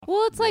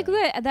Well, it's like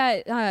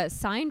that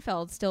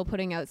Seinfeld's still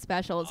putting out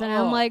specials, and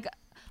I'm like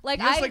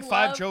There's like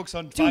 5 jokes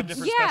on 5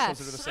 different specials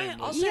that are the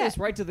same. I'll say this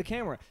right to the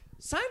camera.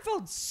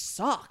 Seinfeld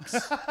sucks.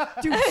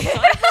 Dude,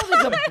 Seinfeld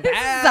is a bad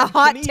It's a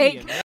hot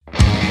comedian. take.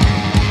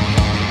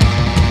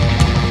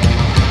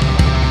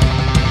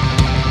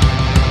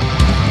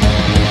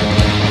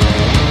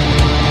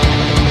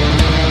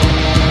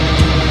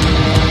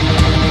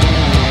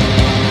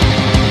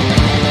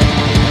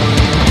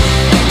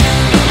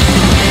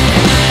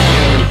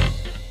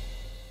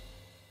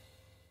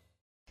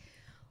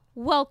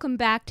 Welcome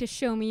back to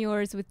Show Me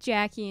Yours with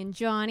Jackie and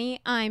Johnny.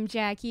 I'm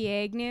Jackie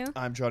Agnew.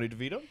 I'm Johnny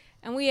DeVito.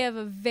 And we have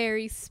a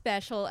very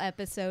special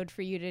episode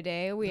for you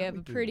today. We have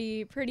a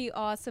pretty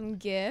awesome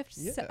gift.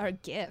 Yeah. Or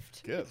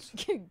gift. Gifts.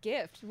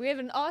 Gift. We have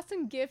an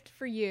awesome gift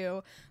for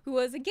you who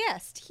was a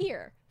guest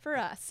here for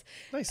us.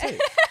 Nice save.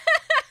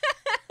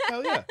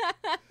 Hell yeah.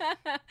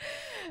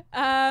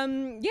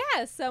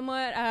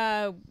 Somewhat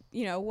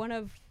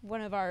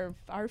one of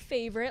our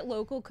favorite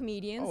local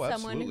comedians, Oh,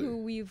 someone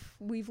absolutely. who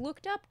we've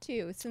looked up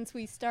to since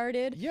we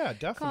started Yeah,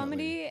 definitely.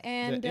 comedy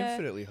and the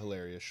infinitely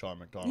hilarious Sean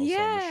McDonald's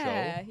yeah, on the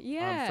show.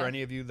 yeah. For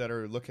any of you that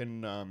are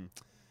looking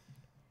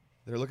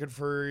they're looking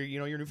for,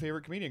 your new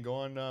favorite comedian, go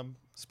on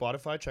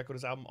Spotify, check out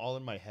his album All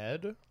in My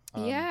Head.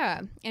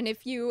 Yeah, and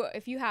if you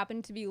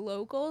happen to be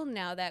local,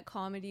 now that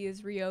comedy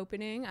is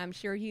reopening, I'm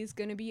sure he's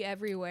going to be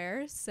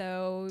everywhere.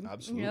 So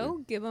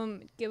Absolutely. give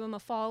him a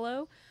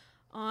follow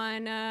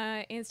on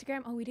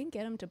Instagram. Oh, we didn't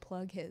get him to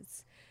plug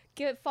his.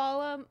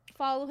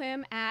 Follow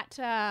him at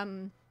I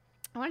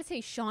want to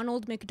say Sean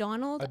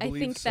McDonald. I believe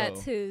think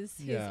that's so. his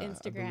Yeah, I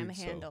Instagram believe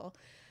so. handle.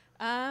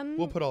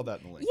 We'll put all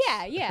that in the links.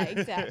 Yeah,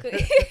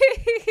 exactly.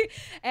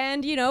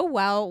 And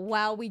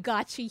while we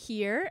got you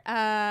here,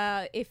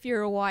 if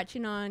you're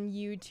watching on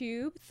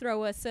YouTube,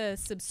 throw us a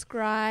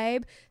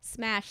subscribe,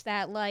 smash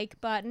that like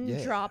button,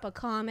 Yeah. drop a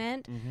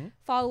comment, Mm-hmm.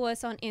 follow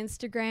us on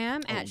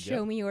Instagram at yeah.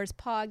 Show Me Yours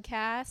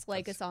Podcast,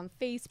 like us on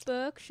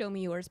Facebook, Show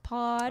Me Yours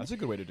Pod. That's a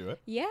good way to do it.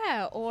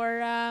 Yeah,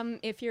 or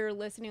if you're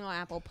listening on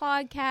Apple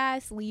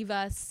Podcasts, leave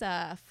us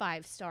a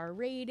 5-star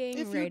rating.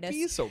 If you'd rate us.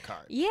 be so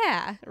kind.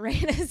 Yeah,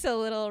 write us a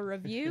little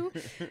review.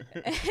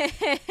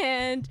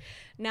 And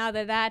now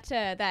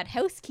that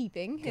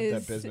housekeeping Get that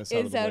is business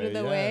out of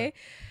the way,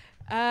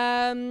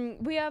 yeah.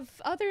 we have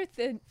other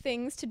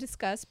things to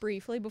discuss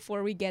briefly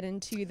before we get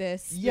into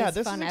this.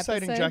 This fun is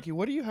exciting, episode. Jackie.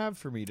 What do you have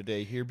for me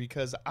today here?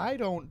 Because I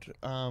don't,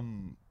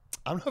 I'm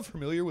not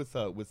familiar with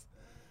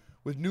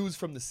news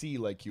from the sea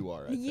like you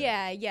are. I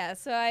think. Yeah.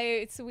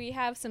 So we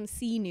have some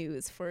sea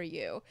news for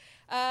you.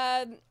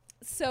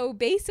 So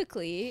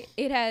basically,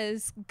 it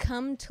has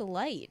come to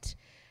light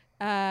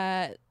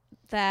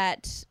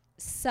that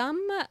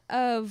some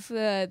of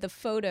the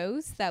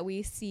photos that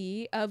we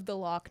see of the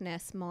Loch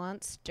Ness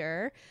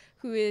Monster,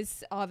 who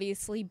is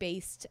obviously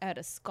based out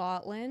of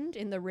Scotland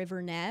in the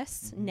River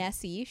Ness,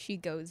 Nessie, she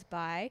goes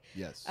by.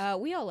 Yes.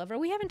 We all love her.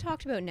 We haven't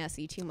talked about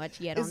Nessie too much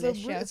yet on Is this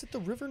show. it the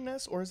River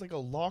Ness or is like a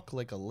loch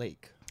like a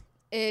lake?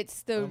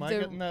 It's the. Am I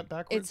getting that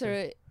backwards?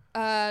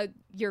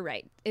 You're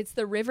right. It's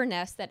the River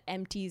Ness that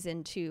empties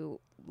into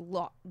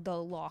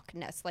the Loch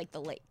Ness, like the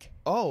lake.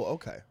 Oh,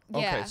 okay. Yeah.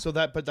 Okay, so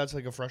that's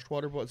like a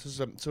freshwater.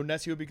 So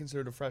Nessie would be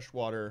considered a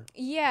freshwater.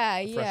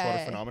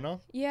 Freshwater phenomena.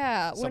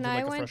 Yeah. Something When I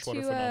like a went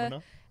freshwater to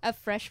phenomena. a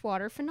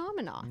freshwater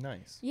phenomenon.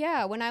 Nice.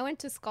 Yeah, when I went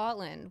to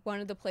Scotland,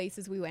 one of the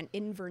places we went,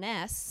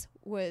 Inverness,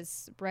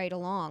 was right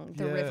along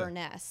the Yeah. River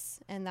Ness,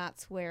 and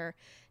that's where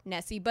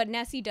Nessie. But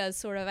Nessie does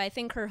sort of. I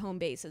think her home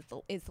base is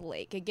the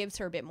lake. It gives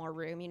her a bit more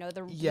room.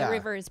 The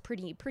river is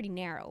pretty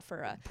narrow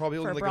for a Probably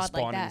for a like a broad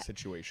spawning like that.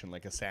 situation,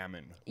 like a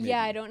salmon. Maybe.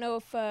 Yeah, I don't know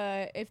if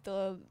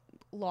the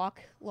Loch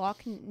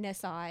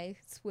Nessie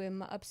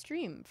swim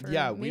upstream for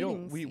Yeah,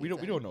 mating we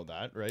season. don't know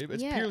that, right?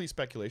 It's Yeah. purely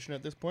speculation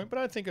at this point, but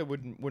I think it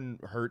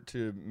wouldn't hurt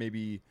to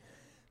maybe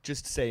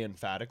just say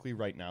emphatically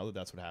right now that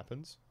that's what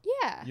happens.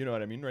 Yeah. You know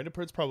what I mean, right?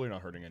 It's probably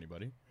not hurting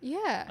anybody.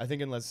 Yeah. I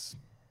think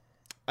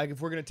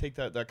if we're going to take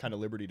that kind of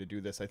liberty to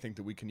do this, I think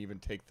that we can even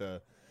take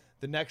the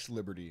next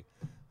liberty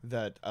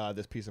that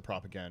this piece of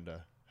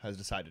propaganda has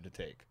decided to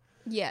take.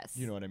 Yes.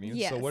 You know what I mean?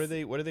 Yes. So what are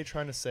they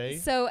trying to say?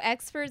 So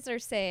experts are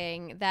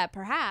saying that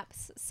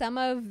perhaps some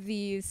of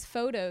these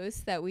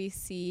photos that we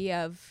see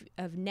of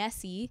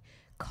Nessie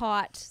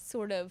caught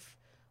sort of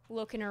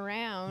looking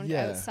around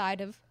Yeah. outside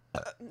of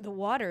the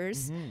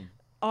waters Mm-hmm.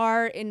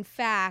 are in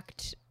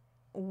fact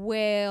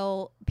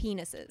whale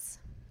penises.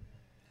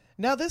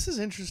 Now this is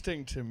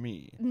interesting to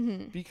me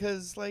Mm-hmm.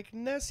 because like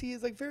Nessie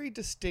is like very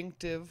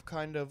distinctive,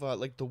 kind of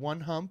like the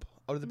one hump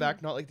out of the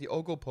back, not like the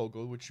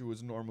Ogopogo, which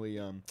was normally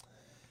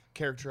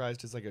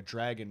characterized as like a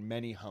dragon,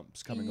 many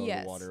humps coming out of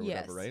Yes, the water or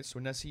whatever, yes. right? So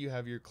Nessie, you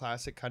have your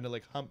classic kind of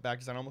like humpback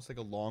design, almost like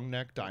a long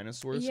neck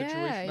dinosaur Yeah,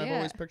 situation I've yeah.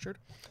 always pictured.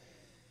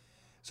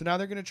 So now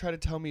they're going to try to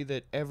tell me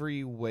that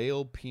every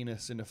whale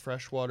penis in a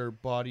freshwater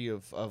body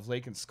of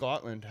lake in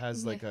Scotland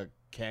has like a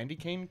candy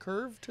cane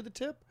curve to the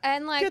tip.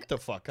 And like Get the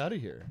fuck out of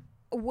here.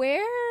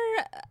 where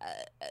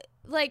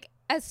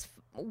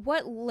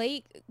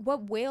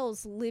what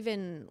whales live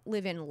in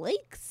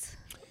lakes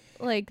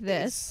like It's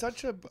this?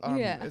 such a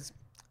Yeah. it's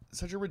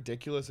such a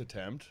ridiculous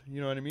attempt.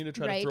 You know what I mean? To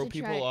try Right, to throw to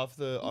people try- off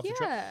the Yeah.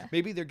 track.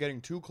 Maybe they're getting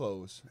too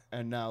close,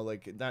 and now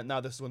now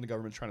this is when the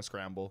government's trying to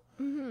scramble.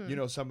 Mm-hmm. You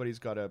know, somebody's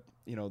got to.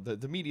 You know,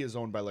 the media is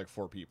owned by like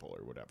 4 people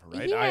or whatever,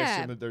 right? I Yeah.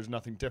 assume that there's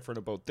nothing different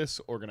about this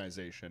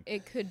organization.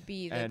 It could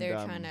be that And, they're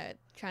trying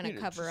to you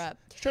know, cover up.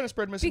 Just trying to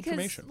spread Because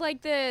misinformation.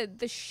 like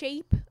the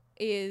shape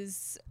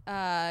is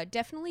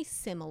definitely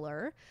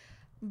similar,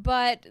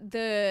 but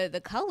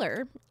the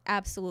color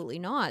absolutely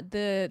not.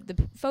 The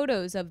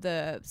photos of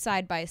the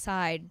side by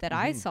side that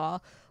I saw,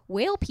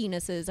 whale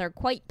penises are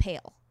quite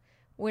pale,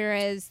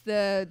 whereas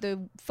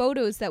the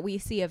photos that we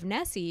see of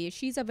Nessie,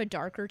 she's of a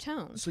darker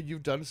tone. So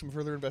you've done some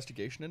further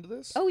investigation into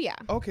this? Oh yeah,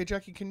 Okay,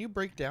 Jackie, can you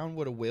break down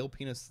what a whale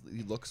penis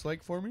looks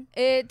like for me?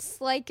 it's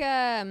like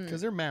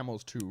Because they're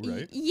mammals too,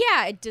 right?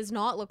 yeah, it does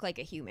not look like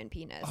a human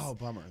penis. Oh,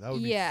 bummer. That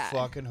would Yeah. be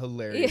fucking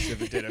hilarious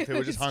if it did. If it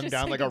was just It's hung just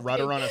down like like a a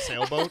rudder big- on a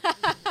sailboat.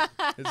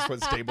 It's what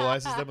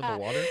stabilizes them in the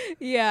water.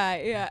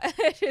 Yeah,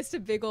 just a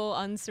big ol'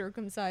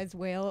 uncircumcised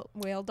whale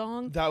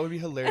dong. That would be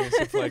hilarious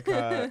if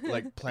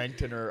like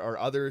plankton or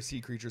other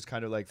sea creatures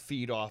kind of like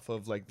feed off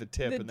of like the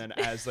tip, and then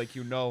as like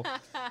you know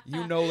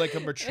like a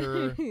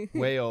mature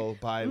whale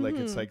by like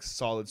its like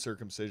solid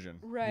circumcision.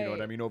 You know what I Mm-hmm.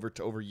 Right. mean?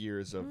 Over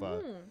years of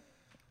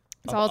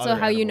It's of also other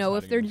how you animals know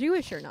if hiding they're them.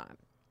 Jewish or not.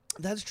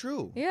 That's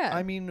true. Yeah.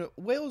 I mean,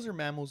 whales are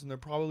mammals, and they're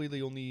probably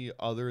the only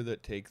other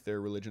that take their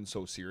religion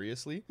so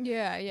seriously.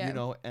 Yeah, You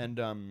know,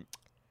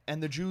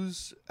 and the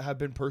Jews have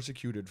been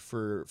persecuted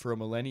for a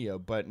millennia,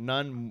 but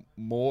none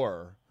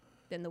more,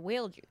 Than the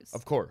whale Jews.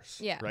 of course.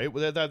 Yeah. Right.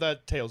 Well,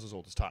 that tale's as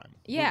old as time.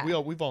 Yeah.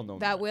 We've all known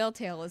That whale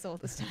tail is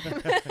old as time.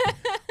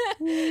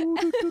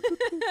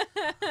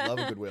 Love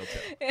a good whale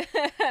tail.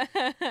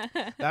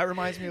 That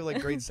reminds me of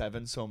like grade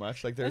 7 so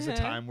much. Like there's a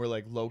time where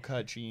like low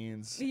cut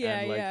jeans Yeah,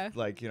 and like yeah.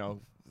 like you know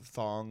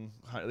thong.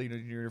 You know,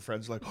 your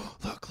friends are like, oh,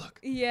 look.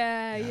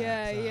 Yeah.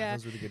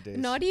 Those were the good days.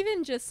 Not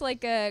even just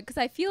like because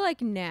I feel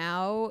like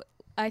now.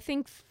 I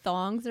think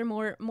thongs are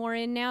more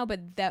in now,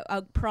 but that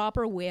a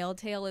proper whale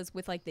tail is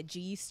with like the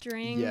G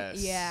string.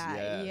 Yes,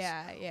 Yeah.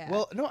 yes.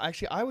 Well, no,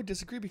 actually, I would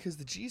disagree because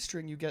the G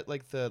string you get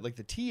like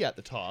the T at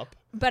the top.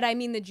 But I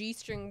mean the G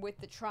string with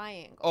the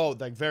triangle. Oh,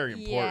 like very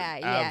important. Yeah.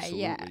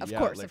 Absolutely. Of yeah,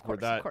 course, like of where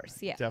course, that of course.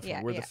 Yeah. definitely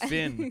yeah, where yeah. the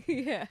fin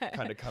yeah.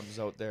 kind of comes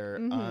out there.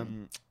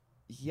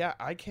 Yeah,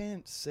 I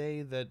can't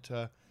say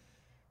that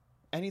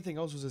anything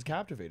else was as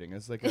captivating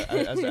as like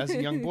as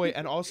a young boy,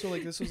 and also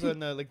like this was in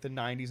the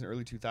 90s and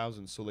early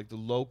 2000s, so like the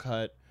low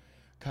cut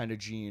kind of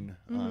gene,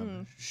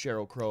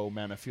 Sheryl Crow,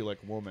 Man I Feel Like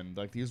a Woman,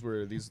 like these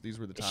were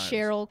the times.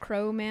 Sheryl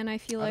Crow, Man I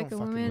Feel I Like a don't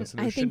fucking Woman. listen.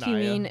 I There's think you Shania.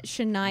 mean My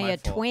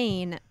Shania fault.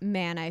 Twain,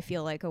 Man I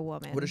Feel Like a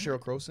Woman. What does Sheryl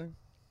Crow sing?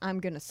 I'm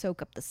gonna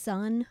soak up the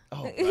sun.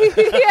 Oh,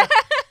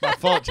 my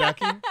fault,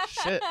 Jackie.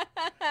 Shit.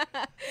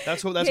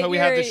 That's why we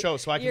have the show,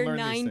 so I can learn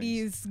these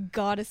things. Your 90s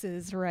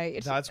goddesses,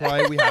 right? That's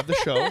why we have the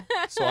show,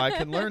 so I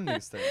can learn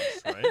these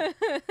things,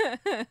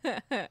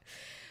 right?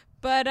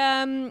 But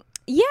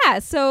yeah,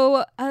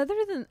 so other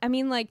than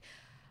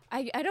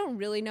I don't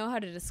really know how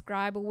to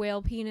describe a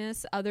whale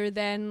penis other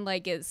than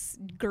like it's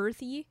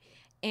girthy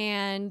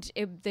and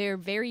they're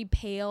very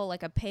pale,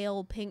 like a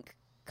pale pink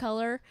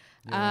color.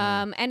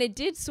 Yeah. And it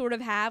did sort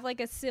of have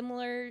like a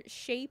similar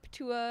shape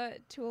to a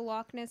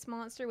Loch Ness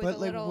monster with But a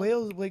like little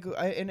whales, like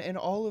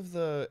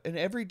in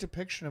every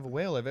depiction of a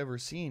whale I've ever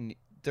seen,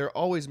 they're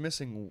always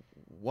missing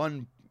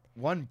one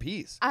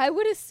piece. I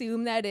would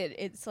assume that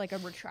it's like a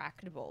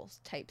retractable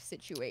type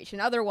situation.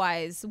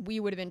 Otherwise, we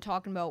would have been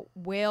talking about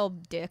whale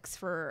dicks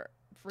for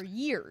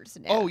years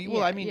now. Oh,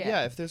 well, I mean,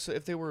 yeah. If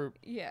they were,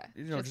 Yeah.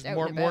 you know, just out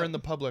more and more about. in the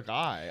public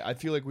eye, I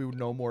feel like we would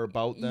know more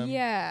about them.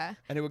 Yeah.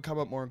 And it would come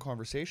up more in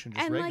conversation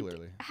just And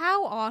regularly. like,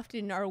 how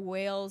often are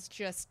whales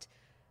just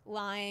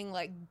lying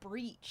like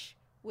breech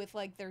with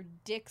like their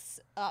dicks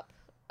up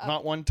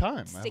Not one time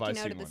have sticking I out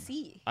seen of the one.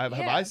 sea? Have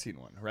I seen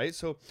one, right?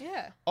 So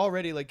Yeah.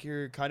 already, like,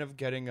 you're kind of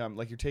getting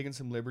like you're taking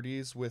some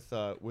liberties with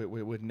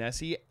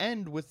Nessie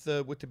and with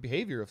the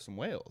behavior of some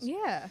whales.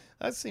 Yeah.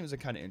 That seems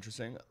kind of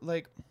interesting.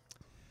 Like,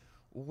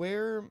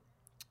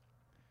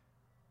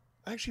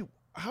 actually,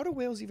 how do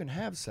whales even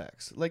have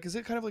sex? Like, is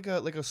it kind of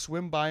like a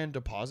swim by and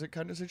deposit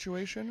kind of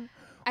situation,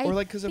 or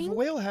like because if a think-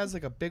 whale has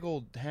like a big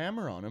old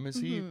hammer on him, is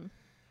he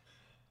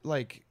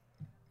like,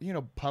 you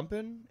know,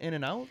 pumping in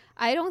and out?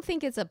 I don't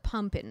think it's a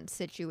pumping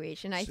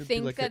situation. I Should be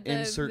think like that an the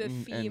insert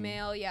and-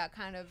 female,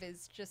 kind of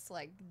is just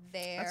like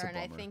That's there, a and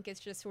I bummer. think it's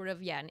just sort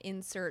of an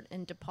insert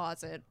and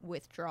deposit,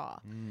 withdraw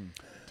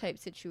type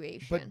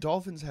situation. But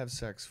dolphins have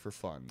sex for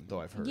fun,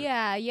 though, I've heard.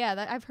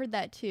 yeah, I've heard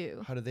that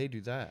too. How do they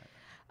do that?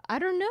 I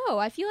don't know.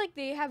 I feel like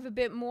they have a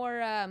bit more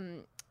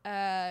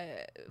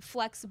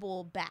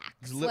flexible backs.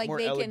 There's a little like more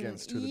they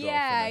elegance can, to the dolphin,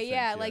 yeah, I think,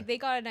 yeah. yeah. Like they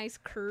got a nice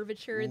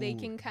curvature. They Ooh,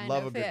 can kind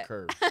love of a good fit.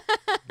 curve.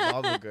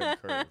 Love a good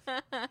curve.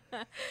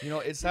 You know,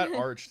 it's that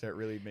arch that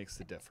really makes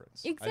the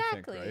difference.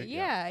 Exactly. I think,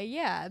 right?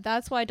 Yeah.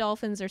 That's why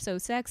dolphins are so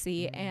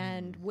sexy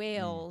and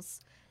whales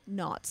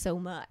not so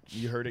much.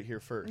 You heard it here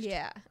first.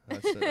 Yeah.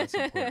 That's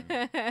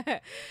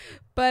important.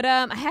 But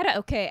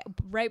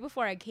right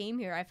before I came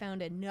here, I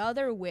found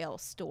another whale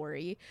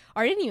story.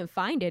 Or I didn't even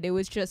find it.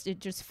 It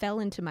just fell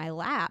into my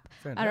lap.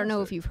 I don't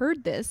know if Fantastic. you've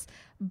heard this,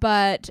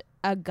 but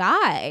a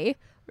guy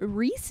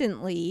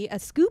recently, a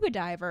scuba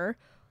diver,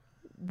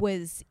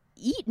 was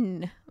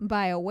eaten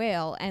by a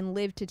whale and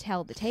lived to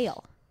tell the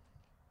tale.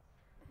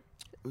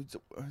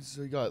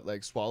 So you got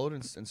like swallowed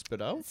and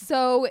spit out?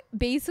 So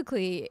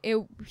basically,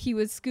 he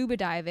was scuba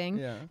diving,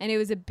 Yeah. and it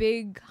was a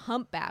big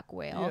humpback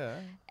whale. Yeah.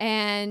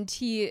 And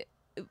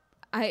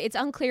it's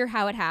unclear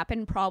how it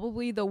happened.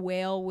 Probably the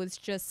whale was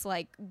just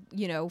like,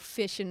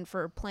 fishing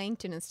for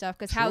plankton and stuff.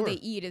 Because how Sure. they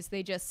eat is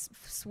they just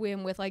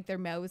swim with like their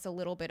mouths a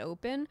little bit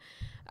open.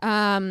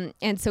 And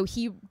so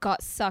he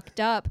got sucked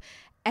up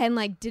and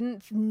like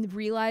didn't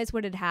realize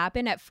what had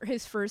happened.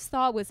 His first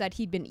thought was that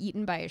he'd been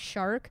eaten by a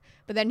shark.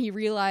 But then he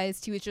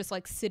realized he was just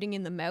like sitting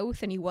in the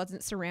mouth and he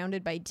wasn't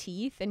surrounded by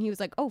teeth. And he was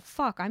like, oh,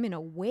 fuck, I'm in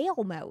a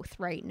whale mouth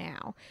right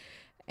now.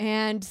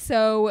 And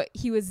so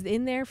he was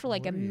in there for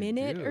like What a do you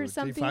minute do? or Did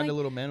something. you find like a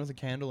little man with a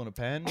candle and a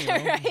pen?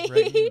 Right.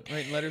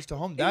 Writing letters to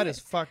home? That is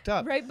fucked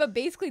up. Right, but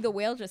basically the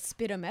whale just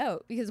spit him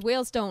out because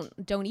whales don't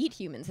eat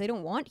humans. They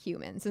don't want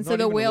humans. And so Not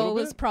the even a whale little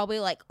was bit? probably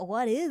like,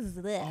 what is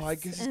this? Oh, I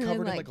guess he's And then,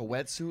 covered in like a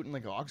wetsuit and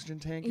like an oxygen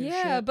tank and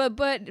yeah, shit.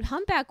 but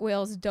humpback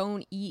whales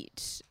don't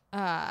eat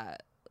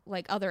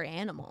like other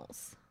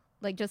animals.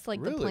 Like just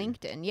like the Really?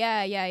 plankton.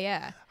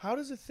 Yeah. How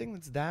does a thing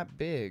that's that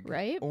big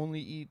Right? only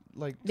eat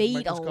like They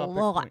eat a microscopic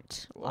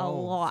lot. A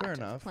Oh, lot fair of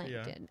enough,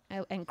 yeah. plankton.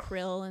 And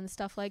krill and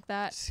stuff like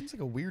that. Seems like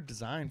a weird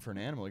design for an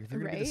animal. Like if you're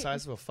gonna be Right? the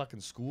size of a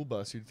fucking school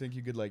bus, you'd think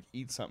you could like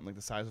eat something like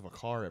the size of a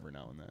car every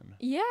now and then.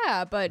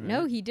 Yeah, but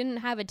no, Right? he didn't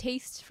have a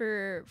taste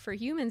for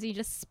humans. He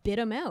just spit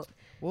them out.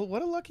 Well,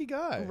 what a lucky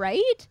guy.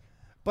 Right?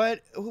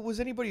 But did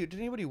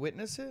anybody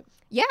witness it?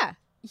 Yeah.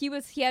 He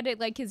had it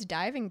like his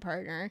diving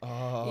partner.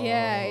 Oh.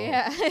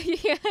 Yeah.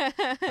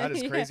 That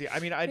is Yeah. crazy. I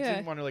mean, I Yeah.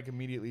 didn't want to like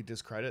immediately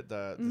discredit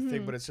the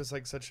thing, but it's just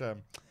like such a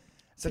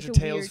Such a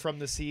tales weird- from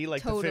the sea.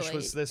 Like the fish Totally.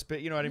 was this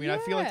bit. You know what I mean? I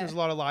feel like Yeah. there's a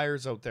lot of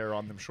liars out there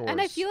on them shores.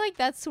 And I feel like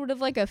that's sort of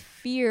like a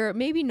fear,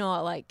 maybe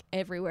not like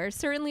everywhere.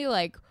 Certainly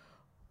like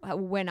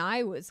when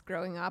I was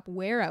growing up,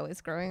 where I was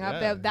growing up,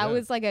 Yeah, that yeah.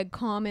 was like a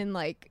common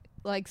like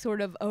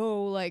sort of,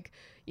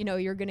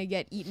 you're going to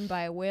get eaten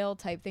by a whale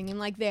type thing. And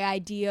like the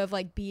idea of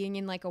like being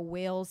in like a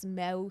whale's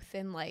mouth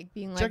and like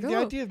being Jack, like, the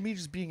oh. idea of me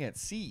just being at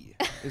sea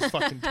is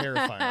fucking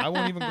terrifying. I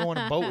won't even go on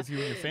a boat with you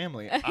and your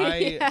family.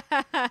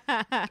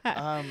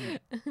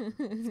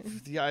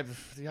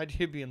 The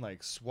idea of being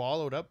like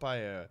swallowed up by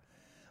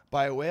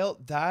a whale,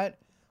 that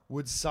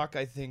would suck,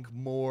 I think,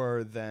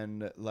 more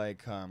than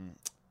like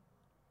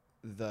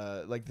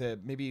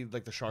maybe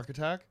the shark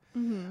attack,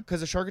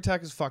 because the shark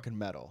attack is fucking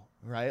metal,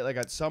 right? Like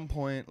at some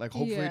point, like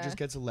hopefully it Yeah. just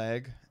gets a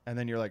leg, and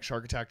then you're like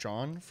shark attack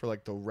John for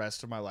like the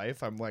rest of my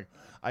life. I'm like,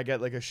 I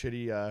get like a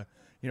shitty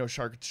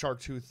shark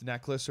tooth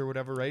necklace or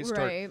whatever, right?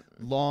 Right.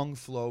 Long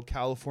flow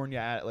California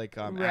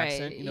accent,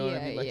 Right, you know what I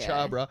yeah, mean? Like yeah.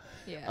 Chabra.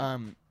 Yeah.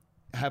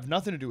 Have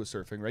nothing to do with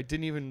surfing, right?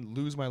 Didn't even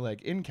lose my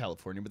leg in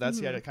California, but that's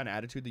the kind of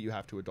attitude that you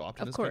have to adopt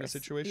in Of this course. kind of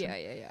situation.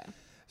 Yeah.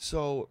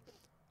 So,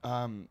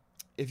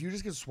 if you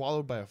just get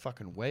swallowed by a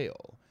fucking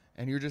whale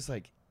and you're just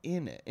like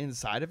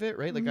inside of it,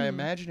 right? Like I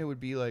imagine it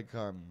would be like,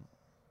 I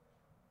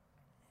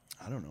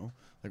don't know,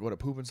 like what a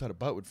poop inside a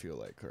butt would feel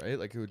like, right?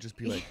 Like it would just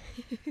be like,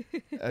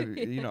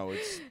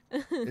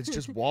 it's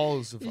just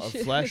walls of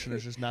flesh and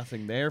there's just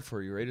nothing there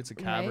for you, right? It's a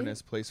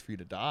cavernous place for you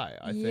to die.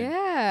 I think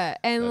Yeah.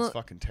 And that's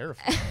fucking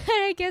terrifying.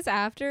 I guess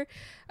after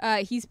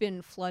he's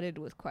been flooded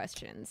with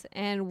questions,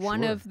 and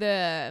one Sure. of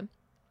the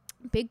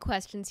big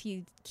questions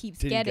he keeps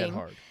Did he getting, get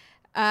hard?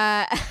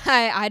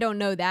 I don't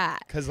know that.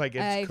 Because like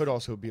it I- could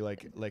also be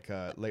like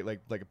a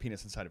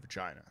penis inside a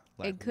vagina.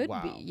 Like, It could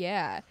wow. be,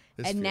 yeah.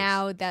 This And feels-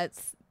 now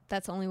that's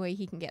the only way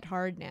he can get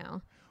hard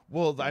now.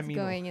 Well, I Is mean,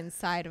 going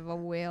inside of a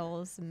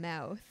whale's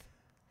mouth.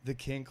 the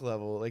kink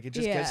level, like it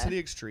just gets Yeah. to the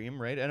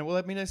extreme, right? And well,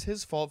 I mean, it's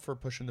his fault for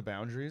pushing the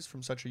boundaries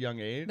from such a young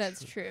age.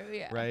 That's true,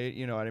 yeah. Right?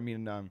 You know what I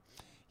mean?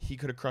 He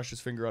could have crushed his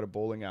finger out a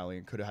bowling alley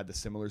and could have had the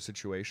similar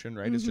situation,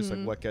 right? It's just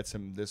like what gets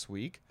him this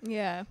week,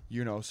 Yeah.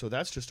 you know? So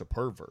that's just a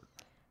pervert.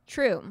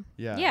 True.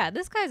 Yeah. Yeah,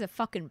 this guy's a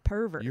fucking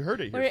pervert. You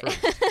heard it here What-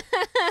 first.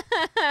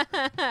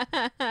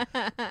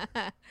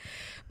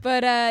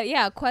 But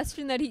yeah, a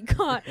question that he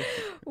got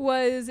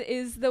was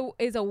is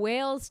a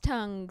whale's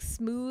tongue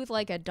smooth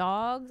like a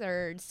dog's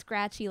or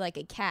scratchy like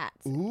a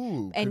cat's?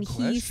 Ooh, And good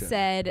he question.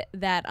 said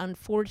that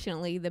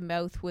unfortunately the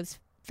mouth was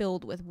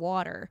filled with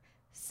water,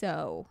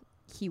 so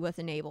he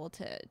wasn't able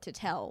to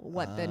tell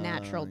what the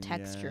natural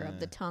texture of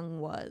the yeah. tongue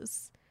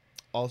was.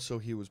 Also,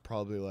 he was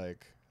probably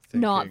like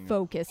Not thinking,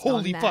 focused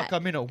holy on fuck, that.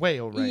 I'm in a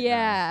whale right now.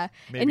 Yeah,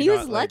 Maybe and he was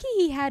not, like- lucky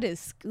he had his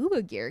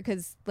scuba gear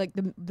because like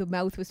the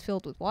mouth was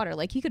filled with water.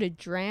 Like he could have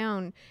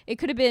drowned. It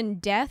could have been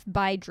death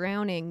by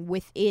drowning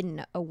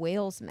within a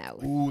whale's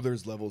mouth. Ooh,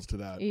 there's levels to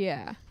that.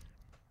 Yeah,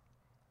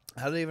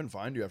 How do they even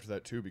find you after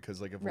that too?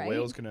 Because like if Right? a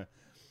whale's gonna,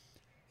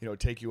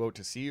 take you out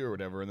to sea or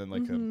whatever, and then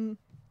like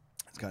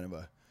it's kind of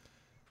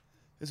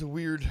It's a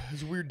weird,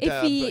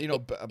 If he-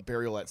 a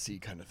burial at sea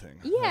kind of thing.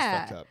 Yeah.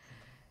 That's fucked up.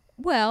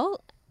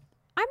 Well,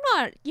 I'm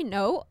not,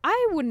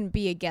 I wouldn't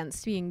be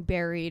against being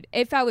buried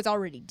if I was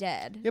already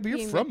dead. Yeah, but you're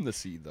Being from the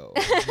sea, though.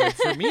 Like,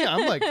 for me,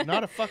 I'm like,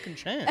 not a fucking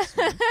chance.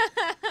 Man.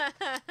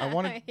 I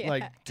want to Yeah.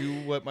 like do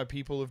what my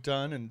people have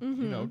done,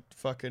 and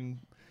fucking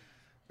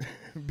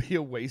be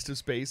a waste of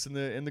space in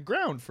the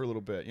ground for a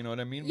little bit. You know what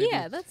I mean? Maybe,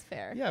 Yeah, that's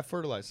fair. yeah,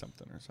 fertilize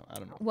something or something. I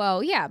don't know.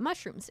 Well, yeah,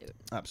 mushroom suit.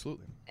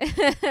 Absolutely. Check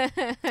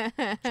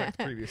the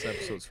previous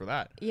episodes for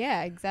that.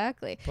 Yeah,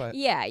 exactly. But-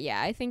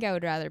 yeah, I think I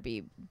would rather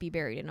be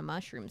buried in a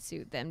mushroom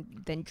suit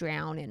than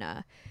drown in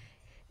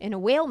a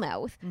whale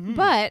mouth. Mm-hmm.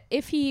 But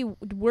if he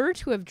were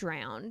to have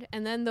drowned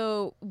and then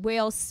the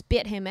whale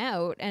spit him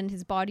out and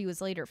his body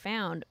was later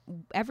found,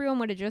 everyone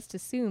would have just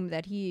assumed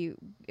that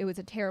it was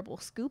a terrible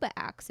scuba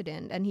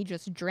accident and he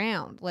just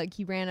drowned, like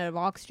he ran out of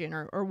oxygen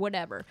or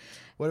whatever.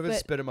 What if it But-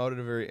 spit him out at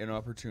a very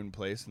inopportune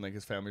place and like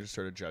his family just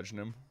started judging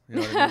him? You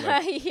know what I mean?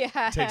 Like,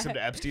 Yeah. takes him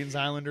to Epstein's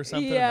Island or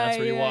something, Yeah, and that's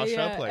where you yeah, wash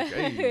yeah. up. Like,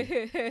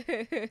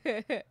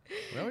 hey,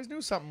 we always knew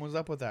something was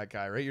up with that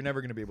guy, right? You're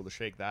never going to be able to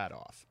shake that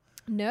off.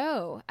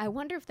 No, I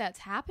wonder if that's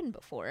happened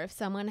before. If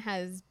someone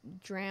has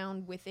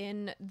drowned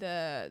within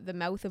the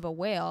mouth of a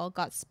whale,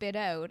 got spit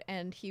out,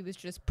 and he was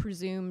just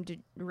presumed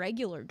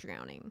regular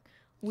drowning.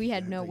 We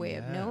had no way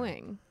of yeah.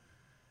 knowing.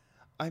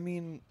 I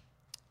mean,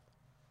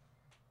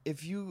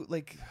 if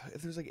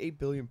there's like 8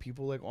 billion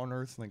people like on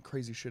Earth and like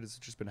crazy shit has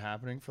just been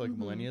happening for like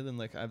millennia, then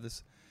like I have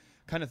this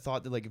kind of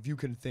thought that like if you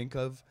can think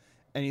of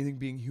anything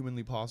being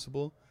humanly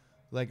possible,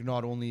 like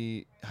not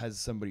only has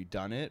somebody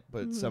done it,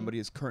 but somebody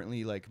is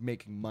currently like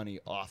making money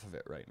off of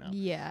it right now.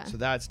 Yeah. So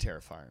that's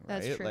terrifying,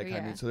 right? That's true, Like I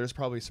yeah. mean, so there's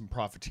probably some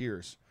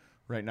profiteers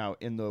right now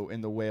in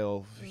the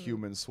whale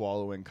human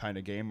swallowing kind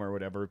of game or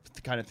whatever,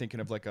 kind of thinking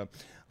of like an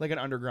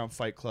underground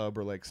Fight Club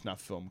or like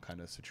snuff film kind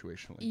of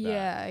situation like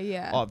that.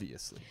 Yeah.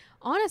 Obviously.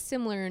 On a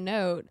similar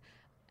note,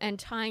 and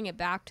tying it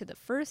back to the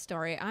first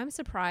story, I'm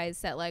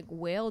surprised that like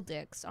whale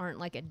dicks aren't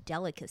like a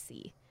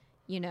delicacy.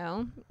 You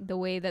know, the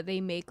way that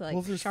they make like.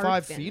 Well, if there's shark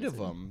 5 fins feet of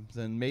and- them,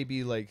 then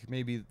maybe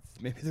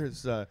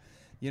there's Whale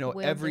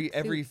every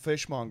dick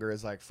fishmonger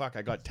is like, fuck,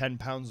 I got 10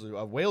 pounds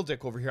of whale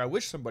dick over here. I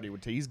wish somebody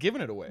would take. He's giving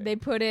it away. They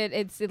put it.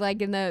 It's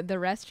like in the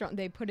restaurant.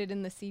 They put it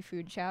in the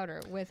seafood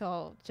chowder with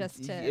all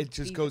just to. It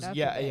just beef goes, up a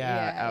yeah, bit.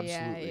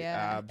 absolutely,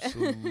 yeah.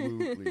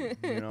 absolutely.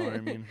 You know what I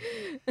mean?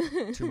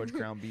 Too much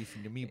ground beef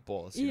into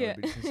meatballs. You know,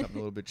 between something a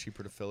little bit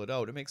cheaper to fill it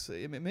out. It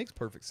makes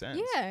perfect sense.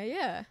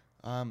 Yeah.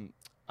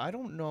 I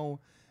don't know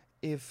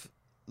if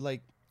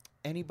like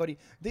anybody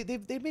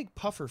they make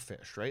puffer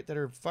fish, right, that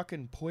are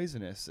fucking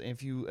poisonous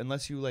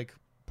unless you like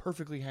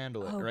perfectly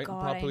handle it, Oh right, God,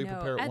 and properly I know.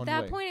 prepare it At one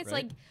that way, point, it's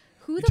right? like,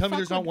 who You the tell fuck me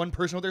there's not would- one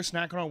person out there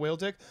snacking on whale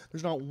dick?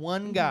 There's not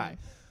one guy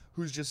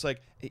who's just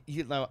like,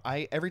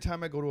 every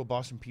time I go to a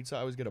Boston Pizza,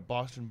 I always get a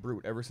Boston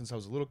Brute. Ever since I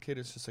was a little kid,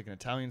 it's just like an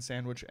Italian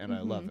sandwich, and I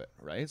love it,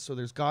 right? So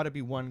there's got to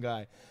be one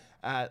guy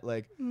at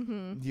like,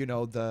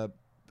 the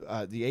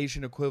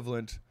Asian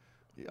equivalent,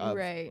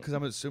 Right. Because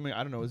I'm assuming,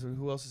 I don't know,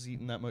 who else is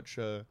eating that much?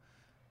 I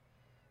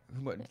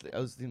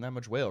was eating that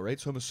much whale, right?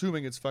 So I'm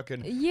assuming it's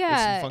fucking it's some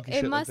Yeah, funky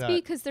it shit must like be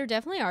that. because there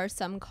definitely are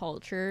some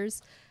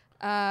cultures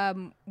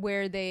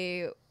where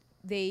they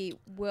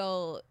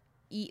will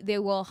eat. They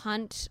will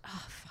hunt.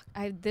 Oh, fuck.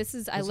 I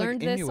It's like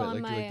learned this Inuit, on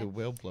like, my. like the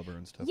whale blubber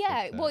and stuff. Yeah,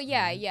 like that, well, you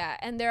know? yeah,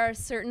 and there are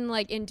certain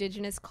like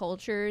indigenous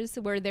cultures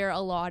where they're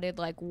allotted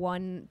like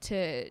one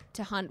to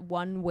hunt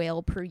one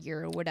whale per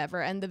year or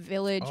whatever, and the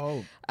village,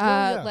 Oh,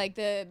 yeah. like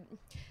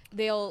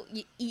they'll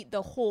eat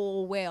the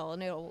whole whale,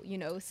 and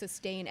it'll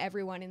sustain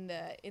everyone in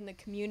the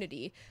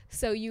community.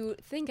 So you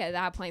think at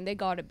that point they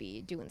got to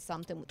be doing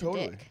something with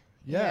Totally. the dick.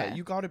 Yeah,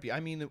 you got to be. I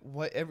mean,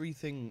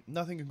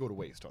 nothing can go to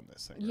waste on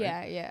this thing.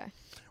 Right? Yeah.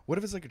 What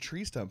if it's like a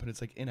tree stump and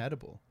it's like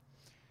inedible?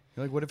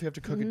 You're like, what if you have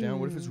to cook it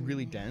down? What if it's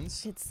really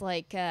dense? It's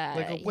like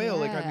Like a whale.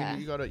 Like, I yeah.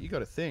 mean, you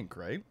gotta think,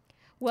 right?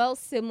 Well,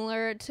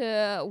 similar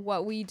to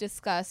what we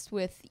discussed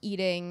with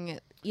eating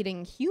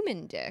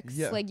human dicks.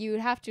 Yeah. Like you would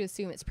have to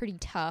assume it's pretty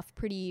tough,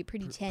 pretty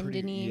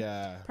tendony.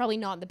 Yeah. Probably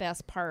not the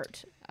best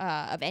part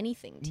of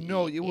anything to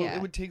No, eat.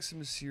 it would take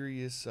some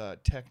serious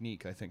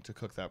technique, I think, to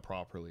cook that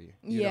properly.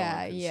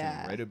 Yeah, and consume,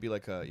 yeah. Right? It'd be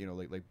like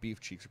like beef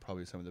cheeks are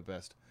probably some of the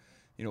best,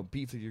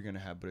 beef that you're gonna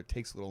have, but it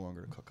takes a little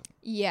longer to cook them.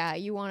 Yeah,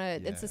 you want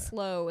to. It's Yeah.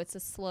 a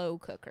slow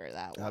cooker.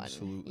 That one.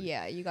 Absolutely.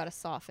 Yeah, you got to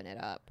soften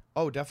it up.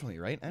 Oh, definitely,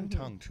 right? And Mm-hmm.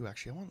 tongue too.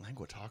 Actually, I want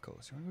lengua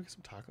tacos. You want to go get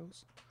some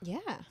tacos? Yeah.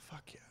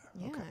 Fuck yeah.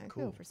 Yeah, Okay, I'd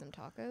cool. go for some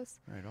tacos.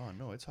 Right on.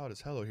 No, it's hot as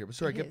hell over here. But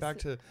sorry, It get is. back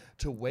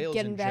to whales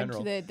Getting in back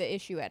general. to the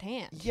issue at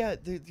hand. Yeah,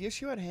 the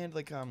issue at hand,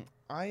 like,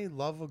 I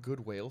love a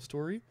good whale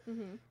story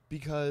Mm-hmm.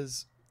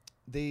 because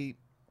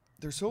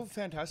they're so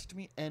fantastic to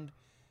me. And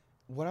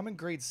when I'm in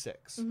grade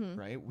 6, Mm-hmm.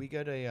 right, we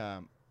get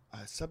a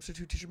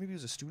substitute teacher. Maybe he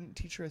was a student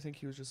teacher. I think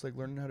he was just like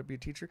learning how to be a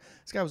teacher.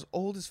 This guy was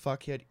old as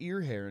fuck. He had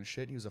ear hair and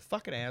shit. He was a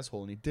fucking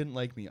asshole, and he didn't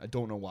like me. I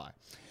don't know why.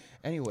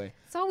 Anyway,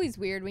 It's always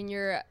weird when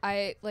you're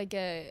a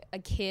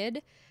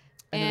kid.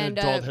 and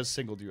an adult has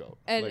singled you out.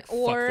 And Like, fuck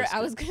or this I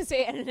guy. was gonna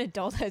say, and an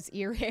adult has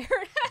ear hair.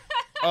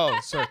 Oh,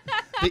 sorry.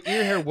 The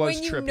ear hair was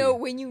when you trippy.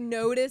 when you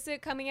notice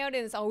it coming out,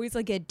 and it's always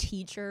like a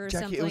teacher or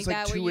Jackie, something it was like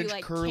like that, where you 2-inch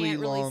like curly, can't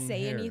really long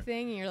say hair.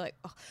 anything, and you're like,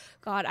 oh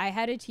God, I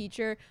had a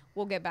teacher.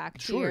 We'll get back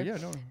to Sure, you. yeah,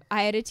 no.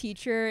 I had a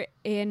teacher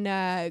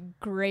in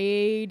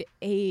grade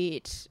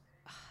 8.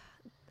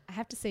 I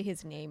have to say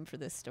his name for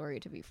this story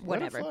to be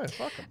whatever. Let it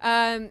fly, fuck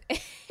 'em.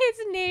 His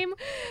name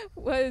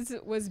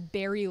was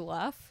Barry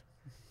Luff.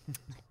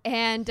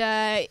 And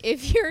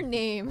if your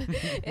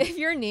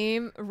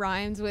name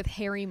rhymes with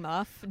Harry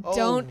Muff, Oh,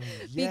 don't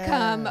yeah.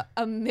 become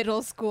a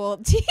middle school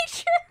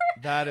teacher.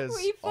 That is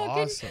We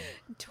fucking awesome.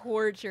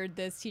 tortured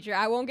this teacher.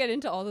 I won't get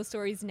into all the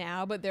stories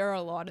now, but there are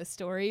a lot of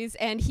stories.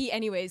 And he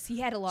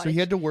had a lot So of he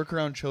had to work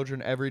around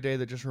children every day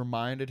that just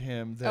reminded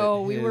him that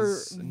oh, we were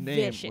his name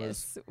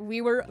vicious. We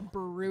were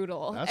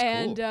brutal. That's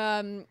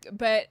and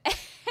but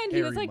and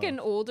he was Harry like an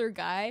Muff. older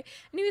guy,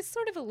 and he was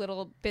sort of a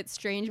little bit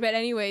strange. But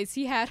anyways,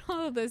 he had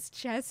all of this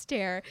chest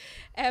hair.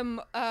 And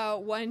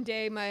one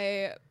day,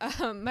 my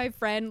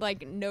friend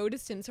like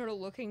noticed him sort of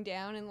looking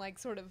down and like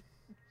sort of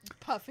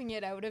puffing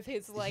it out of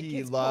his like he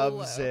his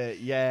loves polo. it.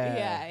 Yeah.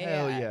 Yeah,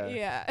 Hell yeah,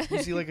 yeah. yeah.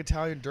 Was he like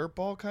Italian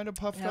dirtball kind of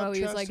puffed No, up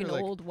he was chest, like or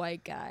an old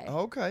white guy.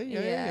 Okay.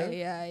 Yeah.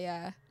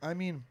 yeah. I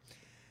mean,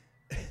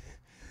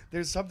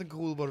 there's something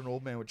cool about an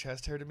old man with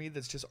chest hair to me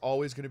that's just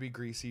always going to be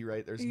greasy,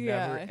 right? There's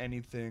never Yeah.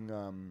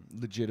 anything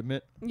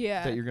legitimate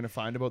Yeah. that you're going to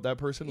find about that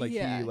person. Like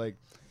Yeah.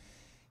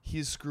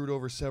 he's screwed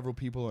over several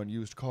people on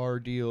used car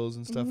deals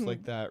and stuff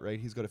like that, right?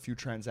 He's got a few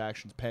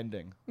transactions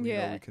pending. You know,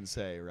 Yeah. we can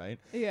say, right?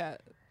 Yeah.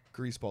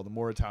 Greaseball. The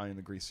more Italian,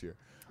 the greasier.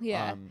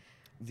 Yeah.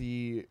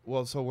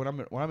 So when I'm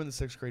in the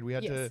 6th grade, we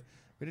had Yes.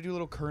 to do a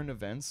little current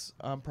events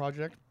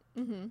project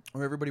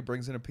where everybody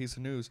brings in a piece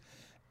of news,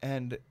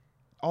 and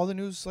all the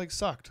news like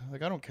sucked.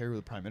 Like I don't care who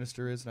the prime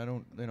minister is, and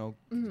I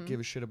don't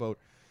give a shit about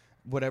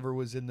whatever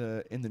was in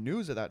the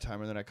news at that time.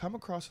 And then I come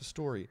across a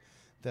story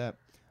that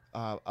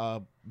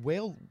a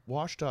whale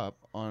washed up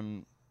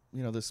on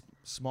this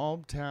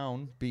small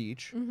town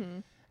beach.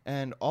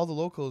 And all the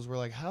locals were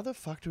like, how the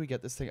fuck do we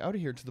get this thing out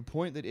of here? To the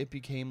point that it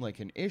became like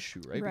an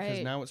issue, right? Because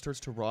Right. now it starts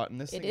to rot, and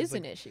this It thing is like,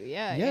 an issue.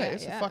 Yeah. yeah, Yeah.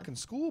 it's a fucking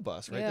school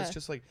bus, right? That's Yeah.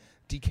 just like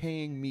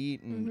decaying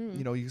meat, and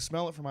you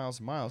smell it for miles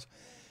and miles.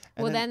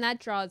 And Well, then that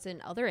draws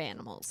in other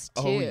animals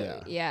too. Oh,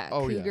 yeah. Yeah.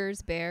 Oh, yeah.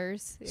 Cougars,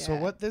 bears. Yeah. So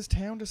what this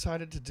town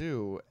decided to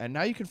do, and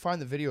now you can find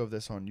the video of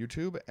this on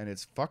YouTube, and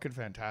it's fucking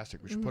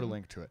fantastic. We should put a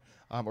link to it,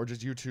 or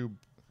just YouTube.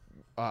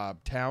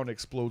 Town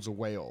explodes a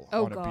whale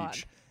on a God.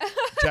 beach.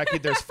 Jackie,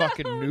 there's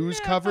fucking news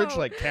coverage, no.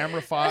 like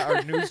Camera 5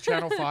 or News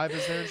Channel 5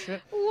 is there and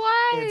shit.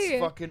 Why?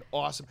 It's fucking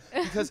awesome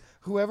because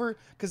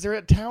because they're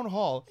at town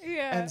hall,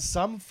 Yeah. and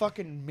some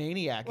fucking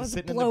maniac Let's is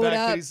sitting in the blow it back.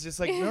 up. And he's just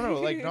like, no,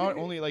 like not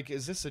only like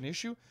is this an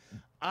issue?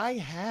 I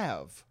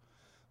have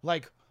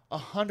like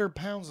 100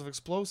 pounds of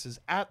explosives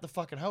at the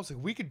fucking house.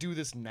 Like we could do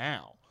this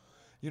now.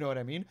 You know what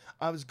I mean?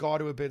 I was got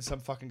to have been some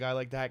fucking guy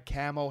like that,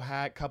 camo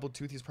hat, couple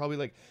tooth. He's probably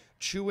like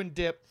chew and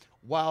dip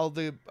while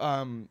the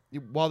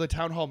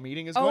town hall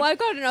meeting is Oh, going. I've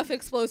got enough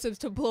explosives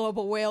to blow up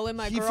a whale in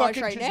my He garage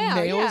fucking right just now.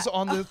 nails yeah.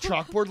 on the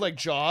chalkboard like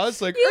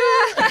Jaws, like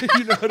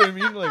you know what I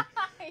mean? Like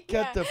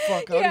get the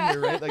fuck out of here,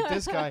 right? Like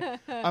this guy.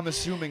 I'm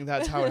assuming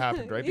that's how it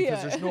happened, right?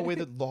 Because Yeah. there's no way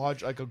that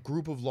like a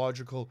group of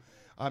logical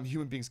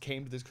human beings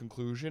came to this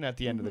conclusion at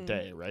the end of the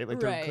day, right? Like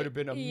there Right. could have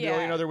been a Yeah.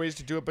 million other ways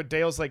to do it, but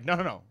Dale's like,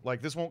 no,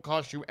 like this won't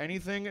cost you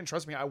anything, and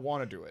trust me, I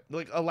want to do it.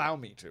 Like allow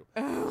me to.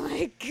 Oh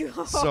my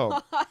god.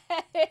 So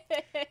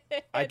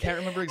I can't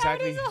remember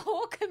exactly. How does the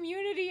whole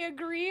community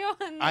agree on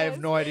this? I have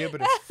no idea,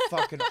 but it's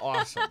fucking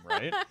awesome,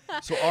 right?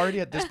 So already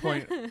at this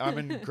point, I'm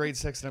in grade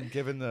 6, and I'm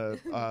given the,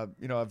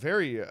 a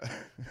very, a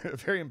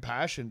very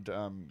impassioned,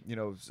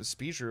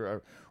 speech or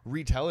a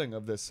retelling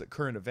of this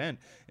current event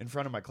in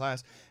front of my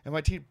class, and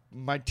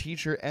my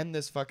teacher and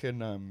this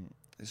fucking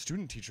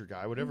student teacher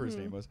guy, whatever his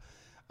name was,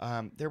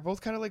 they're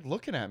both kind of like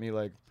looking at me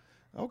like,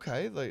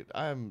 okay, like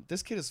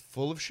this kid is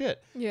full of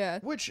shit. Yeah.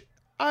 Which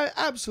I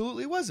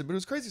absolutely wasn't, but it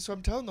was crazy. So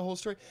I'm telling the whole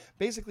story.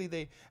 Basically,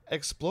 they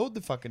explode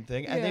the fucking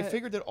thing, and they Yeah.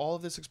 figured that all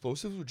of this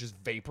explosives would just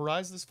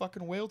vaporize this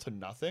fucking whale to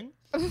nothing.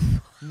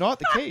 Not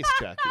the case,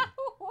 Jackie.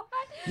 What?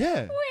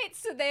 Yeah. Wait,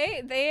 so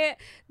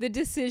the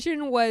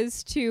decision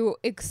was to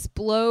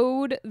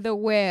explode the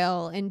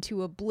whale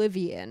into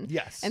oblivion.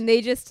 Yes. And they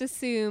just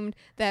assumed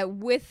that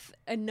with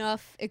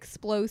enough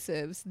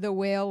explosives, the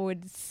whale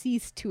would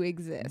cease to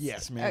exist.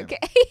 Yes, ma'am. Okay.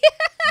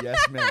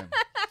 Yes, ma'am.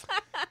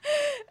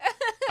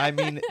 I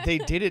mean, they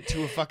did it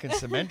to a fucking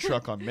cement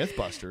truck on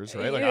Mythbusters,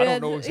 right? Like, I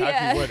don't know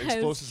exactly what that's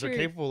explosives are true.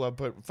 capable of,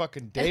 but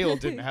fucking Dale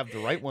didn't have the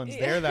right ones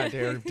there that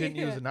day, or didn't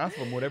use enough of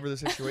them, whatever the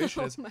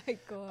situation is. Oh my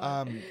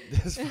god.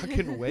 This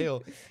fucking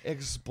whale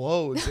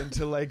explodes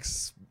into like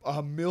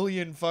a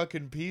million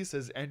fucking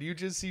pieces, and you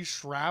just see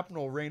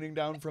shrapnel raining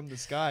down from the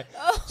sky.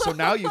 So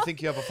now you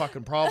think you have a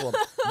fucking problem.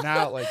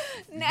 Now, like,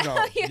 now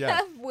no, you yeah.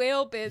 have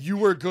whale bits. You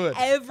were good a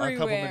couple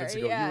everywhere, minutes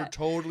ago. yeah. You were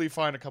totally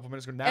fine a couple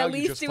minutes ago. Now At you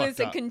least just it was fucked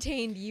a up.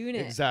 contained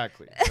unit.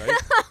 Exactly, right?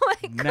 Oh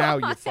now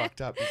you God.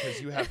 fucked up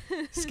because you have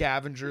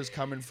scavengers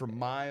coming for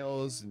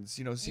miles and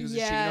seals and shit.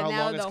 You know Yeah, how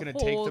now long it's the gonna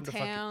take whole them to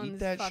fucking town's eat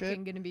that fucking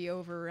shit, gonna be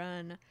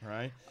overrun.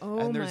 right? Oh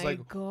And there's my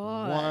like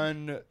God.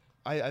 one.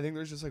 I think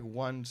there's just like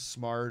one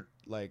smart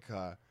like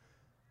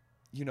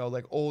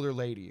like older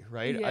lady,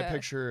 right? I Yeah.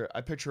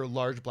 picture a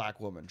large black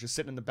woman just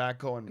sitting in the back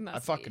going, "I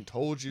Must fucking be.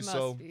 told you Must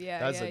so." be. Yeah,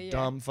 That's yeah, a yeah.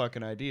 dumb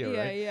fucking idea, Yeah,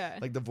 right? yeah.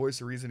 Like the voice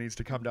of reason needs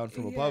to come down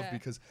from above Yeah.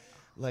 because,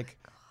 like,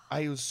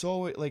 I was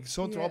so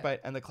enthralled Yeah. by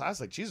it, and the class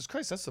like, Jesus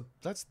Christ,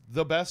 that's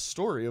the best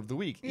story of the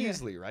week, Yeah.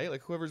 easily, right?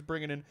 Like whoever's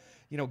bringing in,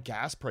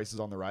 gas prices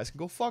on the rise can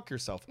go fuck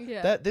yourself.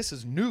 Yeah. This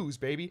is news,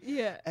 baby.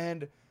 Yeah.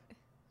 And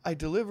I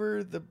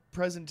deliver the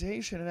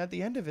presentation, and at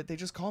the end of it, they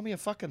just call me a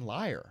fucking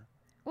liar.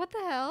 What the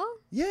hell?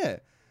 Yeah.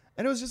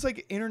 And it was just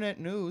like internet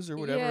news or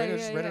whatever. Yeah, right? I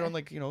just yeah, read it yeah. on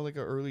like, like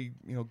an early,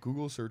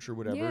 Google search or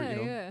whatever,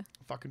 Yeah.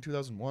 fucking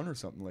 2001 or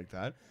something like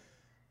that.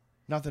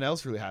 Nothing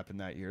else really happened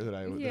that year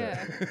that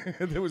Yeah.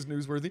 that was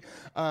newsworthy.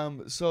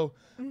 So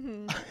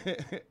Mm-hmm.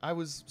 I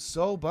was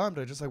so bummed.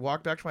 I just like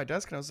walked back to my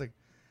desk and I was like,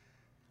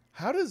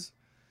 how does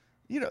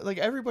like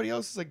everybody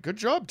else is like, good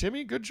job,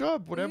 Timmy, good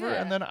job, whatever.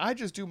 Yeah. And then I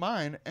just do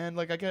mine and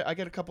like I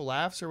get a couple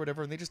laughs or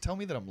whatever and they just tell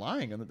me that I'm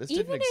lying and that this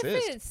Even didn't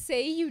exist. if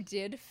say you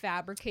did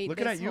fabricate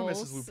Looking this at you, whole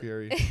Mrs.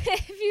 Lupieri.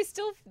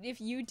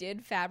 if you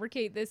did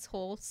fabricate this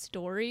whole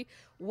story,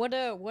 what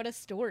a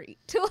story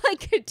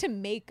to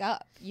make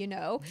up, You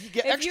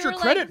get If you extra were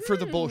credit for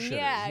the "Hmm, bullshit.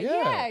 Yeah,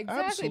 exactly.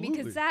 Absolutely.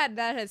 Because that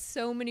has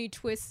so many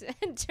twists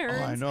and turns.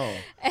 Oh, I know.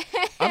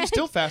 I'm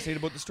still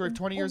fascinated about the story of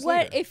 20 years What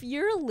later. if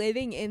you're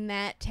living in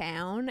that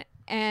town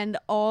and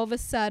all of a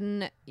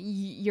sudden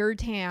your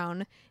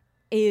town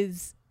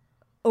is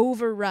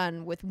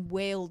overrun with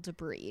whale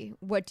debris?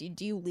 What do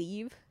you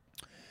leave?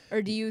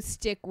 Or do you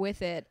stick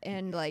with it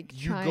and like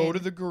You try go and- to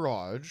the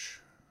garage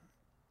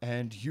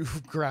and you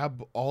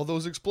grab all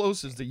those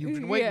explosives that you've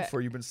been waiting Yeah.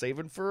 for. You've been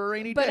saving for a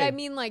rainy But day. I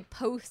mean, like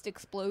post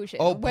explosion.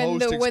 Oh, when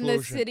the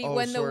post-explosion. city, Oh,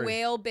 when sorry. the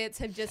whale bits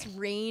have just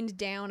rained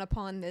down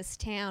upon this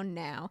town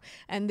now,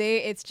 and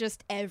it's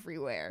just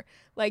everywhere.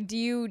 Like, do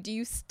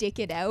you stick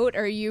it out?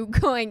 Or are you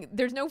going?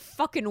 There's no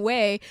fucking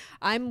way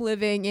I'm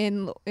living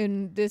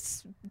in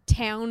this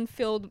town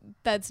filled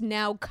that's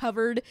now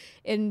covered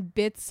in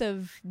bits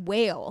of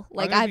whale.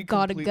 Like, I'm gonna I've be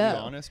got to completely go.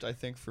 honest, I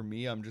think for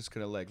me, I'm just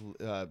gonna like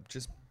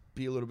just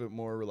be a little bit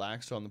more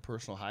relaxed on the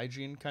personal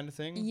hygiene kind of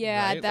thing.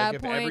 Yeah, right? at that like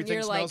if point everything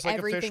you're like smells like a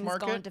fish everything's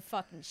market, gone to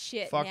fucking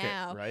shit fuck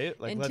now. it,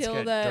 right? Like Until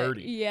let's get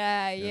dirty.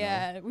 Yeah, you know?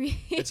 yeah.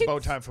 It's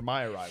about time for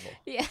my arrival.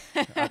 Yeah.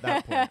 At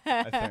that point,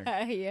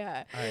 I think.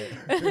 Yeah.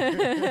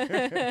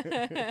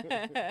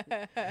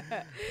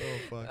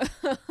 Oh fuck.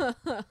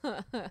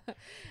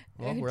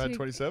 Well, we're at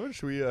 27.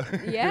 Should we? Yeah,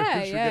 should we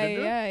yeah, get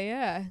into it?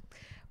 yeah.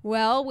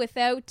 Well,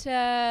 without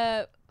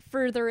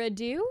further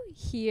ado,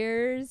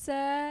 here's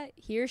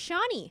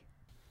Shawnee.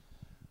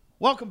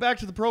 Welcome back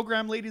to the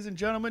program, ladies and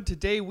gentlemen.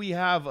 Today we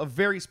have a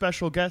very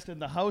special guest in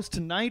the house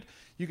tonight.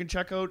 You can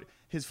check out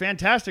his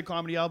fantastic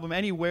comedy album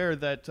anywhere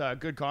that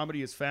good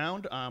comedy is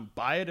found.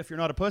 Buy it if you're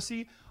not a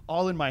pussy.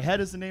 All in My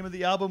Head is the name of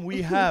the album.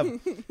 We have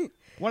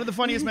one of the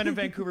funniest men in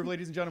Vancouver,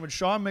 ladies and gentlemen.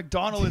 Sean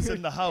McDonald is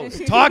in the house.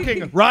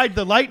 Talking Ride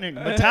the Lightning,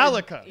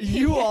 Metallica.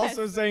 You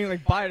also saying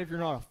like buy it if you're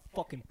not a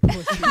fucking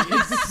pussy.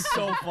 It's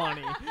so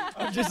funny.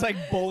 I'm just like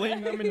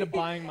bullying them into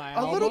buying my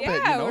album. little bit,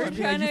 Yeah, you know? we're I'd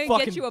be trying like, to "You get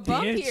fucking you a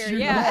bump bitch, here. you're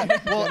Yeah.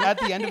 Well, at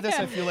the end of this,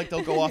 I feel like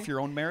they'll go off your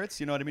own merits.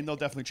 You know what I mean? They'll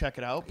definitely check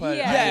it out. But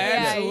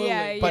absolutely.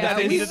 yeah. But at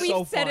we least it's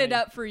so set it funny.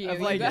 up for you. Of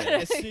You like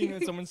gotta- seeing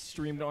that someone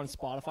streamed it on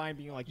Spotify and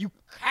being like, "You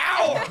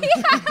cow!"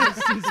 This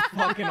is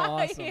fucking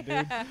awesome,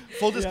 dude.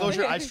 full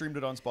disclosure, I streamed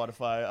it on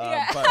Spotify.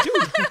 Yeah.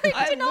 But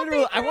I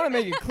literally, I want to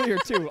make it clear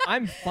too.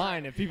 I'm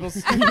fine if people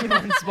stream it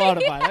on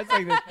Spotify. That's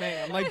like the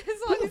thing. I'm like, As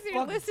long who as the you're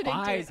fuck listening to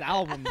buys it.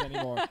 albums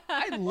anymore?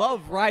 I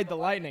love Ride the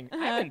Lightning. I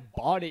haven't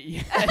bought it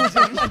yet.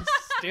 I'm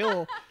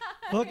still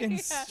fucking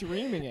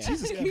streaming it.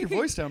 Jesus, keep your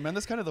voice down, man.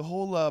 That's kind of the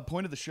whole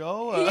point of the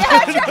show.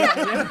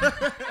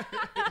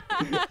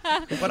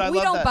 But I we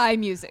love don't that. buy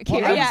music Well,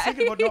 here. I was Yeah.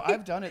 thinking about no,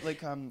 I've done it.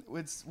 Like,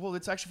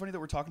 it's actually funny that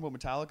we're talking about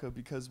Metallica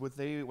because when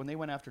they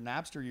went after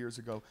Napster years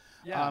ago,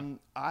 Yeah.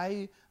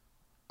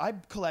 I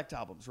collect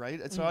albums, right?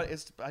 It's not.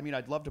 I mean,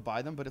 I'd love to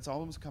buy them, but it's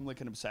almost become like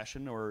an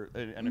obsession or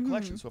and a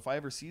collection. So if I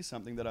ever see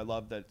something that I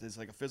love that is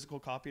like a physical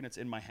copy and it's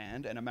in my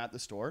hand and I'm at the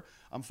store,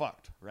 I'm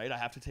fucked, right? I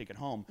have to take it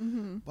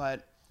home.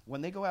 But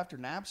when they go after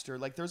Napster,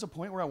 like there's a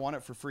point where I want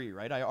it for free,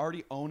 right? I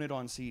already own it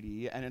on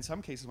CD, and in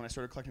some cases, when I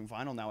started collecting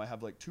vinyl, now I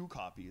have like 2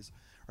 copies.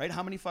 Right?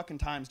 How many fucking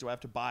times do I have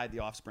to buy the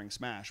Offspring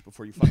Smash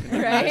before you fucking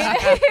Right?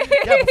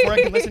 yeah, before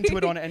I can listen to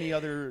it on any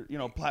other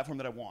platform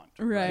that I want.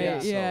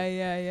 Right. Yeah.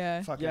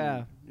 Yeah. Fucking,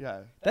 Yeah.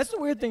 yeah. That's the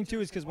weird thing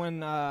too, is because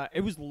when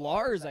it was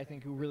Lars, I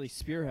think, who really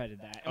spearheaded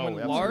that. And Oh, when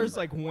absolutely. Lars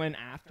like went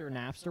after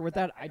Napster with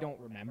that, I don't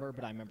remember,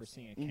 but I remember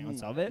seeing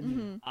accounts of it.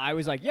 I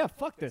was like, yeah,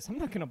 fuck this. I'm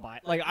not gonna buy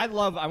it. Like, I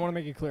want to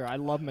make it clear, I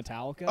love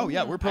Metallica. Oh,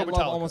 yeah, we're pro I love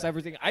Metallica. almost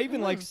everything. I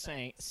even like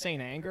Saint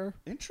Anger.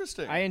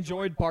 Interesting. I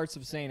enjoyed parts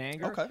of Saint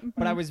Anger. Okay.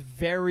 But I was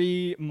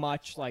very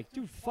much like,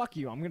 dude, fuck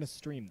you. I'm gonna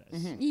stream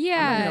this. I'm not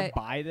Yeah. gonna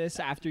buy this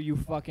after you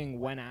fucking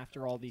went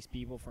after all these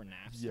people for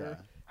Napster. Yeah.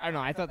 I don't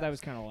know. I thought that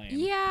was kind of lame.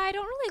 Yeah, I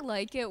don't really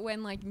like it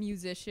when like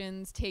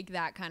musicians take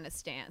that kind of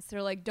stance.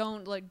 They're like,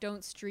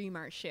 don't stream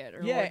our shit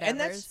or whatever. And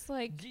that's it's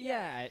like,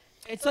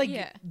 it's like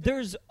Yeah.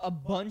 there's a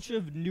bunch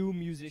of new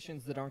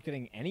musicians that aren't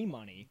getting any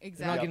money. They're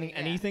Exactly, not getting yeah.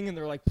 anything, and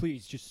they're like,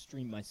 please just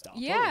stream my stuff.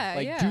 Yeah,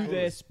 Like, yeah. do Totally.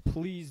 this,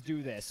 please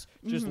do this.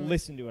 Just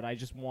listen to it. I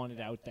just want it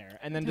out there.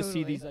 And then to see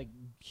Totally. these like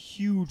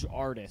huge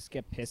artists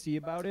get pissy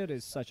about it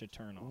is such a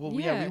turn on. Well,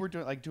 Yeah. we were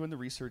doing the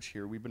research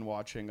here. We've been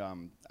watching.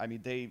 I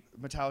mean,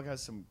 Metallica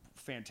has some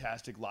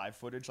fantastic live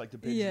footage, like the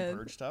Binge Yeah. and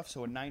Purge stuff.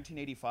 So in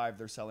 1985,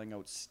 they're selling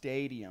out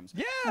stadiums.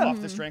 Yeah.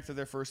 Off the strength of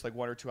their first like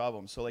 1 or 2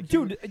 albums. So like,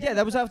 Dude, yeah,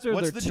 that was after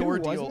what's their the tour,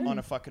 door deal wasn't it? on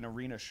a fucking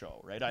arena show,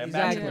 right? I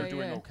Exactly. imagine they're Yeah,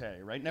 doing yeah.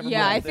 okay, right? Never yeah,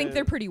 mind I think the-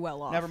 they're pretty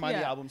well off. Never mind the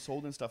Yeah. album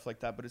sold and stuff like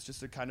that, but it's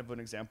just a kind of an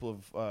example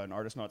of an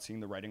artist not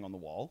seeing the writing on the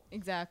wall.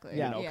 Exactly.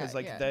 Yeah. You know,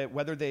 because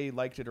whether they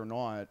liked it or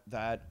not,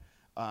 that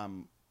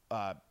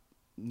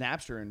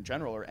Napster in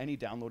general or any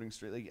downloading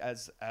stream, like,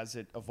 as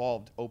it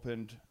evolved,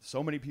 opened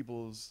so many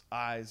people's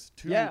eyes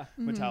to Yeah.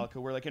 Metallica.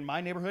 Where like in my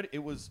neighborhood, it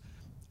was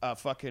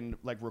fucking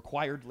like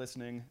required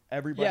listening.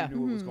 Everybody Yeah.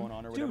 knew what was going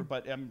on or whatever. Dude.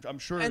 But I'm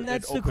sure. And it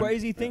that's the opened-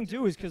 crazy thing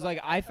too, is because like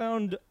I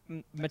found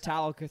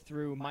Metallica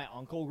through my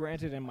uncle,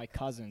 granted, and my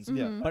cousins,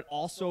 Yeah. but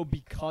also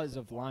because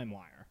of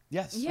LimeWire.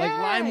 Yes. Yeah. Like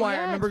LimeWire, I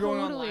yeah, remember going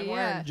on totally, LimeWire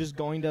yeah. and just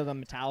going to the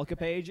Metallica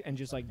page and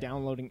just like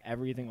downloading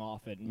everything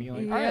off it and being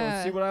like, Mhm. all right, let's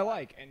Yeah. see what I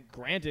like. And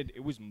granted,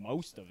 it was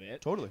most of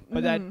it, Totally.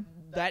 but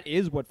that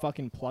is what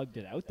fucking plugged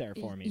it out there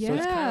for me. So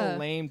it's kind Yeah. of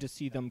lame to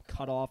see them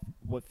cut off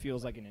what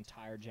feels like an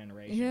entire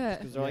generation. Yeah.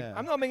 Because they're Yeah. like,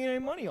 I'm not making any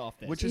money off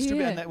this. Which is too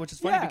Yeah. bad, and which is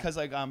funny Yeah. because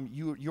like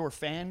your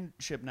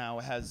fanship now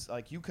has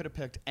like you could have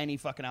picked any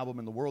fucking album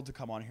in the world to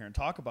come on here and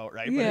talk about,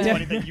 right? But it's Yeah.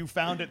 funny that you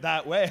found it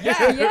that way. Yeah,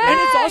 and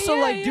Yeah, it's also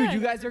yeah, like, dude, yeah. you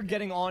guys are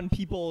getting on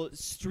people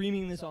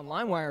streaming this on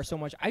LimeWire so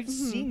much. I've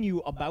seen you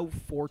about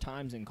 4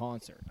 times in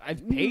concert.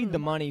 I've paid the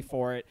money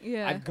for it.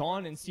 Yeah. I've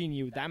gone and seen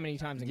you that many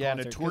times in Yeah, and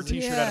concert. a tour 'cause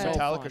it's T-shirt Yeah. at a so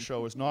Metallica fun.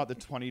 show is not the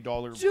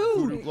 $20 Dude,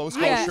 Voodoo Glow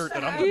Skull yeah. shirt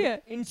that I'm. Yeah.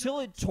 Until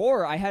it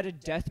tore, I had a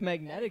Death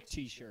Magnetic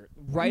T-shirt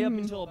right up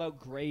until about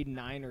grade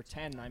 9 or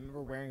 10. And I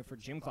remember wearing it for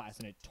gym class,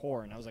 and it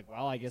tore. And I was like,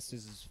 well, I guess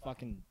this is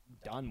fucking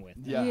done with.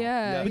 Yeah,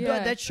 Yeah.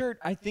 But that shirt,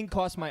 I think,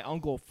 cost my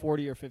uncle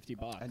 $40 or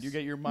 $50. And you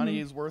get your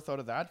money's worth out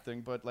of that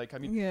thing, but like I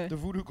mean, Yeah. the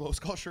Voodoo Glow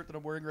Skull shirt that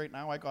I'm wearing right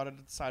now, I got it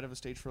at the side of a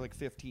stage for like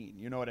 15.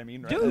 You know what I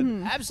mean, right? dude,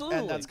 And, absolutely.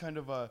 and that's kind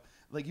of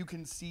like you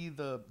can see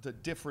the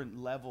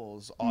different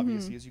levels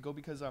obviously as you go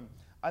because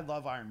I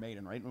love Iron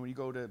Maiden, right? And when you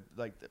go to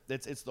like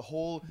it's the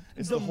whole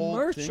the whole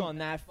merch thing. on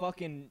that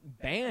fucking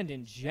band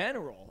in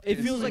general. It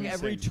It's feels like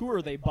every insane.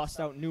 tour they bust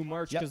out new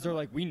merch Yep. because they're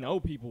like, we know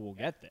people will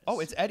get this. Oh,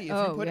 it's Eddie. If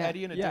Oh, you put yeah.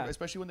 Eddie in a Yeah.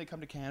 especially when they come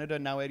to Canada,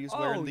 now Eddie's Oh,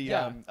 wearing the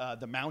yeah.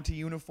 the Mountie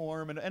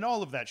uniform and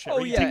all of that shit. Oh,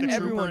 right? You yeah, take the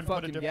trooper everyone and put a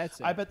fucking diff- gets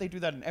it. I bet they do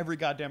that in every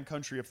goddamn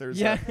country. If there's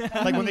Yeah.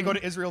 like when they go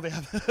to Israel, they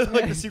have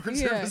like the Secret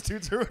Yeah. Service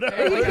dudes or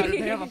They whatever. they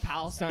have a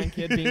Palestine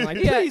kid being like,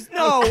 Yeah. please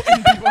no,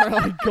 and people are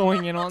like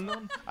going in on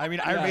them. I mean,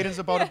 Iron Yeah. Maiden's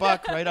about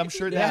 $1, right? I'm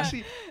sure they Yeah.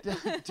 actually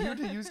dude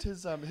used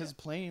his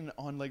plane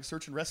on like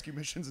search and rescue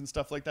missions and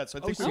stuff like that. So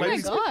I think Oh, we Oh might my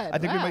be God, I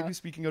think we wow. might be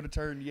speaking out of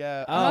turn.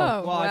 Yeah. Oh,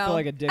 Oh, well, I feel wow.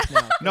 like a dick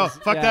now. No, 'cause-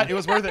 fuck yeah. that. It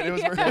was worth it. It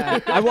was worth Yeah.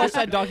 it. I watched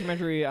that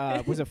documentary.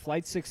 Was it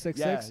Flight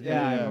 666?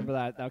 Yeah, I yeah. remember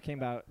that. That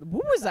came out.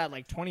 What was that?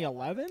 Like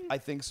 2011? I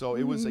think so.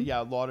 It was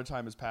a lot of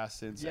time has passed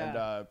since,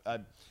 Yeah.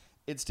 and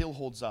it still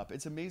holds up.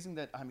 It's amazing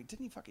that I mean,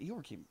 didn't he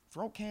overcame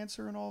throat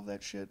cancer and all of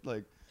that shit?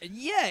 Like,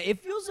 Yeah,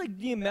 it feels like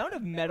the amount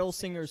of metal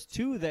singers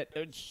too that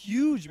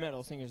huge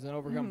metal singers that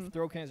overcome Mm-hmm.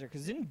 throat cancer.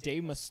 Because didn't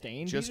Dave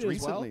Mustaine just beat it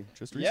as well? recently,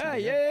 just Yeah,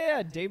 recently.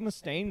 yeah. Dave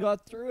Mustaine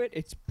got through it.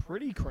 It's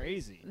pretty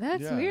crazy.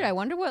 That's Yeah. weird. I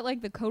wonder what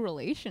like the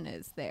correlation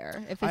is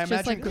there. If it's I just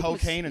imagine like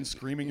cocaine and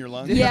screaming your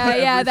lungs. Yeah,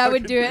 Every yeah, that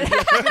would fucking do it. day.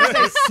 I was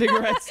gonna say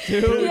cigarettes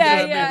too. Yeah,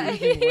 and yeah.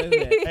 everything with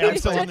it. Hey, I'm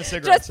still on the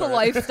cigarettes. just the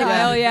alright?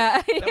 lifestyle.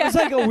 Yeah, That was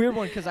like a weird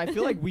one because I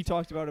feel like we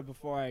talked about it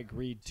before I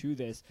agreed to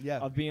this. Yeah.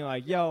 Of being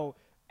like, yo,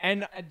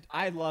 and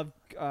I love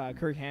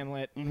Kirk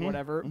Hamlet and Mhm,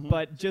 whatever, mhm.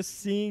 but just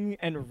seeing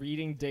and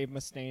reading Dave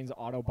Mustaine's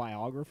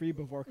autobiography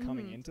before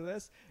coming into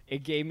this,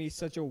 it gave me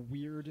such a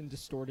weird and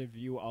distorted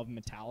view of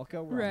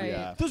Metallica. Where I'm Right. like,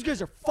 Yeah. those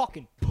guys are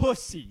fucking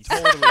pussies.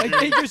 Totally, like dude.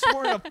 they just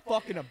weren't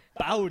fucking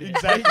about it.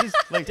 Exactly. They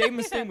just, like Dave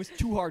Mustaine was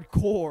too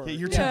hardcore. Hey,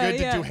 you're too Yeah, good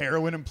to yeah. do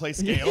heroin and play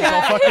scales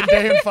all fucking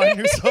day and find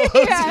new solos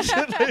and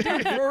shit.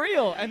 Like, For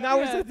real, and that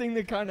was the thing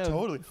that kind of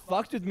Totally.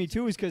 fucked with me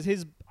too, is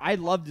because I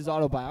loved his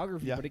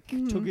autobiography, Yeah. but it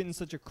took it in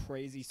such a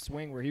crazy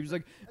swing where he was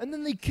like, and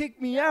then they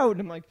kicked me out, and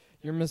I'm like,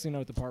 you're missing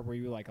out the part where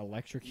you like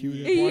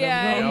electrocuted one of them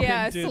yeah,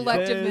 yeah. and did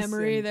Selective this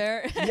memory and-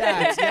 there.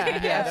 Yeah, yeah, I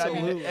mean,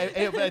 absolutely.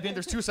 I mean,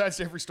 there's two sides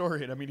to every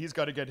story, and I mean, he's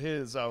got to get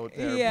his out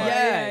there. Yeah, but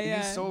yeah, yeah.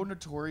 he's so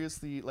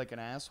notoriously like an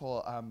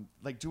asshole.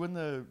 Like doing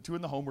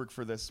the homework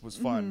for this was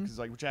fun because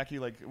like Jackie,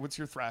 like, what's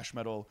your thrash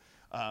metal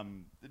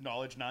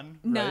knowledge? None.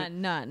 Right?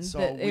 None. So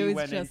It we was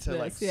went just into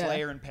like this, yeah.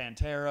 Slayer and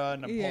Pantera,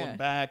 and I'm Yeah. pulling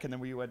back, and then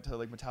we went to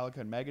like Metallica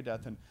and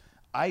Megadeth, and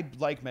I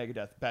like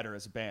Megadeth better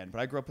as a band,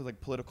 but I grew up with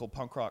like political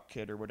punk rock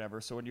kid or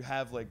whatever. So when you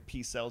have like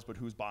peace sells, but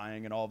who's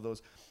buying and all of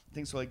those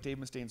things, so like Dave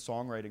Mustaine's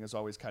songwriting is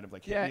always kind of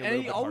like hit me a and little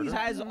he bit always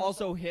harder. has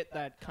also hit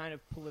that kind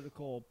of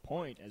political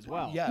point as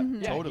well. Yeah,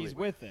 totally. He's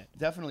with it.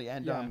 Definitely,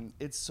 and Yeah.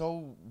 it's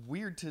so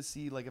weird to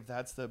see like if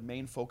that's the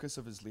main focus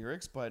of his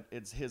lyrics, but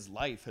it's his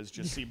life has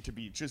just seemed to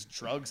be just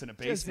drugs in a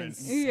basement,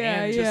 insane.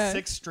 Yeah, and yeah. just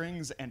 6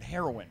 strings and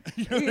heroin.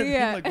 You know what I mean?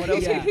 Yeah. Like what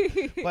else? Yeah.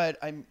 But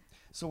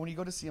so when you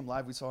go to see him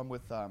live, we saw him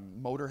with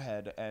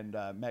Motorhead and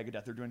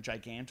Megadeth. They're doing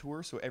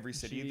Gigantour, so every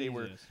city they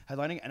were Jesus.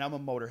 headlining. And I'm a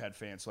Motorhead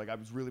fan, so like I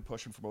was really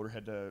pushing for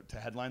Motorhead to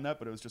headline that,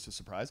 but it was just a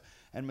surprise.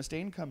 And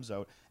Mustaine comes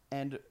out,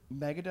 and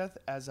Megadeth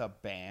as a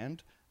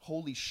band,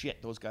 holy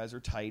shit, those guys are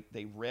tight.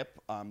 They rip.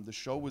 The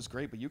show was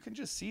great, but you can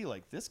just see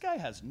like this guy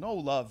has no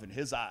love in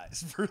his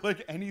eyes for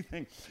like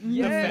anything.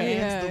 Yeah. The fans,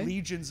 Yeah. the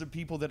legions of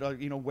people that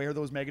wear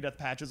those Megadeth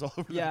patches all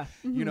over. Yeah.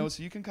 them,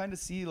 so you can kind of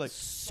see like.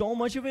 So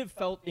much of it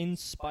felt in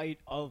spite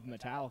of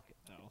Metallica,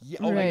 though.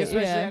 Yeah, Like, Right,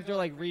 especially yeah. after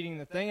like reading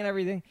the thing and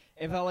everything,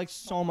 it felt like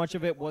so much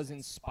of it was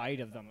in spite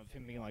of them, of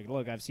him being like,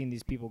 "Look, I've seen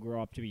these people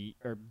grow up to be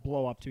or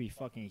blow up to be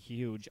fucking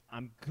huge.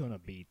 I'm gonna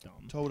beat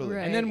them." Totally.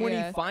 Right. And then when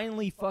yeah. he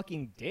finally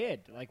fucking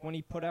did, like when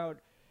he put out,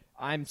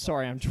 I'm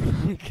sorry, I'm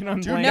drunk and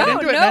I'm Dude, blanking. get No,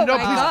 into it, no, man. No,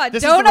 my please. God,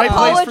 This is don't the right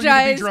place for you to be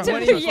apologize drunk. to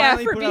When he yeah,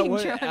 finally for put out being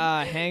what, drunk.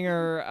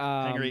 Hanger,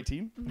 Hangar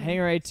 18.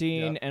 Hanger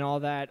 18 Yep. and all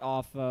that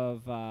off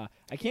of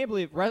I can't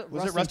believe Was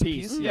it Rust in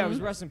Peace? Yeah, it was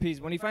Rust in Peace.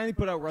 When he finally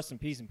put out Rust in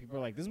Peace and people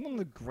were like, this is one of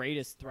the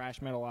greatest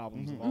thrash metal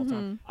albums of all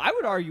time. I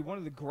would argue one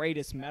of the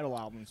greatest metal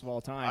albums of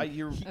all time.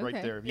 You're right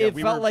Okay. there. Yeah, it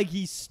we felt were, like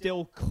he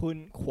still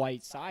couldn't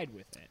quite side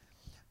with it.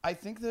 I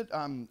think that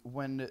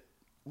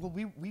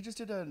we just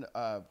did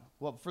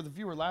for the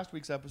viewer last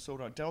week's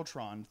episode on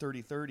Deltron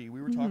 3030,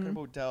 we were talking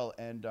about Del,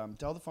 and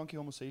Del the Funky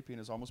Homo Sapien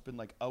has almost been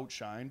like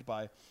outshined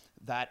by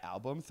that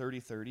album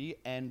 3030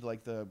 and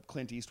like the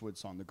Clint Eastwood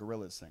song, the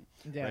Gorillaz thing.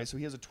 Yeah. Right? So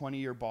he has a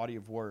 20-year body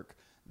of work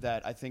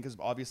that I think is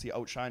obviously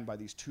outshined by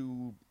these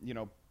two,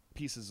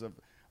 pieces of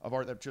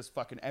art that just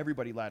fucking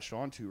everybody latched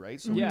onto, right?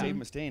 So Yeah. with Dave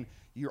Mustaine,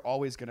 you're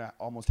always gonna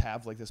almost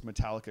have like this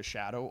Metallica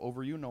shadow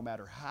over you, no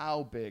matter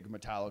how big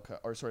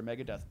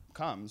Megadeth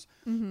comes,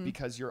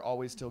 because you're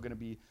always still gonna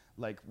be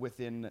like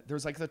within.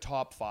 There's like the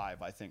top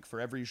 5, I think, for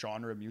every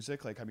genre of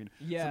music. Like, I mean,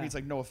 for Yeah. me, it's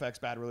like NoFX,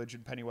 Bad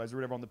Religion, Pennywise, or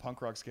whatever on the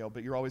punk rock scale.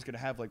 But you're always gonna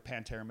have like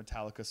Pantera,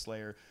 Metallica,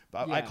 Slayer.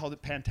 But I Yeah. called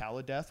it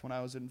Pantaladeath when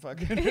I was in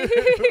fucking.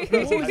 What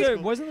was high there?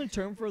 school. Wasn't the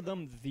term for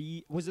them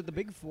was it the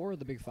Big 4 or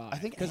the Big 5? I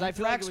think because I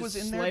feel like Anthrax it was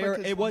was in there Slayer.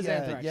 because- It was yeah,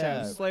 Anthrax. Yeah, it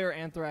yeah. was Slayer,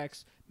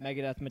 Anthrax,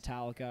 Megadeth,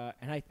 Metallica,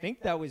 and I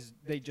think that was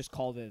they just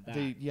called it that.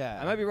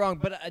 Yeah. I might be wrong,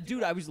 but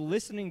dude, I was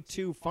listening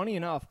to. Funny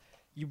enough,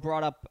 you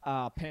brought up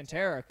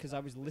Pantera because I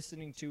was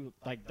listening to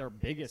like their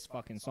biggest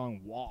fucking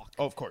song, "Walk."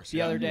 Oh, of course. The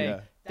yeah, other day,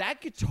 yeah.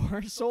 that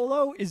guitar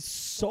solo is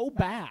so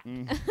bad.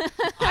 Mm.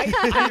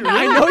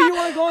 I know you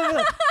want to go into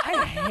that.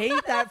 I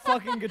hate that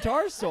fucking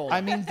guitar solo.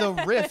 I mean, the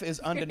riff is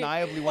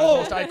undeniably one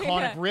of the most iconic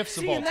yeah. riffs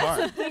See, of all and that's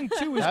the time. thing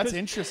too. Is That's 'cause,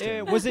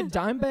 interesting. Was it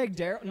Dimebag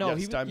Darrell? No,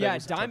 Yes, Dimebag yeah,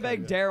 was the top Dimebag guy,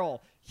 yeah.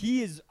 Darrell.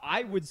 He is,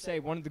 I would say,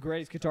 one of the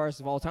greatest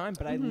guitarists of all time.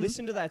 But I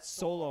listened to that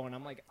solo and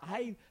I'm like,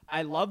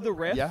 I love the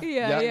riff. Yeah.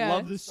 Yeah, I yeah.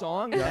 love the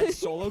song. That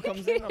solo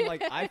comes in. I'm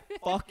like, I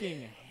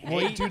fucking Well,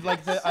 hate. dude,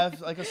 like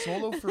like a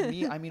solo for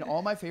me. I mean,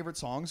 all my favorite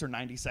songs are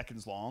 90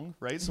 seconds long,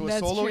 right? So a That's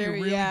solo you true,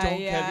 really yeah,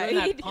 don't yeah. get. You're in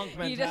that He- punk he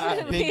mentality.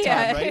 doesn't- Big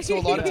yeah. time, right? So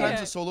a lot of times Yeah.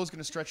 the solo's going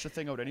to stretch the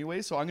thing out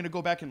anyway. So I'm going to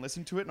go back and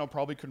listen to it, and I'll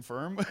probably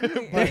confirm.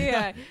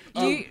 Yeah.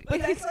 You- But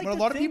that's like But a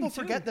the lot of thing, people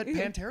too. forget that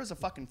Pantera is a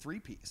fucking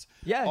 3-piece.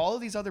 Yeah. All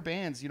of these other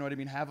bands, you know what I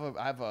mean, have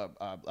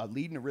a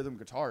lead and a rhythm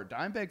guitar.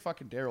 Dimebag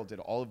fucking Darrell did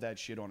all of that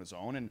shit on his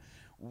own, and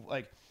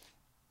like.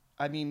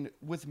 I mean,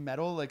 with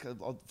metal, like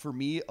for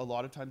me, a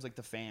lot of times, like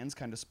the fans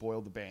kind of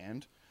spoil the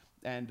band,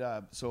 and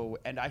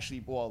actually,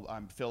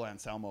 Phil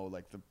Anselmo,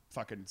 like the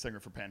fucking singer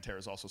for Pantera,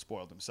 is also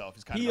spoiled himself.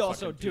 He's kind He of a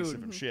also, fucking piece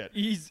dude, of shit.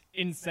 he's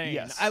insane.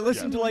 Yes, I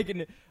listened yeah. to like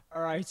an.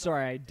 All right,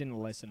 sorry, I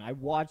didn't listen. I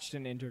watched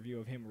an interview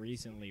of him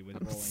recently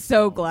with Rolling so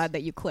Stones. glad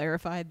that you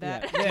clarified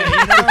that.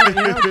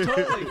 Yeah,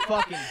 totally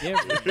fucking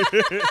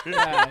different.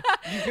 Yeah,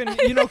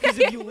 because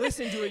if you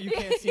listen to it, you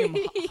can't see him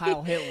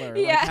Heil Hitler.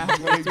 Like, Yeah.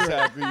 halfway through it.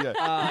 Exactly.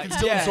 Yeah. You can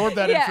still yeah. absorb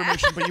that Yeah.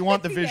 information, but you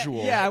want the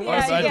visual. Yeah, I Yeah,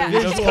 want yeah. the He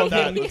does visual call of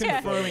that. him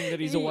Yeah. confirming that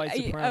he's a white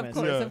supremacist. Of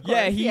course, Yeah. of course.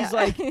 Yeah, he's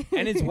like,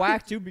 and it's Mm-hmm.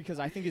 whack too because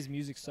I think his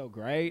music's so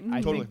great.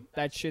 I Totally. think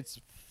that shit's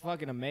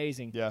fucking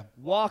amazing. Yeah.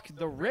 Walk,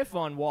 the riff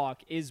on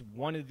Walk is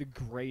one of the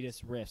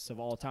greatest riffs of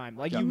all time.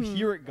 Like you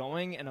hear it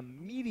going and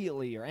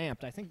immediately you're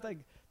amped. I think like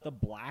the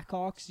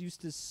Blackhawks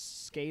used to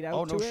skate out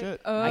Oh, to no it.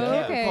 shit. Oh, I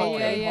can't okay, recall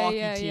yeah, a yeah, hockey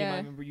yeah, team yeah. I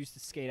remember used to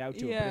skate out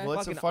to Yeah. it. But it's Well,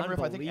 it's a fucking fun riff.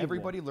 I think unbelievable.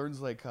 everybody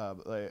learns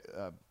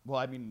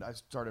I mean, I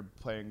started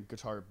playing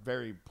guitar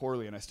very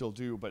poorly, and I still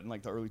do, but in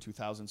like the early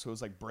 2000s. So it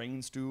was like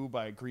Brain Stew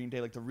by Green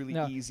Day, like the really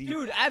No. easy,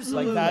 Dude,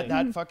 absolutely. like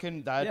that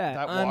fucking that yeah,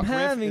 that I'm walk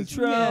having riff is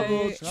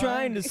trouble Yeah.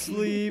 trying to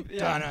sleep. Yeah.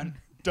 Dun-dun,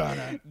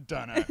 Dunna,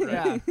 dunna.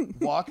 Right? Yeah.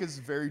 Walk is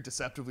very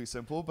deceptively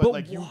simple, but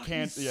like you Walk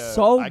can't. is Yeah,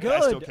 so I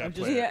good. still I'm can't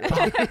just- play it.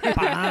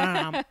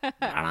 Yeah.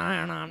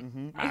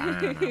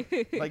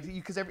 Like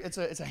because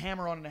it's a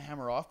hammer on and a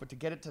hammer off, but to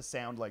get it to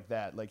sound like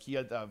that, like he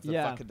had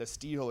the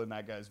steel in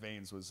that guy's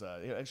veins was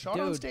and shot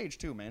on Dude. stage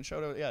too, man.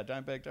 Shout out,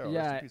 Dimebag Darrell.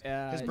 Yeah, rest in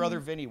peace. His brother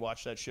Vinny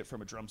watched that shit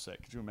from a drum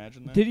set. Could you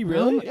imagine that? Did he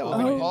really? Yeah, well, Oh,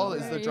 Vinny Paul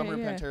is yeah, the drummer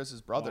yeah, in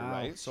Pantera's brother, Wow,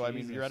 right? So I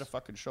mean, you're at a Jesus.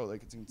 fucking show,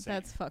 like it's insane.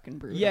 That's fucking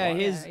brutal. Yeah,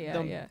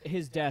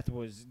 his death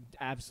was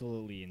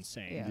absolutely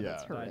insane. Yeah, Yeah.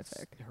 that's horrific.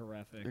 That's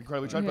horrific.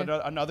 Incredibly tragic, Yeah.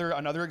 but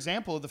another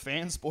example of the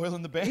fans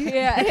spoiling the band.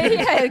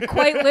 Yeah,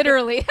 quite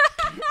literally.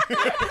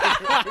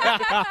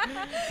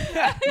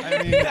 I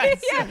mean,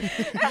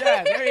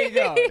 Yeah, there you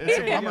go. it's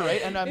a bummer,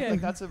 right? And I'm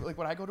like, like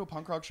when I go to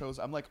punk rock shows,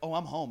 I'm like, oh,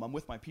 I'm home, I'm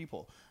with my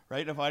people,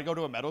 right? And if I go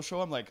to a metal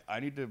show, I'm like, I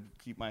need to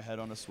keep my head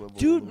on a swivel,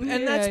 Dude, a little and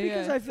bit. that's Yeah,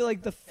 because yeah. I feel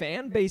like the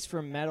fan base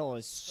for metal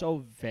is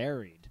so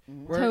varied.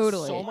 Where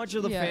Totally. so much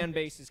of the Yeah. fan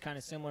base is kind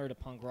of similar to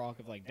punk rock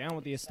of like down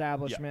with the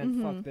establishment,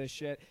 Mm-hmm. fuck this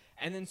shit.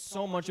 And then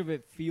so much of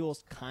it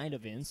feels kind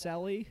of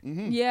incel-y.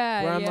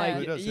 Yeah, Where I'm yeah. like,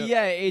 It does, yeah.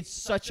 yeah, it's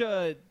such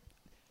a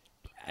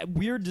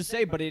weird to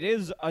say, but it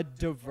is a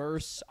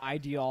diverse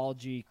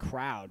ideology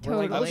crowd. Where,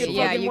 like, look Totally. at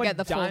Yeah, fucking you what get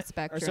the full Or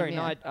spectrum, sorry,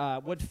 yeah.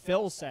 not what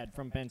Phil said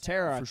from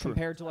Pantera For sure.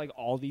 compared to like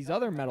all these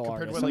other metal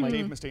Compared to artists. what like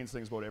Like, Dave Mustaine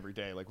sings about every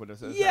day, like what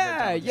is it?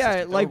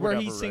 yeah, like where whatever,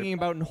 he's right? singing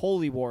about in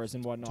Holy Wars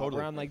and whatnot. Totally.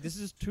 Where I'm like, this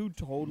is two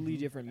totally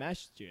different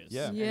messages.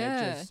 Yeah. And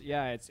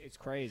Yeah. it's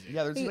crazy.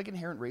 Yeah, there's like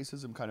inherent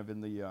racism kind of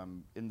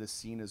in the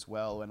scene as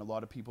well, and a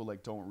lot of people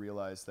like don't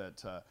realize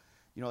that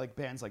like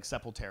bands like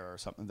Sepultura or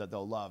something that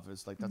they'll love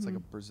is like that's like a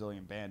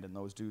Brazilian band, and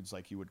those dudes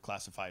like you would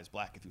classify as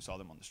black if you saw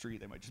them on the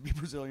street. They might just be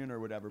Brazilian or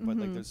whatever, but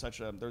like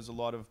there's a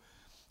lot of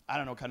I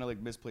don't know, kind of like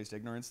misplaced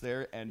ignorance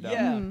there, and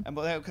Yeah. and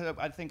but cause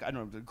I think I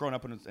don't know, growing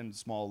up in a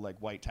small like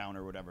white town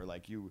or whatever,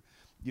 like you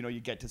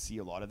get to see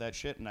a lot of that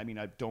shit, and I mean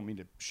I don't mean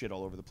to shit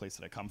all over the place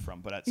that I come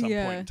from, but at some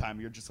Yeah. point in time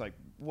you're just like,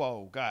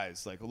 whoa,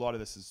 guys, like a lot of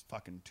this is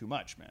fucking too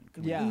much, man.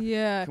 Can Yeah.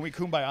 Yeah. Can we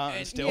kumbaya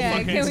and still yeah,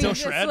 fucking can we still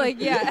just, shred? like,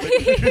 yeah.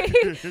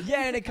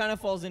 Yeah, and it kind of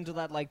falls into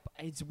that, like,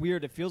 it's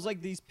weird. It feels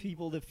like these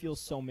people that feel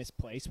so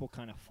misplaced will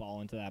kind of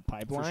fall into that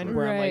pipeline sure.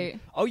 where I'm Right.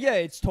 like, oh, yeah,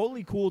 it's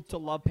totally cool to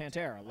love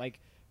Pantera. Like,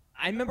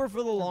 I remember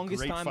for the longest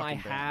great time I fucking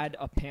band. had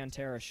a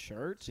Pantera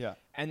shirt. Yeah.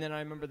 And then I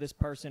remember this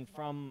person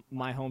from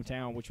my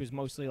hometown, which was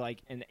mostly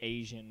like an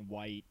Asian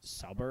white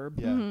suburb,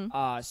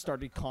 Yeah.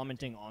 started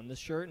commenting on the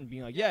shirt and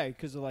being like, yeah,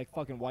 because of like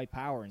fucking white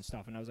power and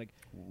stuff. And I was like,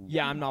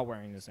 yeah, I'm not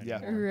wearing this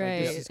Yeah. anymore. Like,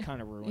 this Right. is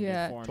kind of ruined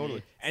Yeah. it for Totally.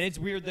 me. And it's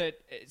weird that,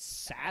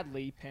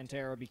 sadly,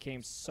 Pantera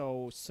became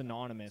so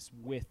synonymous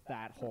with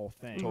that whole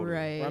thing. Totally.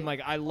 Right. Where I'm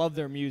like, I love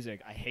their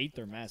music. I hate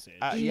their message.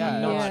 Yeah,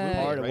 I'm not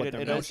Yeah. part of right? what It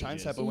their outshines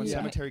message that, is. but when Yeah.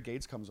 Cemetery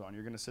Gates comes on,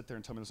 you're gonna sit there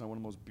and tell me it's not one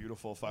of the most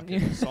beautiful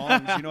fucking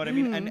songs. You know what I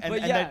mean? And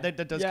But yeah,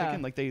 that does yeah. kick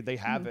in. Like they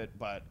have it,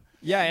 but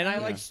Yeah, and I Yeah.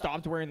 like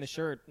stopped wearing the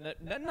shirt.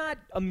 Not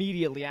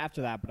immediately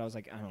after that, but I was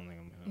like, I don't think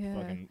I'm gonna Yeah.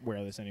 fucking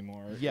wear this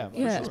anymore. Yeah, If for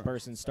Yeah. This sure.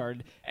 person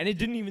started, and it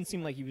didn't even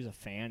seem like he was a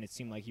fan. It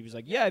seemed like he was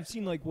like, yeah, I've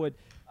seen like what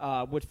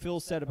Phil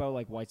said about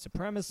like white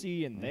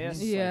supremacy and this.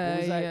 Like, Yeah, what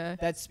was that? yeah.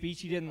 That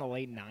speech he did in the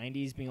late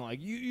 '90s, being like,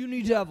 you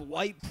need to have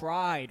white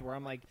pride. Where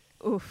I'm like,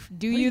 Oof.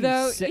 Do what are you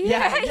though? say-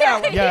 yeah,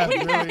 yeah, Yeah,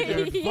 what really, the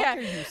dude. fuck Yeah.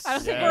 are you I don't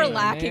think saying, we're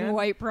lacking man?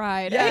 white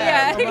pride.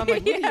 Yeah, I'm like,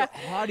 look yeah.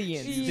 at your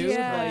audience, dude.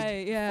 Yeah,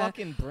 like, yeah.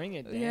 fucking bring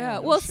it down. Yeah,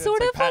 well, shit,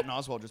 sort it's of like Patton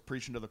Oswalt just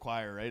preaching to the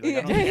choir, right? Like, I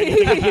don't think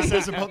anything he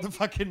says about the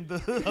fucking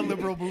the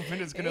liberal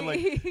movement is gonna like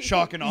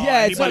shock and awe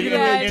Yeah, it's anybody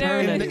not gonna in,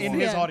 turn in anymore.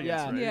 his Yeah. audience,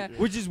 Yeah. right? Yeah.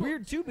 Which is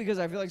weird too, because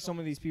I feel like some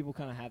of these people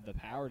kind of have the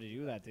power to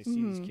do that. They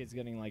see these kids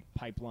getting like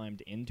pipelimed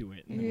into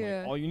it, and then, Yeah.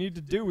 like, all you need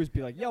to do is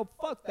be like, "Yo,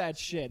 fuck that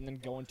shit," and then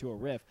go into a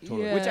riff.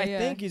 Totally. Which I Yeah,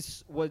 think is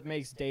what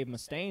makes Dave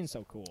Mustaine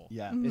so cool.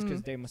 Yeah. is because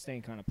Dave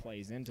Mustaine kind of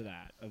plays into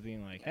that of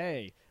being like,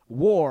 "Hey,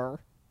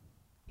 war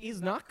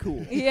is not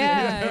cool."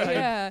 Yeah,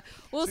 yeah.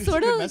 Well, It's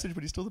sort a good of. message,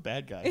 but he's still the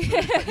bad guy.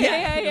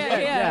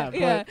 Yeah.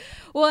 but-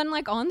 Well, and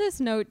like on this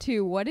note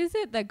too, what is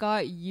it that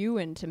got you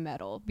into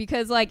metal?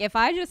 Because like if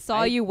I just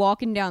saw you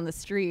walking down the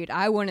street,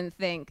 I wouldn't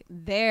think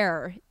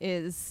there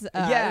is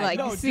like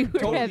no, dude, super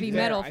totally heavy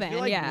there. metal I fan. feel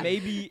like Yeah.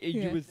 maybe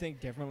you Yeah. would think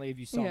differently if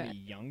you saw Yeah. me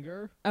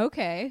younger.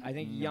 Okay. I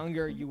think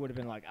younger you would have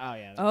been like, "Oh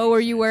yeah." that Oh, makes were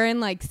you sense. wearing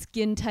like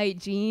skin tight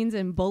jeans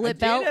and bullet I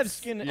belts? did have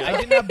skin. I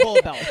didn't have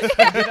bullet belts.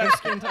 I did have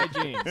skin tight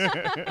jeans.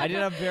 I did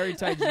have very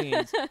tight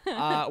jeans.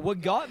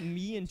 What got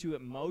me into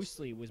it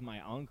mostly was my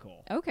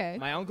uncle. Okay.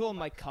 My uncle and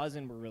my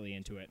cousin were really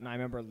into it, and I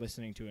remember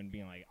listening to it and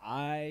being like,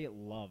 "I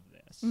love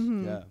this."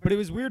 Mm-hmm. Yeah. But it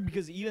was weird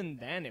because even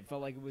then, it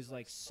felt like it was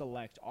like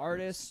select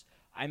artists.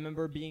 I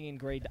remember being in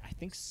grade, I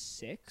think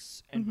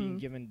 6, and being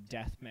given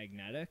Death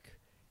Magnetic.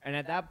 And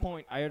at that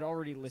point, I had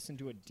already listened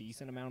to a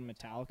decent amount of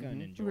Metallica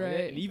and enjoyed Right.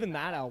 it. And even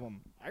that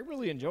album, I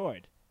really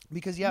enjoyed.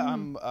 Because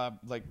I'm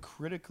like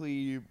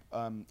critically,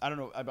 I don't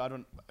know, I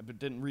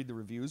didn't read the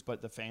reviews,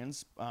 but the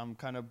fans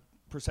kind of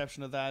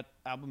perception of that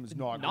album is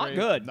not great.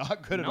 good.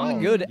 Not good at Not all.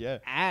 good Yeah.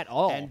 at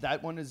all. And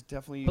that one is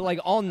definitely But like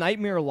all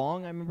Nightmare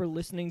Long, I remember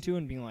listening to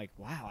and being like,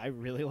 "Wow, I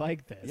really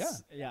like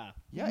this." Yeah.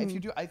 yeah. yeah. If you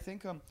do, I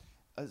think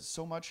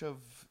so much of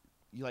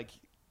like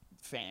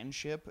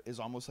fanship is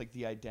almost like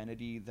the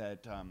identity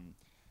that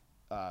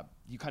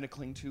you kind of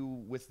cling to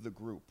with the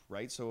group,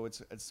 right? So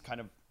it's kind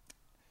of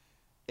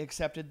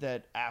accepted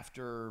that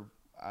after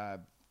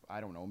I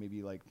don't know,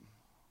 maybe like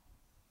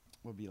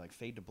would be like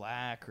Fade to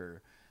Black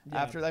or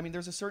after. I mean,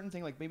 there's a certain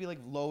thing like maybe like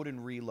Load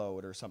and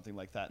Reload or something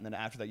like that, and then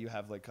after that you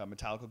have like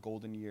Metallica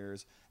Golden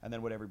Years, and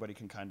then what everybody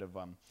can kind of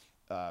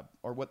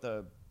or what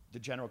the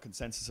general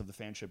consensus of the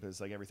fanship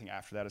is like everything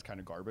after that is kind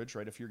of garbage,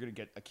 right? If you're gonna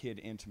get a kid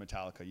into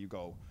Metallica, you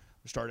go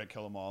start at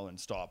Kill 'Em All and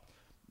stop.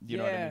 You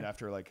know what I mean?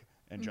 After like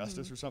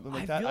Injustice or something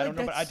like that. I don't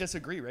know, but I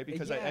disagree, right?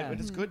 Because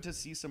it's good to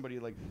see somebody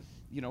like,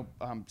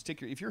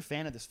 if you're a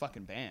fan of this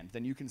fucking band,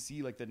 then you can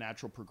see like the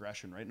natural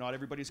progression, right? Not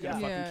everybody's gonna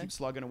fucking keep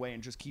slugging away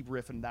and just keep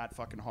riffing that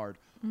fucking hard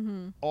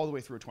all the way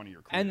through a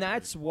 20-year career. And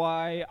that's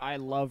why I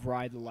love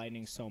Ride the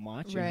Lightning so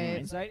much in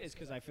hindsight, is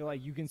because I feel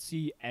like you can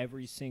see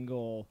every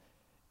single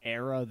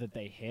era that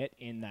they hit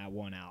in that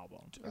one album.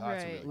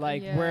 Right.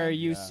 Like where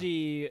you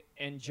see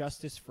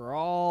Injustice for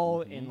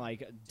All in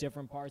like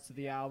different parts of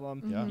the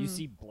album. You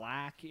see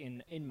Black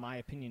in my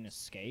opinion,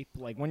 Escape.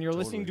 Like when you're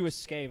listening to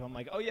Escape, I'm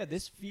like, oh yeah,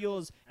 this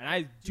feels, and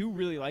I do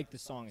really like the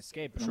song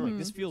Escape, but I'm like,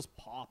 this feels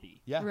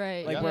poppy. Yeah.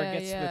 Right. Like where it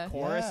gets to the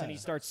chorus and he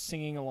starts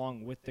singing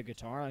along with the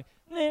guitar, like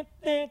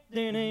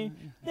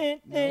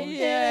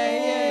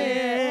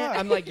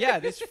I'm like, yeah,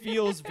 this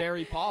feels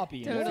very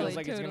poppy, and it feels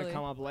like it's gonna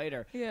come up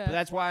later. Yeah. But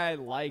that's why I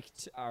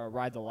liked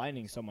Ride the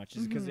Lightning so much,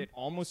 is because it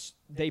almost,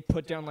 they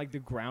put down like the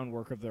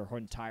groundwork of their whole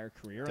entire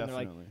career.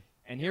 Definitely. And they're like,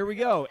 and here we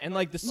go. And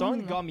like the song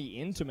that got me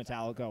into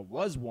Metallica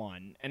was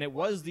one, and it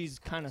was these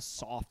kind of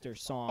softer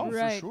songs. Oh,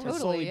 right, for sure. totally,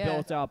 Slowly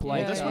built up.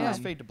 Like this one has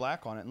Fade to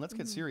Black on it, and let's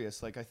get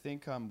serious. Like I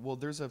think,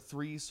 there's a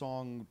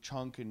 3-song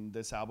chunk in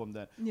this album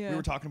that we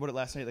were talking about it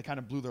last night. They kind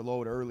of blew their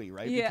load early,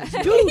 right? Yeah.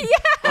 Because, Dude,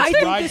 I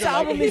think Ride this the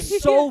album Lightning.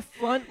 is so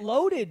front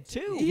loaded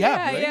too.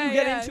 Yeah, right? You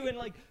get into it, and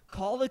like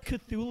Call of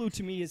Cthulhu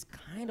to me is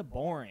kind of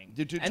boring.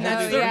 Dude, and totally.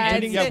 that's the Yeah,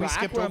 ending it's- we track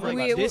skipped where I'm over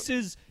like, it. this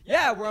is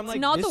where I'm like,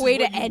 not this the is way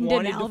to what you end an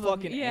wanted to album.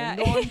 fucking Yeah.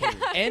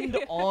 end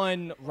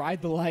on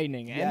Ride the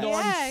Lightning, end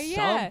on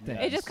something.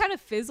 It just kind of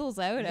fizzles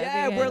out. Yeah,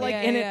 at the where end. like,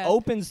 and it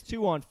opens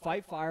too on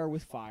Fight Fire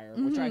with Fire,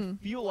 which I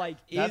feel like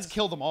that's is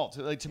Kill Them All.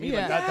 Like to me, Yeah.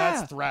 like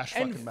that's thrash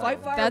and fucking Fight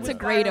metal. Fire That's with a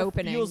great Fire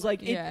opening. Feels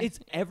like Yeah. it's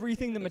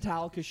everything that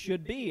Metallica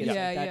should be. It's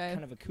Yeah, like that yeah.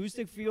 kind of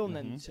acoustic feel, and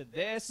then to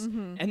this,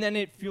 and then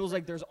it feels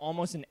like there's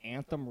almost an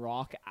anthem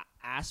rock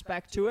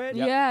aspect to it.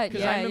 Yeah,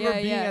 Because I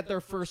remember being at their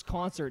first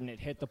concert and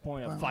it hit the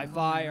point of Fight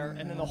Fire,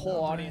 and then the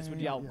whole audience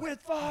would yell, "With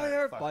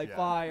fire, fight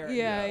fire!" and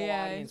Yeah, the whole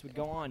yeah. audience would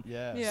go on.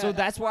 Yeah. So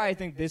that's why I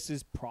think this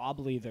is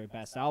probably their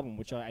best album,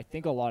 which I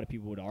think a lot of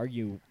people would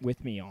argue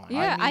with me on.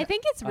 Yeah, I I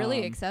think it's really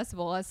um,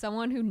 accessible. As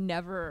someone who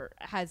never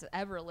has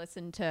ever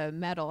listened to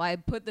metal, I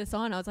put this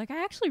on. I was like,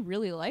 I actually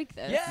really like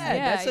this. Yeah,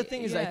 that's the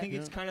thing, is I yeah. think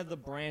it's kind of the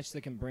branch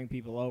that can bring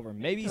people over.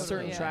 Maybe Totally,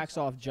 certain yeah. tracks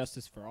off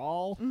Justice for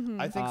All.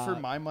 I think for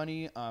my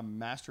money,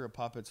 Master of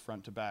Puppets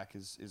front to back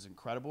is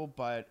incredible,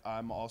 but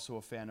I'm also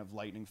a fan of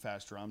Lightning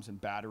Fast Drums, and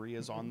Battery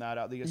is on that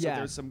album. So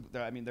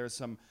there's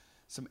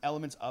some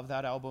elements of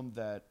that album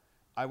that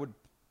I would,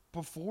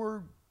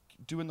 before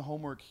doing the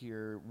homework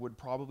here, would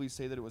probably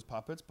say that it was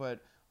Puppets,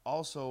 but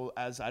also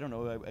as I don't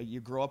know, you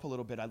grow up a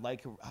little bit. I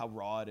like how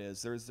raw it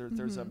is. There's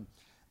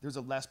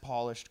a less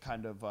polished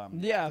kind of thing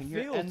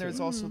here. feel And to there's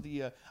it. also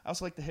I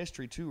also like the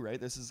history too, right?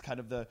 This is kind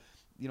of the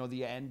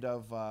end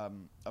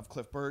of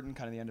Cliff Burton,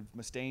 kind of the end of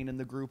Mustaine in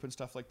the group and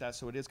stuff like that.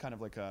 So it is kind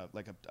of like a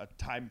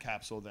time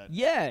capsule that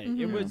Yeah,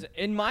 it was,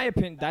 in my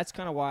opinion, that's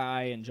kind of why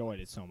I enjoyed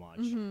it so much.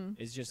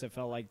 It's just, it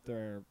felt like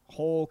their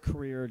whole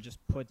career just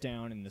put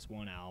down in this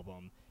one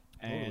album.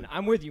 And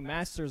I'm with you.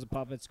 Masters of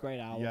Puppets, great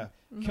album. Yeah.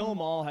 Kill 'Em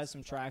All has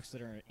some tracks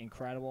that are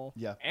incredible.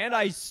 Yeah. And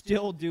I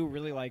still do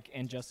really like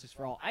Injustice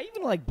for All. I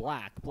even like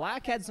Black.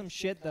 Black had some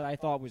shit that I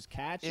thought was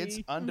catchy. it's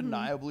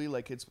undeniably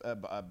like it's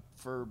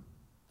for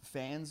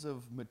fans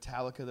of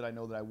Metallica that I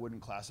know that I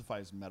wouldn't classify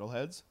as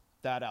metalheads.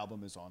 That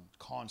album is on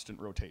constant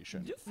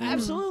rotation.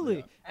 Absolutely.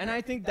 Yeah. And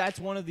I think that's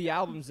one of the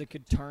albums that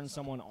could turn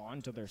someone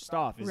on to their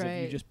stuff, is if you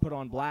Right. just put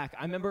on Black.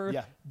 I remember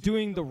Yeah.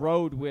 doing The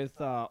Road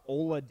with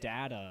Ola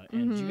Dada.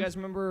 And do you guys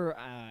remember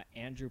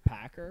Andrew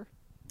Packer?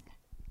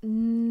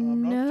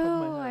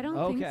 No, I don't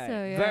Okay. think so.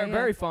 Yeah, very, yeah.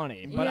 very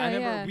funny. But I Yeah,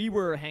 remember yeah. we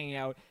were hanging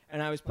out,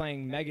 and I was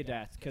playing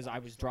Megadeth because I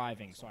was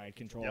driving, so I had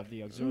control of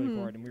the auxiliary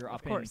cord, and we were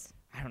up course.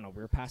 I don't know,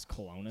 we were past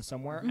Kelowna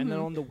somewhere. And then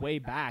on the way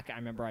back, I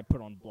remember I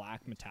put on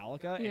Black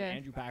Metallica, and Yeah.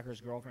 Andrew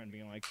Packer's girlfriend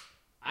being like,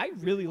 I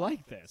really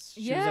like this.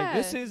 She was Yeah. like,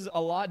 this is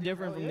a lot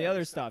different from the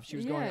other stuff. She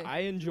was going, Yeah. I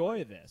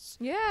enjoy this.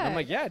 Yeah. And I'm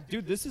like, yeah,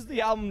 dude, this is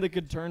the album that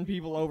could turn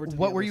people over to the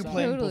What other were you side.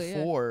 playing Totally, yeah.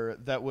 before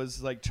that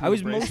was like too I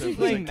was abrasive? mostly Was it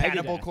playing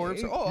Cannibal Megadeth.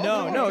 Corpse? Oh,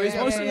 No, okay, no, it was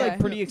okay, mostly yeah, like yeah.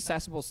 pretty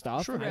accessible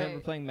stuff. Sure. I remember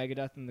Right. playing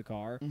Megadeth in the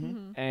car,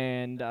 Mm-hmm.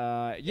 and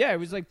yeah, it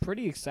was like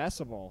pretty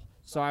accessible.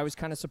 So I was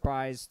kind of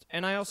surprised,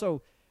 and I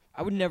also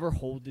I would never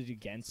hold it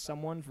against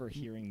someone for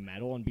hearing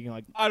metal and being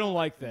like, I don't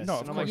like this. No,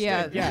 and of I'm course like,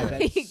 Yeah, yeah,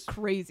 that's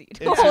crazy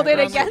to It's hold it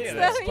impressive. against Yeah, them.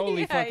 that's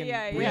totally yeah, fucking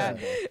yeah, reasonable.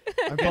 yeah.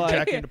 I'm getting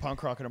Jack into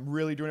punk rock, and I'm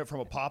really doing it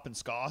from a pop and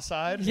ska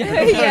side. Yeah.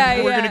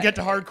 Yeah, We're yeah. gonna get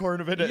to hardcore in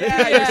a minute.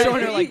 Yeah, you're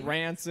showing her like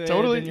Rancid.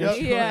 Totally, and you're yep.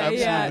 showing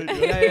Yeah, her-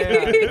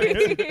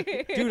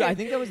 absolutely. yeah. Dude, I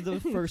think that was the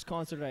first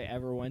concert I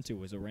ever went to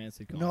was a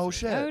Rancid concert. No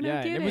shit. Oh, no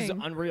Yeah, and it was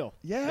kidding. unreal.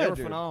 Yeah, they were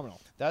dude.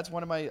 phenomenal. That's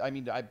one of my.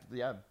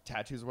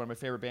 Tattoos are one of my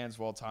favorite bands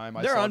of all time.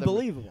 They're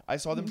unbelievable. I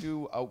saw them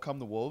do "Outcome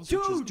the Wolves," Dude,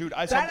 which is, dude,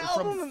 I saw that them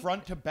album- from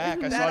front to back.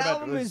 I saw That it at-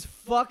 album is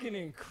fucking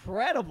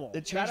incredible.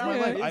 It changed That my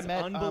album life. I is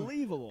met,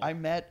 unbelievable. I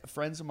met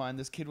friends of mine.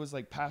 This kid was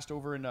like passed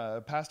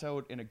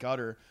out in a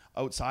gutter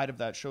outside of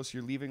that show. So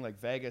you're leaving like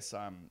Vegas,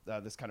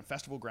 this kind of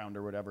festival ground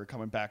or whatever,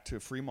 coming back to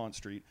Fremont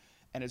Street,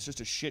 and it's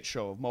just a shit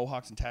show of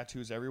mohawks and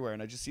tattoos everywhere.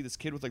 And I just see this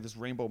kid with like this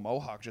rainbow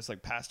mohawk just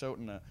like passed out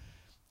in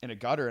a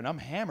gutter, and I'm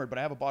hammered, but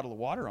I have a bottle of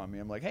water on me.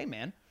 I'm like, hey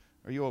man,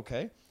 are you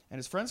okay? And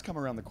his friends come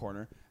around the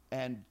corner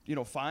and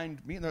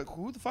find me, and they're like,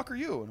 who the fuck are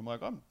you? And I'm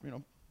like, I'm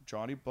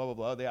Johnny, blah blah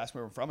blah. They asked me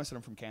where I'm from. I said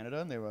I'm from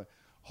Canada, and they were,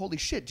 holy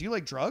shit, do you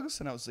like drugs?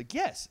 And I was like,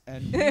 yes.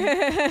 And we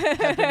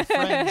have been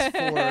friends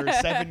for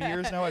 7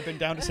 years now. I've been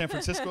down to San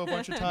Francisco a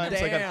bunch of times.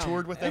 Like I've Damn.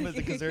 toured with them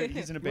because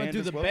he's in a Went band through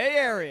as the well. Bay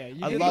Area.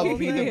 You I did love whole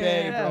Me the thing.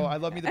 Bay, Yeah. bro. I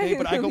love Me the Bay,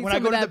 but I go when I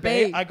Some go of to the that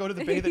Bay, Bay. I go to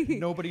the Bay that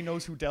nobody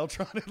knows who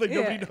Deltron is. Like Yeah.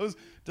 nobody knows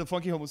the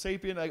Funky Homo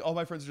Sapien. Like all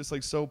my friends are just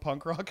like so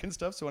punk rock and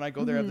stuff. So when I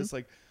go there, I have this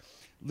like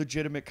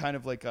legitimate kind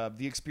of like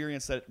the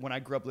experience that when I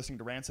grew up listening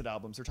to Rancid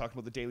albums, they're talking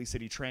about the Daly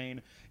City Train,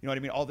 you know what I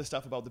mean, all this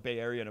stuff about the Bay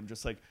Area, and I'm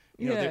just like,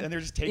 Yeah. and they're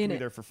just taking In me it.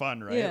 there for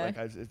fun, right? Yeah. Like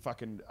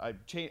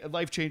a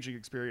life-changing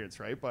experience,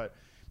 right? But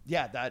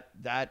yeah,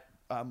 that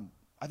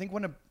I think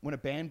when a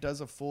band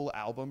does a full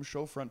album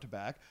show front to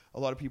back, a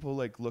lot of people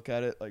like look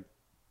at it like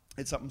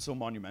it's something so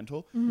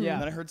monumental. Yeah.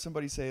 And then I heard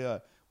somebody say,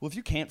 well, if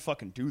you can't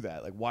fucking do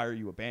that, like, why are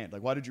you a band?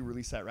 Like, why did you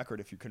release that record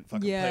if you couldn't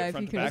fucking play Yeah, it if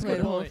front you to could back? play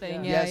the whole Yeah.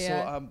 thing. Yeah,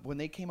 Yeah. so when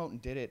they came out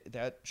and did it,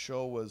 that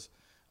show was,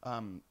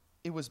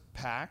 it was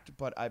packed,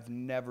 but I've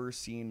never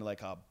seen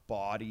like a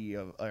body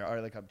of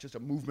or like just a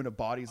movement of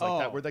bodies like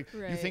that Oh. where like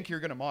you Right. think you're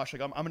gonna mosh.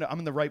 Like I'm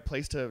in the right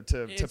place to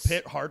It's-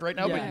 pit hard right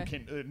now, yeah. but you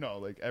can't. No,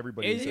 like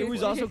everybody. It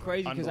was also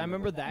crazy because I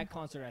Unbelievable. remember that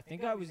concert. I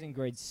think I was in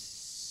grade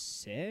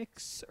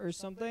 6 or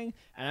something,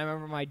 and I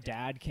remember my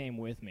dad came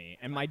with me,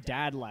 and my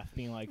dad left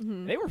being like,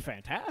 "They were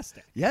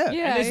fantastic." Yeah.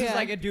 Yeah. And this is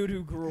like a dude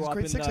who grew He's up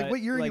grade in six. the Like, what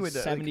year are you in, like-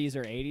 70s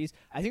or 80s.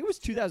 I think it was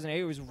 2008.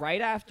 It was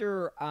right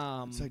after.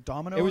 It's like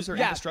Dominoes It was or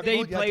yeah.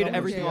 Indestructible? They Yeah, played Dominoes,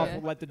 everything yeah. off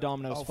of Let the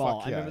Dominoes Oh, Fall.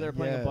 fuck I remember yeah. they were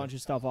playing Yeah. a bunch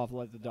of stuff off of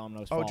Let the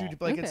Dominoes Fall. Oh, dude,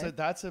 like Okay.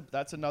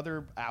 that's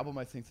another album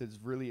I think that's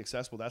really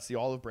accessible. That's the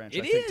Olive Branch.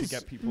 It I think is. to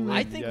get people.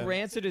 I in, think yeah.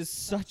 Rancid is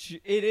such.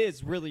 It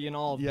is really an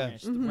olive Yeah.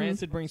 branch.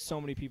 Rancid brings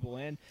so many people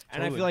in, and I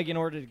Totally. feel like in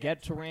order to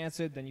get to Rancid,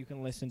 then you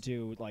can listen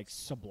to like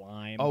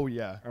Sublime. Oh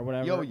yeah. Or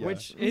whatever, Yo, yeah.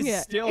 which is Yeah.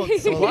 still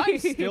Sublime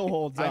still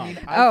holds up. I mean,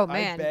 Oh, I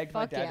man. begged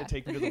my Fuck dad yeah. to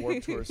take me to the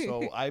Warped Tour.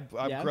 So I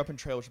Yeah. grew up in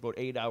Trail, which is about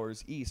 8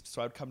 hours east.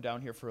 So I'd come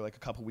down here for like a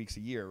couple weeks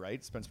a year,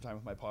 right? Spend some time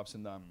with my pops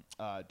in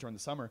during the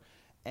summer,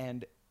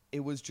 and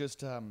it was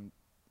just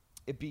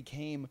it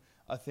became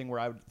a thing where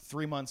I would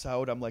 3 months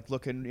out, I'm like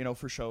looking,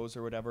 for shows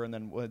or whatever, and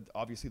then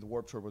obviously the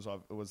Warped Tour was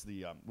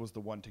the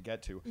one to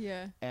get to.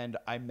 Yeah. And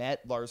I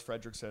met Lars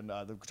Fredriksson,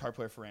 the guitar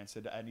player for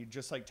Rancid, and he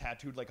just like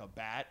tattooed like a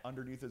bat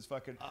underneath his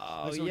fucking.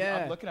 Oh, like, so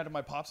yeah. I'm looking at him.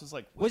 My pops was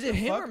like, Was "What it the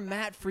him fuck?" or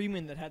Matt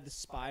Freeman that had the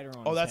spider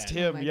on? Oh, his that's head?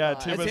 Tim. Oh my Yeah,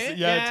 God. Tim. That's is- it?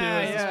 Yeah, Yeah,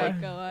 Tim. is yeah. like- Oh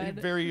my God. he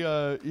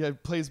very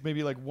plays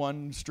maybe like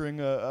one string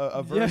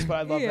a verse, but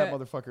I love Yeah. that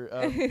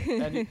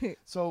motherfucker.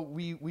 So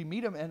we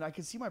meet him, and I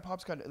could see my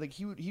pops kind of like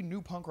he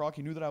knew punk rock.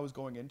 He knew that I was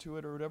going into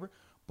it or whatever.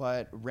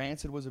 But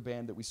Rancid was a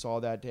band that we saw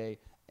that day,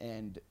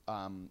 and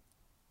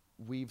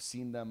we've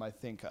seen them, I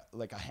think,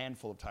 like a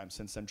handful of times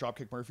since then.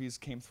 Dropkick Murphys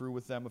came through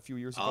with them a few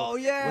years ago. Oh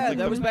with, yeah, like,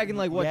 that the- was back in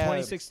like what yeah,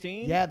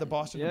 2016. Yeah, the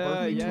Boston to Yeah,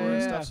 Berkeley yeah, tour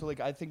and yeah. stuff. So like,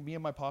 I think me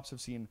and my pops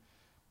have seen,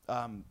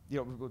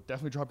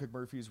 definitely Dropkick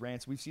Murphys,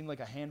 Rancid. We've seen like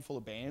a handful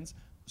of bands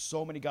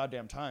so many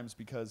goddamn times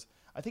because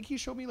I think he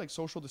showed me like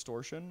Social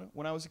Distortion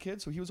when I was a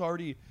kid. So he was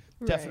already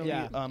Right. definitely,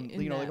 Yeah.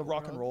 In like a that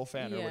rock and world. roll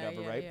fan or Yeah,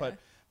 whatever, yeah, right? yeah. But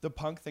the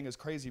punk thing is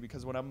crazy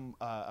because when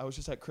I was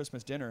just at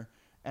Christmas dinner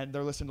and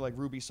they're listening to like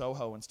Ruby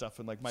Soho and stuff,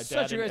 and like my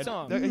Such dad a great and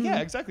song. they're- yeah,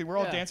 exactly. We're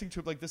all Yeah. dancing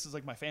to it like this is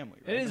like my family.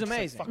 It Right? is We're just like,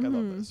 amazing. Fuck, I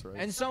love this. Right?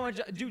 And so much,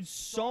 dude,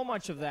 so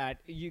much of that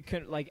you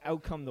can like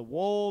Outcome the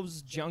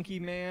Wolves, Junkie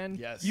Man.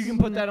 Yes. You can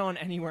put that on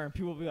anywhere, and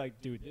people will be like,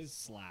 "Dude, this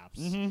slaps."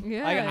 Yeah.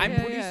 I'm yeah,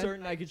 pretty yeah.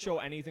 certain I could show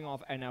anything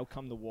off and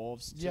Outcome the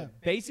Wolves to Yeah.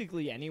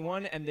 basically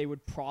anyone, and they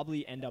would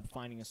probably end up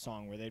finding a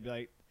song where they'd be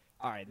like,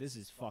 "All right, this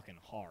is fucking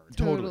hard."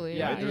 Totally.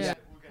 Yeah, Yeah. there's- yeah.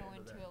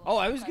 Oh,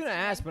 I was gonna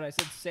ask, but I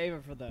said save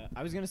it for the.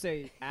 I was gonna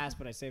say ask,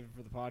 but I saved it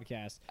for the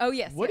podcast. Oh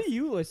yes. What yes. do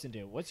you listen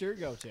to? What's your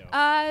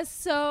go-to?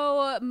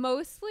 So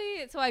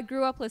mostly, so I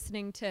grew up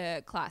listening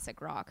to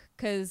classic rock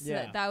because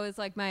Yeah. that was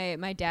like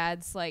my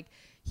dad's like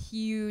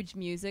huge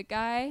music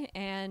guy,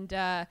 and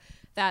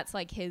that's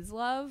like his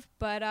love.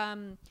 But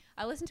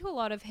I listen to a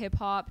lot of hip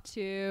hop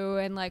too,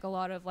 and like a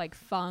lot of like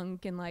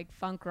funk and like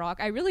funk rock.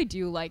 I really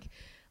do like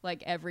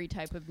like every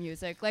type of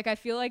music. Like I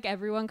feel like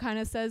everyone kind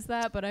of says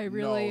that, but I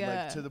really, no,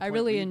 like, to the I point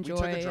really we enjoy.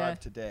 took a drive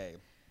today.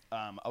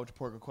 Out to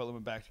Port Coquitlam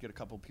and back to get a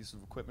couple pieces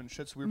of equipment and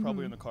shit. So we were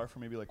probably in the car for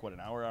maybe like an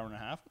hour and a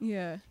half.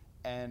 Yeah.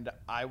 And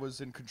I was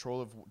in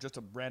control of just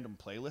a random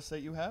playlist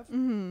that you have.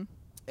 Mm-hmm.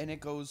 And it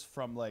goes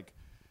from like,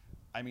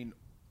 I mean,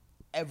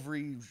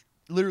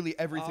 literally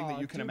everything that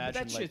you can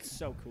imagine. That like, shit's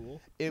so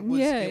cool. It was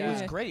Yeah.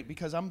 was great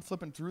because I'm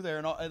flipping through there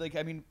and all, like,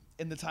 I mean,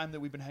 in the time that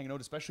we've been hanging out,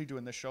 especially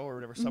doing this show or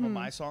whatever, some of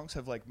my songs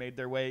have like made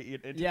their way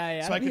into,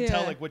 so I can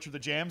tell like which of the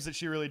jams that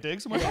she really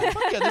digs. I'm like, oh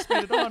fuck yeah, this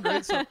made it on,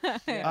 right? So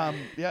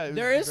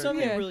There is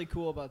something cool. really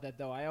cool about that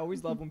though. I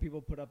always love when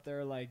people put up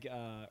their like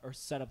or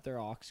set up their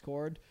aux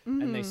cord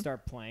and they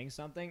start playing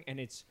something and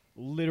it's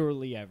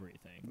literally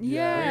everything.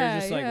 Yeah. Where you're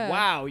just like, yeah.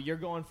 wow, you're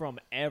going from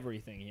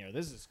everything here.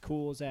 This is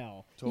cool as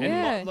hell. Totally.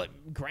 Yeah. And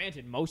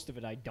granted, most of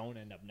it I don't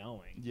end up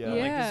knowing. Yeah. But,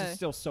 like Yeah. this is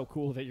still so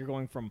cool that you're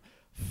going from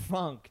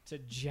funk to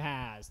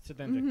jazz to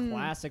then to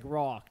classic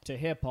rock to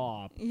hip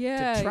hop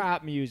Yeah. to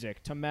trap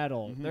music to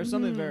metal. There's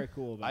something very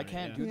cool about I it.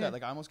 can't yeah. do Yeah. that.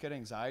 Like I almost get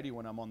anxiety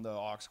when I'm on the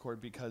aux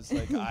cord because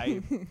like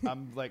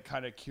I'm like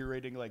kind of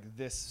curating like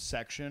this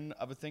section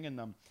of a thing,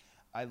 and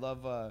I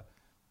love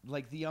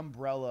like the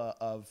umbrella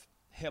of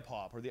hip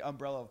hop or the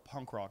umbrella of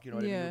punk rock. You know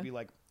what I mean? It Yeah. would be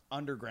like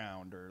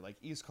underground or like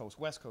East Coast,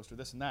 West Coast, or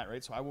this and that,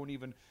 right? So I won't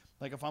even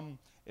like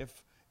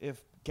if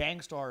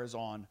Gangstar is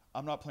on,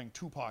 I'm not playing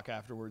Tupac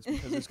afterwards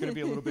because there's going to be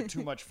a little bit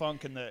too much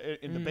funk in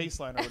the bass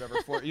line or whatever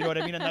for it. You know what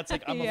I mean? And that's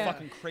like I'm Yeah. a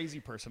fucking crazy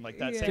person like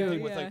that. Yeah, Same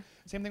thing with yeah. like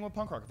same thing with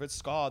punk rock. If it's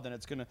ska, then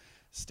it's gonna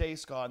stay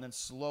ska and then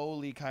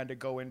slowly kind of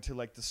go into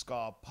like the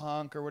ska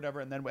punk or whatever,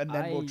 and then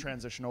we'll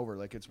transition over.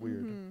 Like it's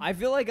weird. I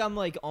feel like I'm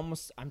like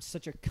I'm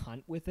such a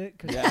cunt with it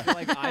because Yeah.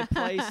 like I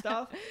play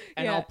stuff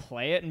and Yeah. I'll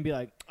play it and be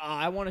like, oh,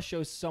 I want to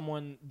show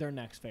someone their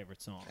next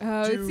favorite song.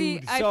 Oh, see,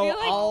 Dude, I so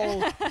feel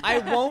like I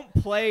won't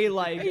play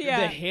like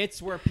Yeah. the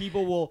hits where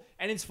people will,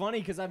 and it's funny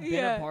because I've been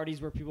Yeah. at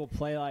parties where people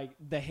play like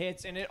the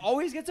hits and it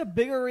always gets a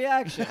bigger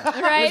reaction.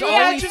 Right, There's yeah.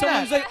 always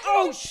someone's like,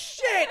 oh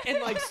shit,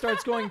 and like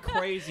starts going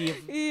crazy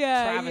if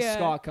Yeah, Travis yeah.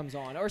 Scott comes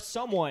on or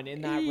someone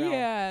in that realm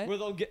Yeah. where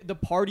the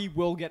party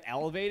will get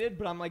elevated,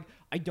 but I'm like,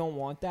 I don't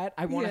want that.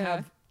 I want to Yeah.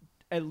 have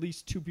at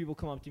least two people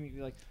come up to me and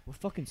be like, what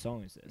fucking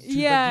song is this?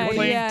 Yeah, You're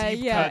playing yeah,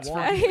 deep yeah. cuts for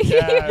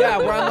Yeah, yeah,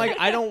 where I'm like,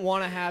 I don't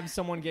want to have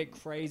someone get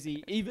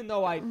crazy, even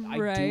though I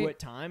Right. do at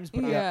times,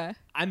 but Yeah.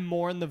 I'm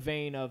more in the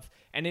vein of,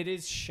 and it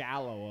is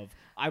shallow of,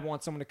 I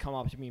want someone to come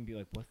up to me and be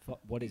like,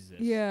 what is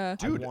this? Yeah.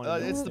 I dude, wanna know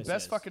it's what the this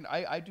best is. fucking.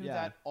 I do Yeah.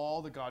 that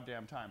all the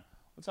goddamn time.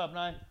 What's up,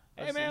 Nye?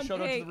 Hey, man. Shout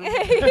out Hey. to the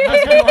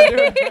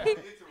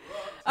room.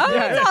 Oh,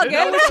 it's all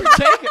Yeah,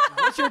 good.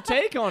 what's your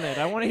take on it?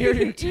 I want to hear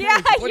your take. Yeah,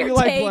 what do your you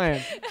like take.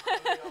 playing?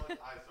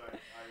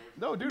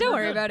 No, dude. Don't we're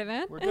worry good. about it,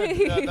 man. We're good.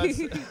 Yeah, that's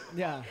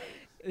Yeah.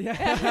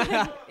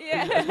 Yeah.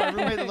 Yeah. my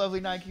roommate, the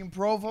lovely Nike in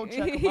Provo.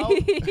 Check him out.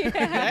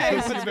 Hey,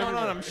 what's going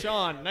on? I'm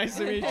Sean. Nice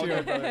to meet All you.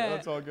 good, brother.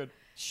 That's all good.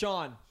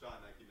 Sean.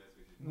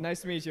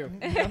 Nice to meet you.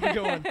 How's it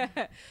going?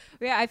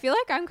 Yeah, I feel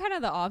like I'm kind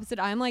of the opposite.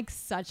 I'm like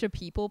such a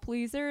people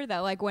pleaser that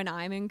like when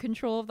I'm in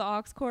control of the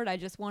aux cord, I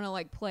just want to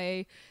like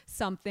play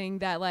something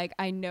that like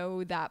I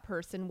know that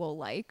person will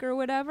like or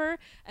whatever.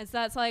 And so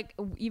that's like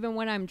even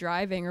when I'm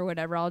driving or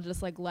whatever, I'll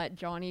just like let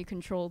Johnny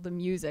control the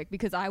music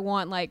because I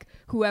want like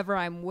whoever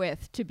I'm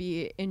with to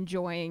be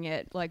enjoying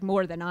it like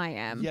more than I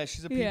am. Yeah,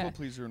 she's a people Yeah.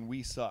 pleaser, and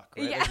we suck.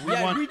 Right? Yeah. Like, we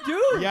Yeah, want, we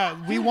do.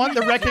 Yeah, we want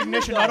the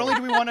recognition. Not only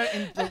do we want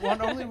to,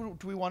 not only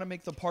do we want to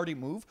make the party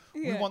move,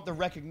 we Yeah. want the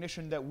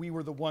recognition that we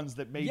were the ones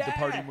that made the Yeah.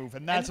 party move,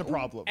 and that's a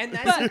problem. And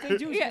that's the thing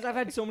too, Yeah. because I've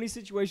had so many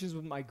situations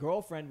with my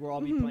girlfriend where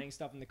I'll be Mm-hmm. playing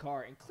stuff in the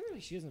car, and clearly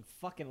she doesn't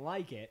fucking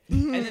like it.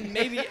 And then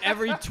maybe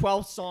every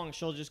 12th song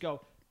she'll just go,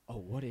 "Oh,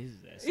 what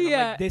is this?" And I'm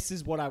Yeah. like, "This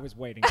is what I was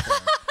waiting for.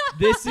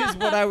 This is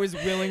what I was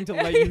willing to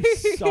let you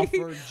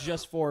suffer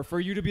just for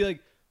you to be like,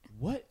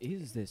 what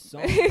is this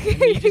song?" And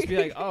you just be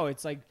like, "Oh,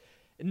 it's like."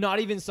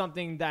 Not even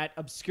something that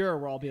obscure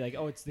where I'll be like,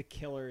 oh, it's the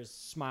Killer's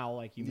Smile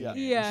Like You Mean Yeah. It.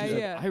 Yeah, And she's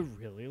yeah. like, I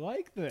really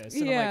like this.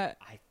 And I'm Yeah. like,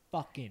 I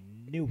fucking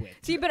knew it.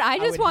 See, but I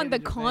just would want the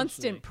hit it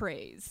constant eventually.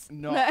 praise.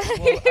 No, well,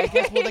 I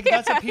guess like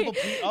that's a people.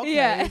 Okay,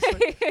 Yeah.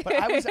 but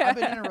I've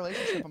been in a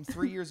relationship. I'm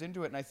 3 years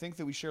into it, and I think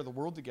that we share the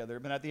world together.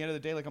 But at the end of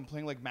the day, like I'm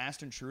playing like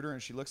Masked Intruder,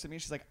 and she looks at me,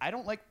 and she's like, "I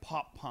don't like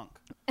pop punk."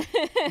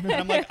 And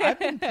I'm like, "I've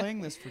been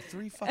playing this for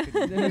 3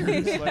 fucking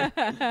years." Like,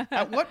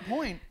 at what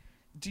point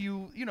do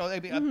you know?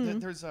 I mean,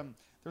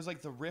 there's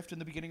like the rift in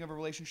the beginning of a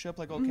relationship.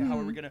 Like, okay, how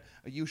are we gonna?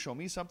 You show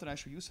me something, I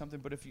show you something.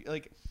 But if you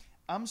like,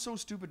 I'm so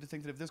stupid to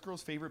think that if this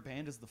girl's favorite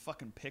band is the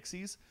fucking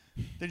Pixies,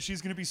 then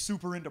she's gonna be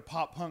super into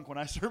pop punk when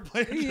I start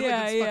playing.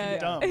 Yeah, Like, it's yeah. fucking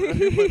dumb.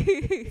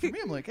 Right? But for me,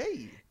 I'm like,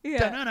 hey, Yeah.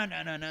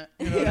 da-na-na-na-na-na.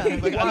 You know what I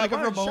mean? Like, I like a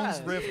Why Ramones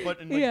try? riff, but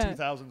in like Yeah.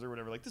 2000s or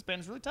whatever. Like, this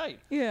band's really tight.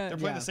 Yeah. They're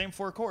playing Yeah. the same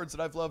 4 chords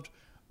that I've loved.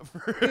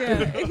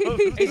 Yeah.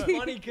 It's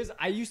funny because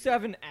I used to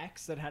have an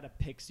ex that had a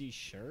Pixie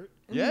shirt.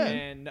 Yeah.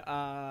 And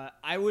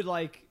I would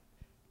like,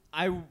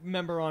 I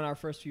remember on our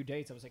first few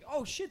dates, I was like,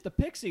 oh shit, the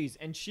Pixies.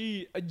 And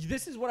she,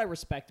 this is what I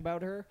respect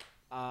about her.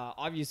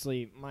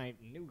 Obviously, my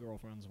new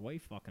girlfriend's way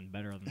fucking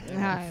better than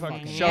this.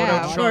 Fucking Yeah, shout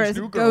out of Sean's course,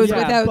 new it goes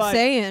girlfriend. without but,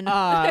 saying.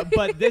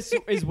 But this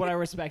is what I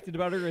respected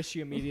about her. Is she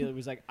immediately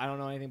was like, I don't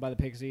know anything about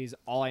the Pixies.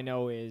 All I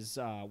know is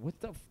what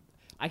the.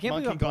 I can't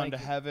Monkey believe I'm Gone to blanking.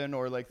 Heaven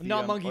or like the,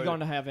 Not Monkey or, Gone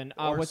to Heaven.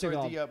 or What's it sorry,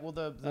 called?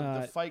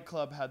 the Fight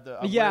Club had the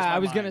Yeah, Where's My I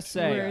was Mind? gonna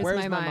say Where's Where's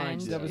My My Mind.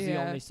 Mind? That was the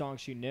Yeah. only song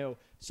she knew.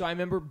 So I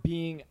remember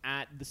being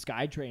at the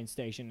SkyTrain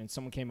station and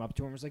someone came up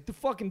to her and was like, "The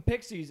fucking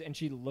Pixies," and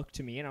she looked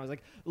to me and I was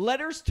like,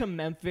 "Letters to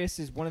Memphis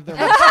is one of their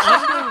most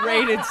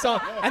underrated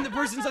songs." And the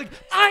person's like,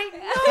 "I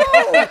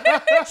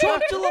know,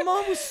 Trump de la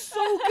Mont was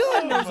so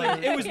good." And I was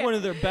like, "It was one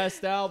of their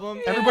best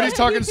albums." Everybody's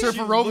talking She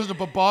Surfer Rovers,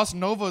 but Boss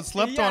Nova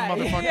slept on,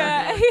 motherfucker.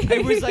 Yeah.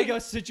 It was like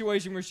a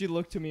situation where she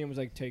looked to me and was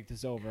like, "Take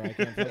this over. I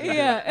can't." fucking do it."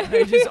 Yeah. And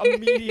I just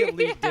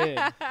immediately did.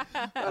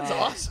 That's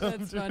awesome.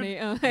 That's dude. funny.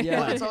 Oh,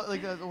 Yeah. Well, it's all,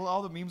 like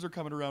all the memes are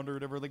coming around or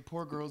whatever. Like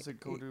poor girls that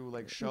go to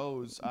like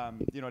shows,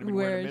 you know what I mean,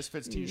 wearing a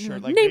Misfits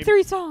t-shirt. Like name they-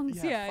 3 songs.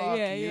 Yeah, Yeah, fuck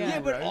yeah, you. yeah. Yeah,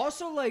 but right?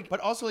 also like, But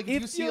also, like, if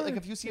If you see, you're- like,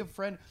 if you see a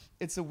friend,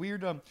 it's a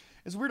weird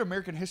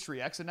American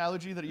History X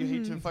analogy that you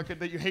hate to fucking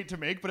that you hate to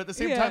make. But at the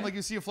same Yeah. time, like,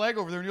 you see a flag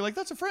over there and you're like,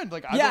 that's a friend.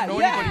 Like, I Yeah, don't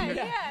know yeah, anybody.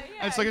 yeah, here. yeah,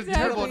 And it's like it's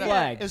exactly. terrible.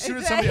 Flag. As soon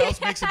as somebody else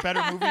makes a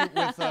better movie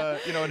with,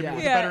 you know what I mean, Yeah.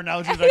 with Yeah. a better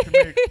analogy that I can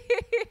make,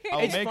 I'll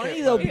it's make funny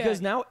it. though but-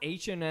 because now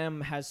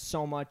H&M has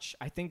so much.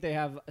 I think they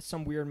have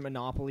some weird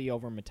monopoly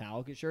over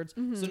Metallica shirts.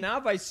 So now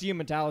if I see a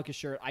Metallica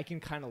shirt, I can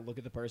kind of look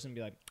at the person and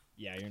be like,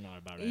 "Yeah, you're not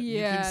about it." You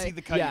Yeah. can see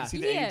the cut, you Yeah. can see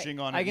the Yeah. aging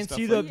on it. I and can stuff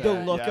see like the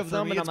that. look Yeah, of for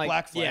them, me, and I'm it's like,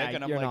 Black Flag, "Yeah,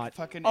 and I'm you're like, not."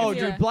 fucking. Oh, if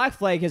Yeah. dude, Black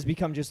Flag has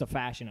become just a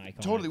fashion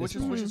icon. Totally, at which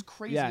this is point. which is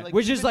crazy. Yeah, like,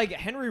 which is even- like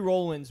Henry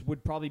Rollins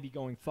would probably be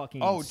going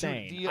fucking Oh,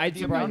 insane. dude, I'd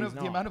the surprise amount he's of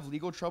the not. amount of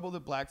legal trouble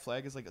that Black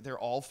Flag is like they're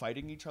all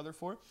fighting each other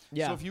for.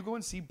 Yeah. So if you go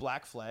and see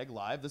Black Flag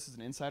live, this is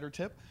an insider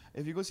tip.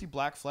 If you go see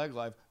Black Flag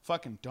live,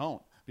 fucking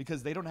don't,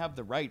 because they don't have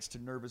the rights to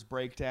Nervous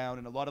Breakdown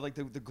and a lot of like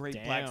the great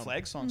Black Damn.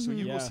 Flag songs. So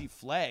you Yeah. go see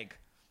Flag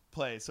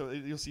play. So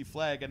you'll see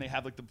Flag, and they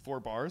have like the 4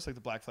 bars, like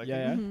the Black Flag.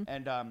 Yeah, thing.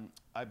 And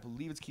I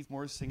believe it's Keith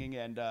Morris singing,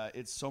 and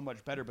it's so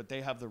much better. But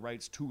they have the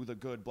rights to the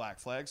good Black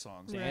Flag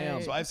songs. Damn.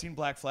 Right. So I've seen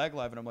Black Flag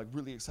live, and I'm like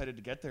really excited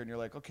to get there. And you're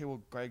like, okay,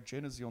 well, Greg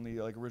Ginn is the only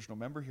like original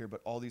member here,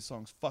 but all these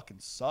songs fucking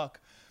suck.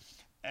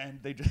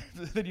 And they just,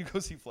 then you go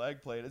see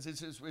Flag play it.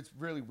 It's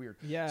really weird.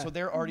 Yeah. So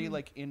they're already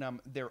like in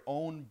their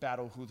own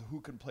battle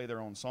who can play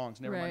their own songs.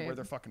 Never mind Right. where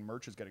their fucking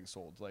merch is getting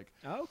sold. Like.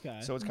 Okay.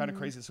 So it's kind of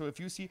crazy. So if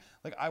you see,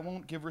 like, I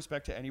won't give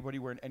respect to anybody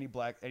wearing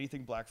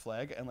anything Black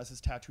Flag unless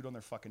it's tattooed on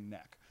their fucking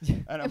neck.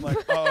 And I'm like,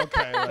 oh,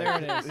 okay. Like, There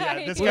it is.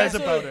 Yeah, this Well, guy's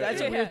that's about it. That's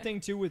Yeah. a weird thing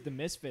too with the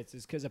Misfits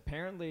is because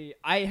apparently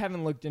I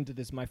haven't looked into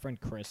this. My friend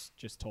Chris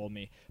just told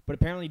me, but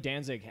apparently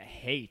Danzig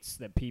hates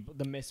that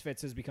the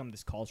Misfits has become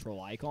this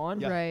cultural icon.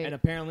 Yeah. Right. And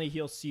apparently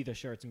he'll see the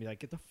shirts and be like,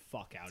 "Get the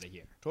fuck out of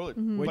here." Totally.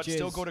 Which But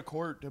still is- go to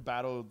court to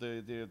battle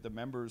the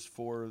members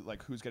for,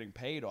 like, who's getting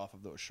paid off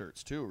of those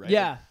shirts, too, right?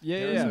 Yeah, Like, yeah,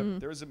 there's yeah.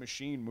 there's a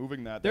machine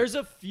moving that. There's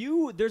a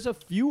few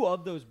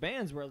of those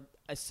bands where,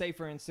 say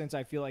for instance,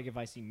 I feel like if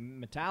I see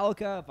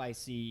Metallica, if I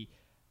see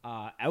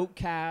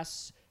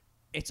Outkast,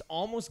 it's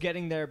almost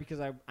getting there because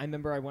I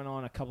remember I went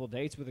on a couple of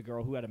dates with a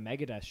girl who had a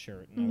Megadeth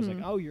shirt, and I was like,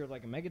 "Oh, you're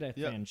like a Megadeth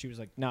Yeah. fan?" And she was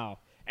like, "No."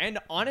 And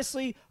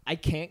honestly, I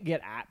can't get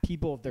at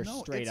people if they're No,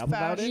 straight it's up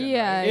about it. fashion,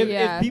 Yeah, If,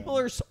 yeah. if people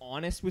are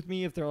honest with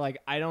me, if they're like,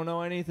 "I don't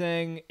know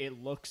anything,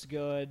 it looks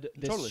good,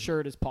 this Totally.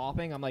 shirt is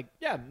popping," I'm like,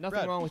 "Yeah, nothing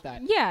Rad. wrong with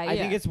that." Yeah, I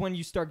think yeah. it's when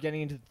you start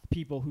getting into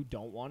people who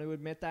don't want to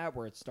admit that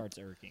where it starts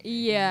irking. me.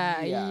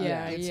 Yeah,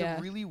 yeah, It's yeah.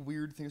 a really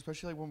weird thing,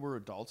 especially like when we're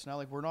adults now.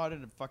 Like, we're not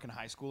in fucking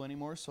high school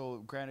anymore. So,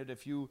 granted,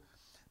 if you,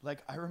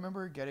 like, I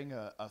remember getting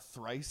a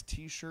Thrice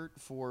T-shirt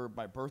for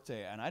my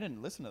birthday, and I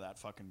didn't listen to that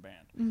fucking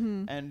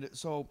band. And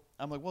so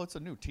I'm like, well, it's a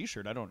new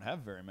T-shirt. I don't have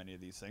very many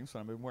of these things, so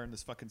I've been wearing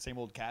this fucking same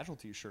old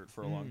Casualty shirt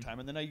for a long time.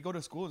 And then I go to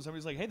school, and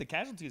somebody's like, hey, the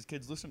Casualties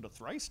kids listen to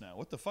Thrice now.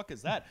 What the fuck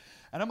is that?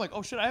 And I'm like,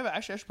 oh shit, I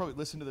should probably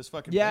listen to this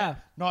fucking Yeah. band.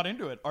 Not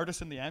into it.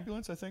 Artist in the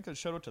Ambulance, I think. A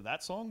shout out to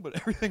that song, but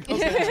everything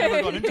else I just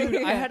never got into.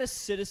 Dude, I had a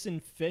Citizen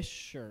Fish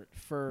shirt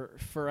for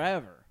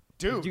forever.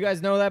 Dude. Do you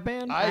guys know that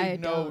band? I I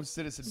know don't.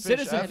 Citizen Fish.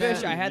 Citizen Fish.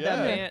 absolutely, I had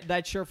yeah.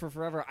 that shirt for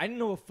forever. I didn't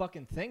know a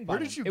fucking thing about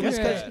Where it. did you It get was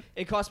 'cause that?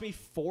 it cost me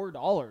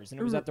 $4, and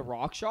it was at the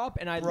Rock Shop,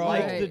 and I Bro.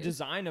 liked the Right.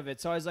 design of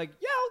it, so I was like,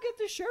 "Yeah, I'll get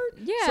this shirt."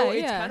 Yeah, So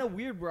it's yeah. kind of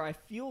weird where I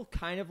feel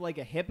kind of like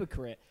a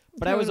hypocrite,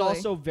 but I was Totally.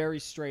 also very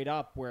straight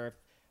up where. If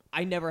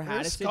I never had We're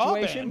a a ska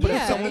situation, band. but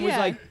Yeah, if someone was yeah.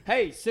 like,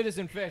 "Hey,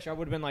 Citizen Fish," I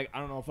would have been like, "I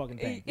don't know a fucking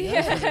thing.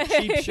 Yeah. This is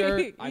a cheap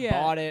shirt. I Yeah.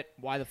 bought it.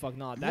 Why the fuck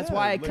not?" That's Yeah,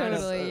 why I like, kind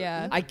of Totally,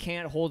 yeah. I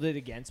can't hold it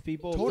against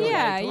people. Totally. They're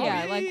Yeah, like, "Oh,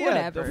 yeah, like, yeah,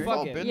 whatever. the We've all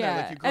fuck it." been there, Yeah,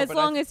 like, you grew up, as and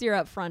I long th- as you're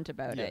upfront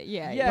about Yeah. it.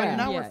 Yeah, Yeah. But yeah.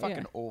 now yeah, we're fucking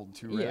yeah. old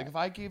too, right? Yeah. Like if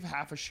I gave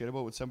half a shit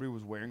about what somebody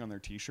was wearing on their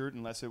T-shirt,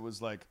 unless it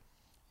was like,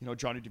 you know,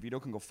 Johnny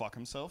DeVito can go fuck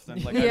himself,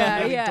 then like Yeah, I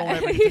really yeah. don't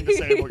have anything to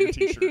say about your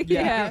t-shirt.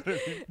 Yeah.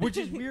 Which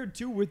is weird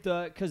too with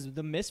because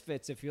the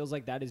Misfits, it feels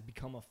like that has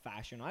become a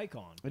fashion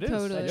icon. It is.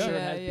 Totally, That Yeah.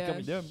 shirt yeah.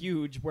 has become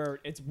huge, where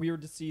it's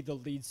weird to see the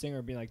lead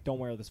singer be like, "Don't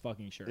wear this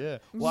fucking shirt." Yeah.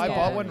 Well, I Yeah.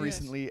 bought one Yes.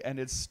 recently, and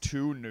it's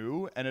too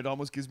new, and it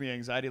almost gives me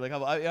anxiety. Like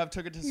I've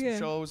took it to some Yeah.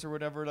 shows or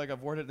whatever. Like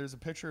I've worn it. There's a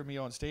picture of me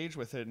on stage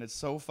with it, and it's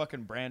so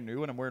fucking brand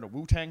new, and I'm wearing a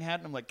Wu-Tang hat,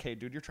 and I'm like, "Okay,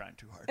 dude, you're trying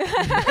too hard."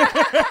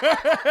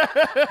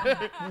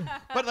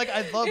 But like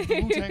I love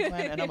the Wu-Tang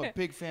Clan, and I'm a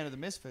big fan of the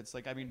Misfits.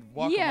 Like I mean,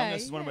 Walk Yeah, Among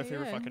Us is one of my yeah,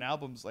 favorite yeah. fucking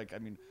albums. Like I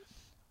mean,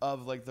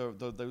 of like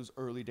those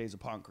early days of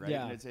punk, right?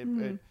 Yeah.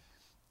 And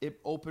it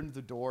opened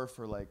the door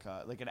for like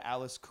an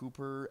Alice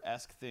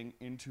Cooper-esque thing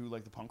into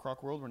like the punk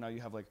rock world, where now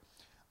you have like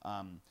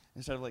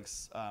instead of like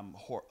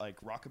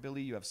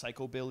rockabilly, you have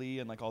psychobilly,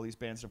 and like all these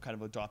bands have kind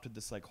of adopted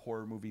this like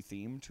horror movie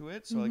theme to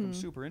it. So like I'm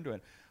super into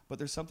it. But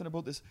there's something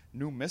about this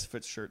new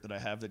Misfits shirt that I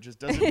have that just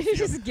doesn't It's feel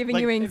just giving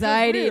like, you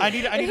anxiety. I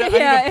need a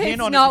Yeah, pin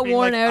it's on not it being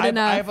worn like, out I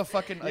enough. have a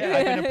fucking like,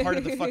 I've been a part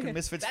of the fucking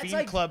Misfits That's Fiend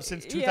like- Club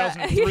since Yeah.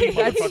 2003,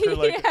 motherfucker.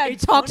 Like, yeah,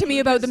 It's talk to funny me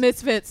about the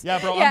because- Misfits. yeah,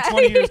 bro, Yeah. I'm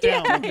 20 years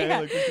down. Yeah, Okay, yeah.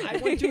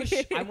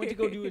 like, I went to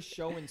go do a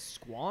show in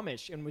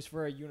Squamish, and was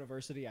for a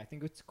university. I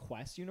think it's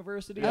Quest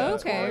University. Yeah. in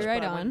Okay, Squamish,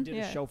 right but I went on. and did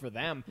Yeah. a show for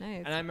them,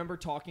 Nice. and I remember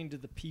talking to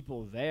the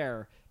people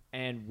there,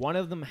 and one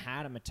of them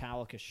had a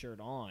Metallica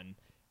shirt on.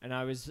 And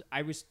I was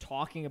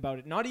talking about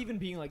it, not even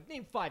being like,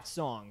 name 5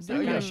 songs, that Oh,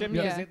 kind yeah. of shit,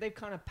 because Yeah. they've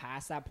kind of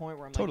passed that point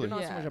where I'm Totally.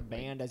 like, you're not so Yeah. much a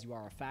band as you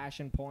are a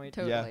fashion point.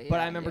 Totally. Yeah. But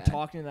yeah, I remember yeah.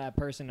 talking to that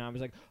person, and I was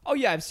like, oh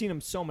yeah, I've seen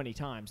him so many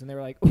times. And they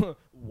were like,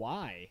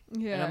 why?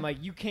 And Yeah. I'm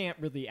like, you can't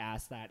really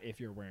ask that if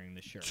you're wearing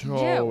the shirt.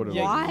 Totally.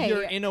 Yeah, Why?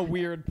 you're in a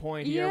weird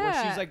point here where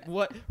Yeah. she's like,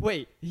 "What?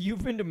 Wait,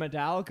 you've been to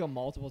Metallica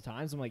multiple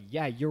times?" I'm like,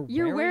 "Yeah, you're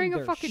wearing a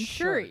their fucking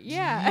shirt. shirt.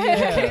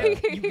 Yeah.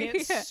 You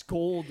can't Yeah.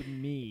 scold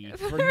me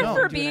for, For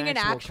going to being an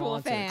actual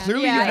concert. fan.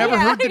 Clearly, Yeah, you've never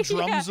yeah, heard the yeah.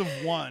 drums of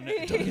one.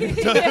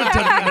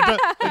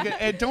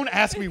 And don't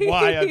ask me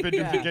why I've been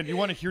to again. You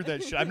want to hear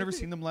that shit? I've never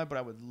seen them live, but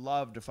I would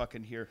love to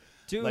fucking hear.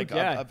 Dude, like,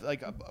 yeah.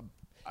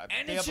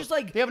 and it's just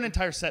like they have an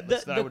entire set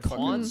list that I the would fucking.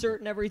 concert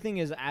and everything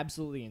is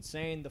absolutely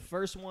insane. The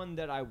first one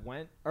that I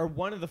went, or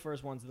one of the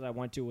first ones that I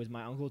went to, was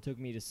my uncle took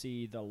me to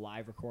see the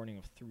live recording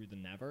of Through the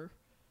Never,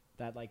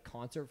 that like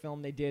concert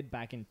film they did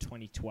back in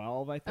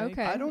 2012, I think.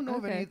 Okay. I don't know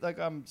of Okay. any like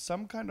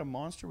Some Kind of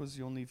Monster was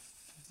the only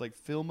like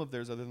film of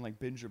theirs other than like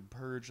Binge and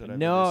Purge that I've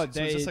No, ever seen.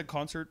 So is they- this like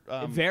concert?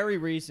 Very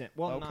recent.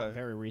 Well, okay. not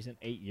very recent.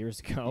 8 years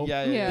ago.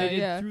 Yeah, Yeah. They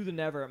did Through the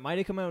Never. It might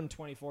have come out in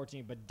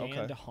 2014, but Dan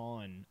Okay.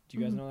 DeHaan. Do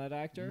you guys know that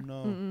actor?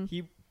 No.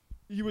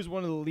 He was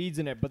one of the leads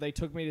in it, but he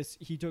took me to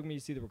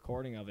see the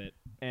recording of it,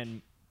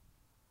 and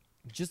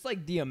just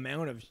like the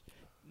amount of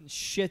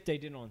shit they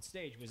did on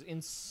stage was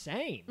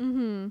insane.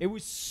 Mm-hmm. It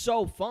was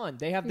so fun.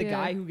 They have the Yeah.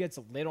 guy who gets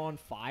lit on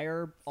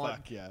fire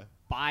Fuck yeah.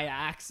 by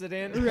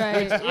accident.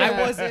 Right, which I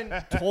yeah. wasn't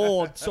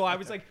told, so I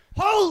was like,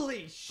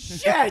 "Holy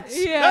shit!" Yeah, That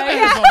yeah.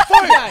 man is on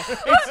fire. Yeah,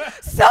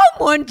 it's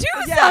Someone do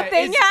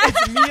something. it's, Yeah.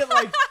 it's me at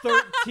like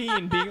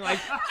 13 being like,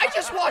 I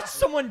just watched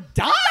someone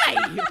die.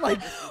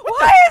 Like,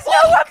 Why is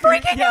no one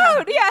freaking Yeah.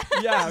 out? Yeah.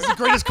 yeah. It's the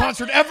greatest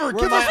concert ever.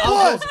 Where Give us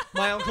blood.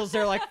 my uncles,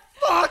 they're like,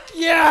 fuck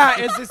yeah,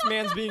 as this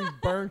man's being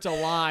burnt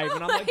alive.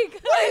 And I'm like, my wait,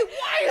 God.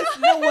 why is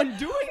no one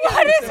doing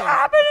What is anything?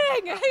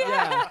 happening?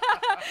 Yeah.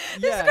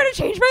 This is gonna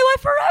change my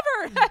life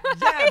forever.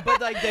 Yeah, but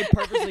like they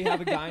purposely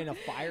have a guy in a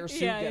fire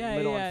suit Yeah, get yeah,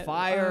 lit yeah. on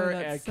fire Oh,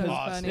 that's so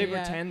because funny, they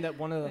yeah. pretend that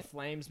one of the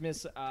flames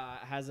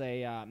has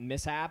a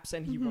mishaps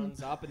and he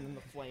runs up and then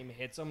the flame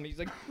hits him and he's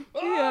like, ah,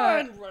 Yeah.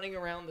 and running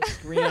around the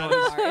screen on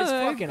fire. It's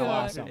Oh, fucking God.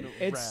 awesome.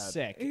 It's Rad.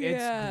 sick.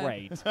 Yeah.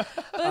 It's great.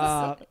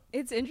 But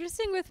it's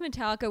interesting with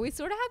Metallica. We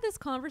sort of had this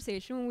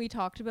conversation when we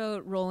talked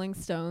about Rolling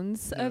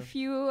Stones a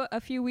few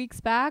weeks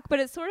back, but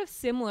it's sort of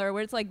similar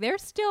where it's like they're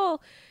still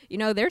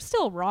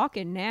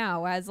rocking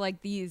now as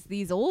like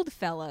these old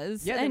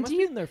fellas. Yeah, they and must do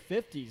be you in their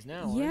 50s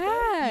now. aren't they?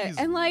 yeah,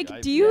 Easily, and like,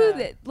 I- do you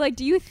Yeah.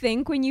 do you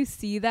think when you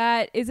see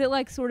that, is it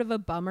like sort of a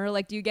bummer?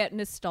 Like, do you get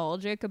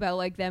nostalgic about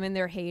like them in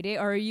their heyday,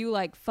 or are you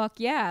like, fuck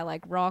yeah,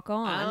 like rock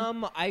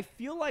on? I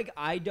feel like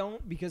I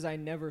don't because I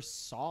never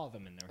saw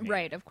them in their heyday.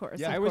 Right, of course.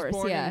 Yeah. of I was course,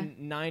 born yeah.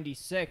 in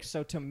 96,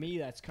 so to me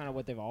that's kind of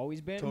what they've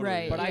always been. Totally.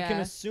 Right, But I can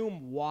yeah.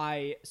 assume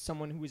why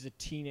someone who was a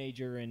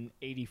teenager in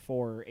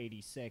 84 or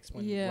 86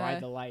 when Yeah.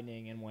 Ride the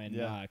Lightning and when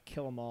Yeah.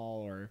 Kill 'Em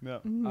All or Yeah.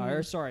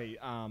 or sorry,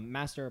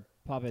 Master of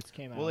Puppets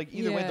came out. Well, like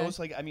either way, Yeah. those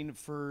like I mean,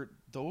 for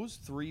those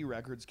 3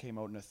 records came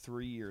out in a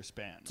 3-year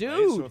span. Right?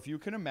 Dude! So if you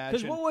can because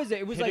imagine, what was it?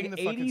 It was like hitting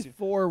the fucking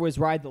 84 was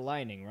Ride the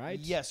Lightning, right?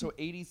 Yeah, so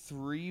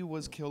 83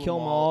 was Kill 'Em Kill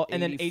 'Em All, All,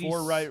 and then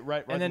 84 right,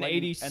 and then Lightning,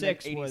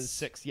 86 and then was-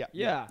 86. Yeah,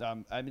 Yeah.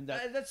 I mean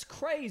That's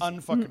crazy.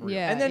 unfucking real.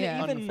 Yeah. And then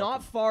yeah. even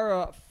not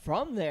far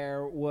from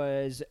there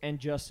was And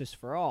Justice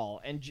for All.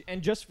 And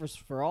Justice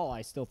for All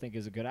I still think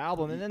is a good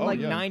album. And then Oh, like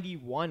yeah.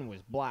 91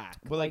 was Black.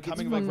 But like it's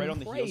coming like right fucking on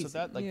the heels crazy. of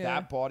that, like Yeah.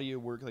 that body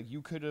of work, like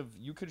you could have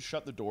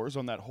shut the doors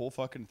on that whole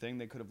fucking thing.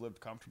 They could have lived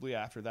comfortably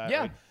after that.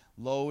 Yeah. Right?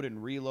 Load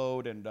and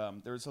reload, and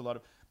there's a lot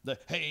of. the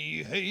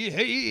hey,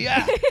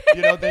 yeah,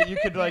 that you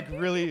could like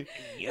really,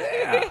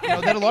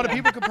 that a lot of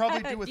people could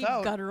probably do Deep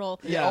without. guttural.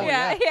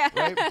 Yeah. Yeah.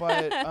 Right,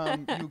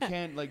 but you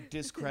can't like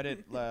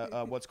discredit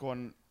what's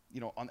going.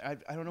 On I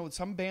don't know.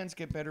 Some bands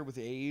get better with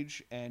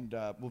age, and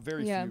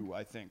very few,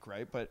 I think,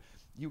 right? But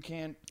you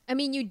can't. I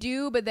mean, you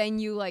do, but then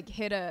you like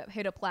hit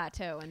a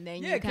plateau, and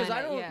then Yeah, because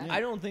because I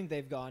don't think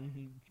they've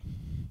gotten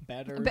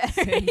better Better,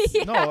 since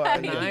yeah. No,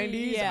 the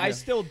 90s. Yeah. I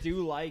still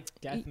do like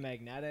Death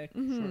Magnetic.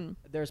 Mhm.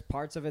 There's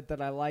parts of it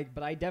that I like,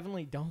 but I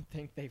definitely don't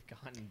think they've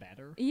gotten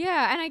better.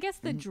 Yeah, and I guess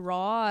the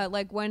draw,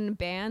 like when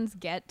bands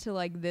get to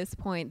like this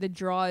point, the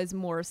draw is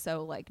more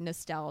so like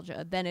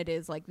nostalgia than it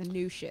is like the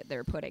new shit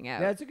they're putting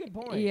out. Yeah, that's a good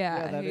point.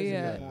 Yeah, that is a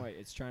yeah. good point.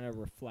 It's trying to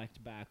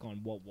reflect back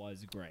on what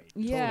was great.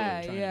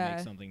 Yeah, trying yeah. to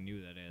make something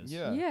new that is.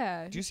 Yeah.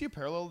 Yeah. Do you see a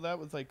parallel to that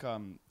with like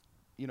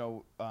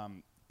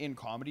in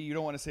comedy? You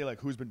don't want to say like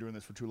who's been doing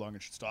this for too long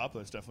and should stop.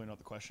 That's definitely not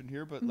the question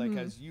here. But like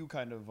as you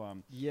kind of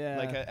Yeah.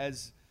 like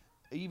as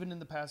even in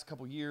the past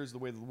couple years, the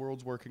way the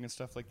world's working and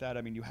stuff like that.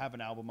 I mean, you have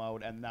an album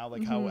out, and now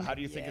like how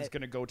do you think it's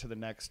going to go to the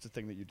next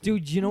thing that you do?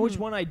 Dude, you know which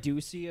one I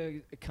do see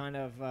a kind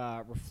of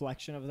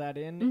reflection of that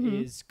in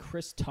is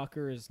Chris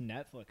Tucker's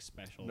Netflix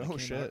special. that No came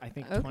shit. out, I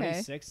think Okay.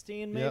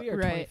 2016 maybe or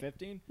Right.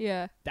 2015.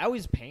 Yeah. That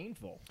was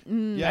painful.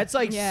 Yeah. That's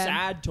like Yeah.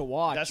 sad to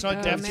watch. That's not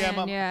Oh, Def man,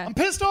 Jam. yeah. I'm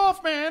pissed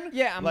off, man.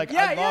 Yeah, like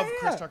yeah, I love yeah.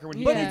 Chris Tucker when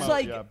he But came it's out.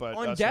 like yeah, but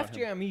on that's Def not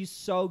him. Jam, he's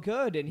so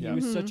good and he Yeah.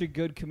 was such a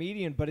good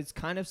comedian. But it's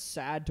kind of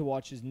sad to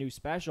watch his new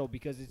special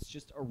because it's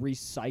just a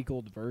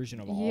recycled version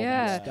of all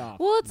that stuff.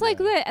 Well, it's like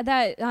Yeah.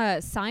 that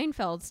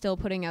Seinfeld's still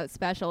putting out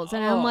specials,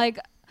 and I'm Oh. like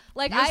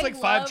He has I like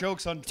 5 love-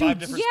 jokes on Dude, 5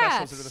 different yeah.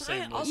 specials that are the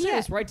same. I'll list. say Yeah.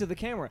 this right to the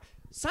camera.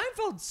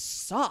 Seinfeld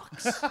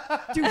sucks.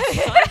 Dude,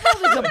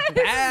 Seinfeld is a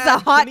bad a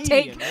hot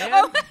comedian, take. man.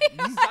 Oh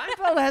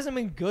Seinfeld hasn't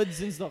been good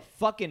since the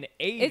fucking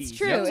 80s. It's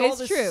true. It's all It's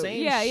the true.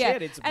 same Yeah, yeah.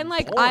 shit. It's And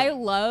like boring. I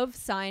love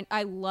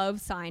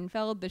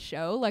Seinfeld the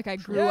show. Like I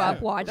grew Yeah,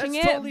 up watching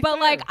that's it, totally but fair.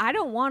 like I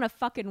don't want to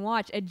fucking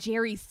watch a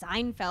Jerry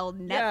Seinfeld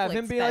Netflix yeah,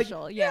 him be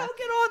special. like, yeah. I'll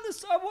get on the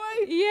subway.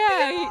 Yeah,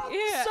 Get on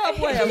yeah. the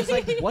subway. I was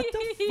like, what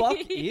the fuck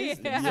is this?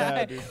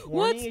 Yeah. dude.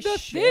 What's Corny the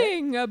as shit.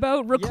 thing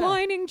about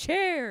reclining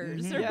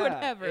chairs or Yeah,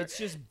 whatever? It's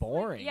just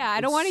boring. Yeah, I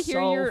don't want to It's hear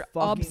so your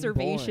fucking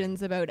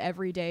observations about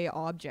everyday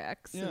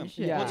objects Yeah. and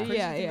shit. Yeah. Well, it's crazy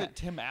yeah, to think yeah. that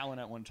Tim Allen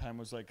at one time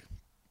was like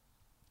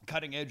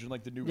cutting edge and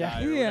like the new Yeah.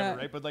 guy or Yeah. whatever,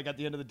 right? But like at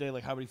the end of the day,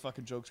 like how many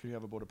fucking jokes can you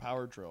have about a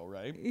power drill,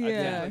 right? I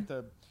Yeah. think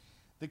like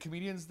the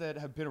comedians that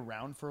have been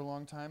around for a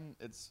long time,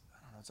 I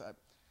don't know.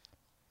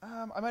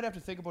 I might have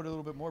to think about it a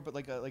little bit more, but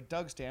like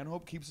Doug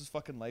Stanhope keeps his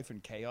fucking life in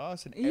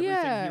chaos, and everything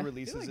Yeah. he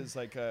releases is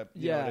like you know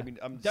Yeah. what I mean.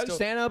 Doug still,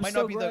 Stanhope's might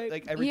still not be great. the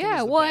like everything Yeah, is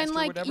the well, best and, or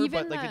like, whatever, even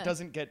but like the- it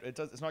doesn't get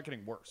it's not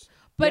getting worse.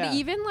 But Yeah.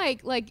 even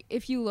like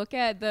if you look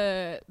at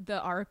the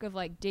arc of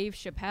like Dave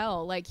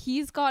Chappelle, like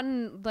he's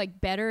gotten like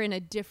better in a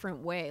different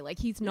way. Like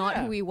he's not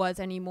Yeah. who he was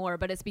anymore,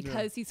 but it's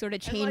because he sort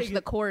of And, changed like,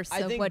 the course I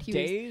of think what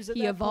Dave's at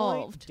he that point,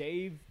 evolved.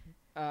 Dave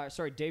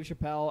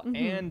Chappelle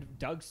and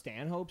Doug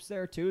Stanhope's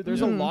there too.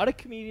 There's Mm-hmm. a lot of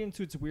comedians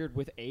who it's weird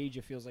with age.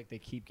 It feels like they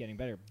keep getting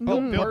better. Bill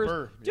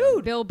Burr, yeah.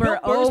 dude, Bill Burr,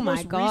 Burr's oh my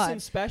most God.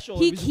 recent special.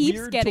 He it was keeps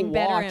weird getting to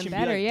better watch and be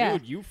better, like, yeah.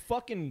 dude, you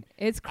fucking.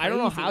 It's crazy. I don't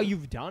know how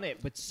you've done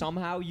it, but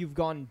somehow you've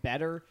gotten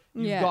better.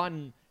 You've Yeah.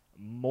 gotten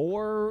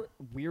more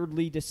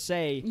weirdly to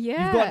say.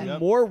 Yeah. You've gotten Yep.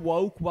 more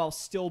woke while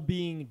still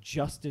being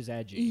just as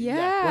edgy. Yeah.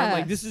 Where I'm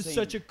like, this is Same.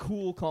 such a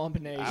cool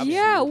combination. Absolutely.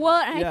 Yeah, well,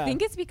 and Yeah. I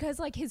think it's because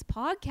like his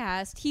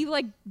podcast, he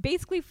like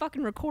basically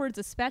fucking records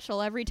a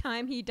special every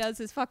time he does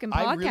his fucking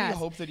podcast. I really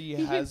hope that he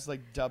has like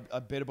a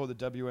bit about the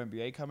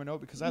WNBA coming out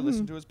because I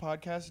listen to his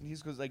podcast and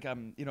he's goes like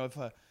you know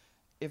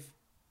if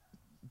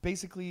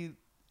basically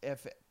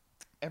if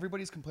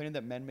everybody's complaining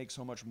that men make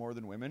so much more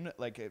than women,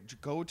 like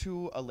go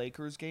to a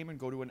Lakers game and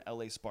go to an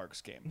LA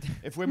Sparks game.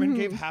 If women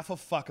gave half a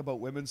fuck about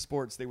women's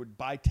sports, they would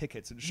buy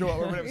tickets and show up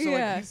or whatever. So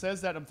Yeah. like he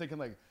says that, I'm thinking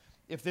like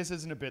if this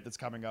isn't a bit that's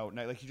coming out,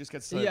 and like he just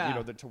gets to, Yeah. you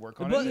know to work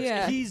on But it.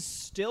 Yeah. he's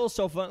still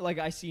so fun. Like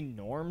I see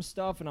Norm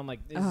stuff, and I'm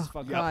like, this is Oh,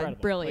 fucking God,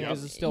 incredible. brilliant. Like,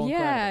 this is still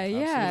Yeah, incredible.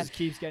 yeah. It just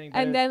keeps getting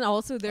better. And then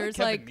also Like there's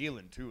Kevin like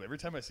Nealon too. Every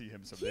time I see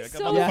him someday, he's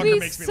like, so, that motherfucker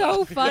makes he's me so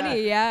laugh.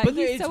 funny, yeah. but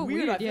he's it's so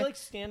weird. I feel yeah. like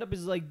stand up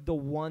is like the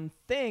one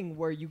thing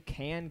where you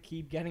can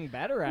keep getting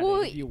better at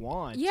Well, it if you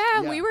want. Yeah,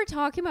 Yeah. we were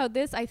talking about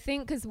this, I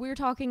think, because we were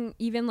talking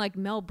even like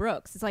Mel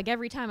Brooks. It's like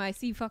every time I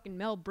see fucking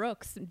Mel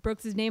Brooks'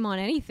 name on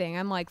anything,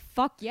 I'm like,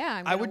 fuck yeah.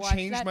 I'm I gonna would watch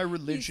change that. my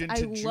religion I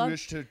to love-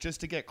 Jewish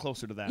just to get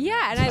closer to that. Yeah,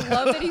 man. and I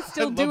love that he's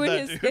still love doing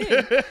that, his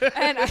dude. thing.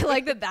 And I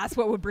like that that's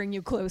what would bring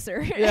you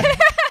closer.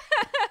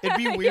 It'd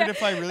be weird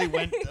if I really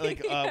went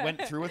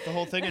through with the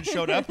whole thing and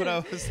showed up, and I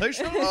was like,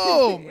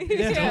 "Shalom." He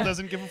still Yeah.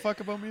 doesn't give a fuck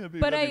about me. That'd be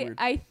But weird.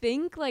 I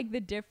think like the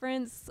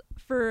difference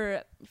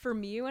for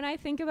me when I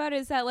think about it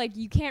is that like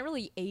you can't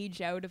really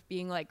age out of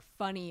being like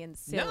funny and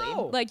silly.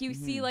 No. Like you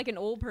see like an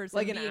old person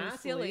Like an being athlete.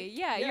 silly.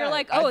 Yeah, Yeah. you're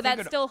like, I oh, think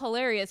that's it- still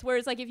hilarious.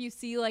 Whereas like if you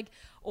see like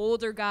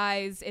older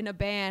guys in a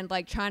band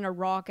like trying to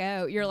rock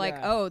out, you're like,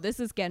 Yeah. oh, this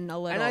is getting a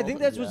little And I think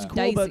that's what's Yeah.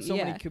 cool about dicey, so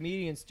yeah. many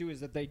comedians too is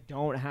that they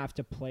don't have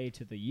to play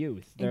to the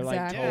youth. They're like,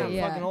 Exactly.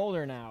 Totally. I'm fucking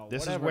older now.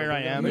 This Whatever, is where we're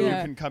I gonna am, move. and Yeah.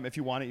 you can come if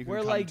you want it. You can We're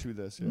come like to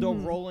this. The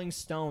Rolling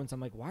Stones. I'm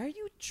like, why are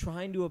you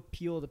trying to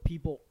appeal to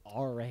people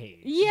our age?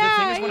 Yeah.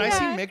 The thing is, when I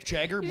see yeah. Mick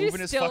Jagger You're moving just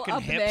his still fucking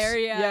up hips, there,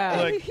 yeah.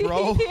 Yeah. like,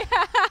 bro.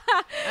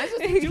 That's the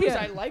thing too. Is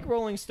Yeah. I like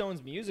Rolling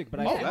Stones music, but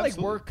I Oh, feel like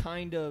absolutely. we're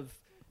kind of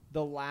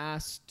the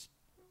last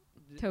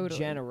Totally.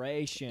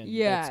 generation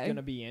Yeah. that's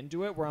gonna be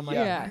into it. Where I'm like,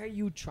 Yeah. why are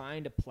you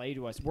trying to play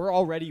to us? We're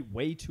already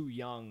way too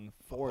young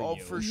for Oh,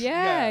 you. for sure.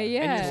 Yeah, And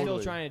yeah. you're still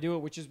Totally. trying to do it,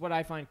 which is what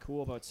I find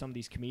cool about some of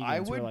these comedians. I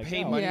who are would like,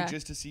 pay "Oh, money Yeah.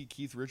 just to see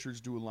Keith Richards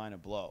do a line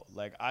of blow.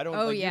 Like I don't.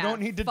 Oh, like, yeah. You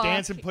don't need to Fuck,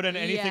 dance and put in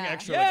anything yeah.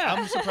 extra. Yeah. Like,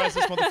 I'm surprised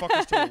this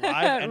motherfucker's still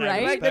alive, and Right? I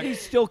The fact that respect. he's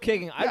still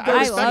kicking. Yeah, I'd I go to I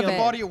respect love the it.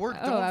 body of work.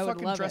 Oh, Don't I would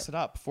fucking love dress it. it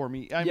up for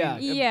me. I Yeah.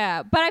 mean,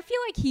 Yeah, but I feel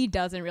like he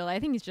doesn't really. I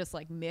think he's just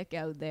like Mick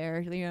out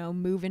there,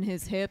 moving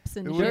his hips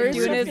and It just would be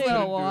doing his something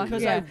little to do. walk.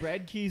 Because Yeah. I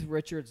read Keith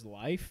Richards'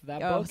 Life,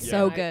 that Oh, book.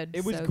 so and good,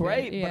 It was so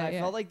great, good. but Yeah, I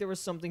yeah. felt like there was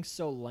something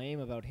so lame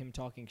about him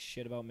talking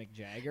shit about Mick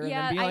Jagger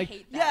Yeah, and then being I like,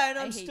 hate that. yeah, and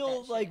I I'm hate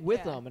still that like shit,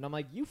 with yeah. him, and I'm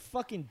like, you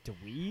fucking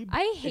dweeb.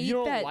 I If hate you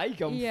don't that. like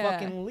him, yeah.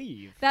 fucking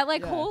leave. That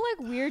like Yeah. whole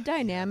like weird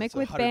dynamic It's a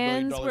with $100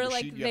 million bands where machine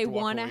like you have they to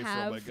walk want to away from,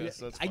 have I guess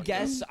that's I fucking-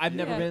 guess I've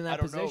never Yeah. been in I that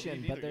don't know, me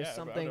position, neither, but there's yeah, I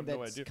something have no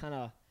that's idea. kind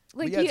of.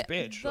 like yeah, you- it's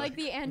bitch, like like-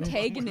 the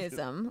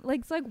antagonism.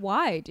 Like it's like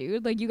why,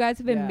 dude? Like you guys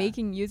have been Yeah.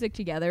 making music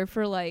together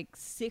for like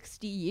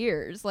 60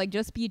 years. Like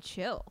just be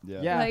chill.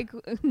 Yeah. Like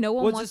no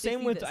one Well, it's wants the same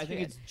to see with this I think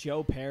shit. it's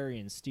Joe Perry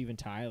and Steven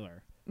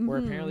Tyler,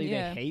 where Mhm, apparently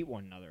yeah. they hate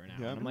one another now.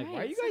 Yeah. And I'm like, Right,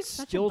 why are you it's, like, guys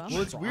such a still bummer.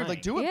 Well, it's weird.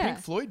 Like, do what Yeah. Pink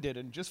Floyd did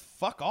and just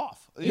fuck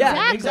off.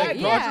 Yeah,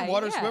 exactly, Roger yeah,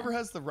 Waters, yeah. whoever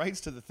has the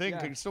rights to the thing,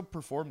 Yeah. can still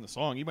perform the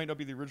song. You might not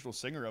be the original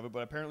singer of it, but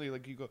apparently,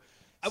 like, you go.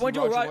 I see went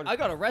to Roger I Waters-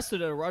 got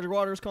arrested at a Roger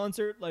Waters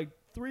concert like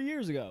 3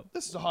 years ago.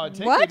 This is a hot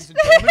take, What? ladies and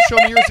gentlemen. Show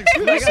me yours I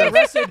got exclusive.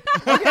 arrested.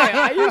 Okay,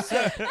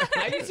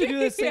 I used to do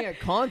this thing at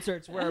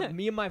concerts where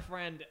me and my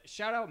friend,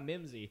 shout out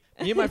Mimsy,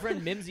 me and my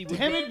friend Mimsy would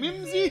Damn it,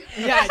 Mimsy.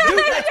 Yeah, dude,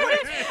 that's what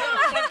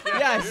it's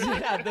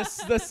yeah,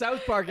 the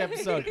South Park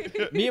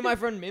episode. Me and my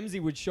friend Mimsy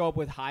would show up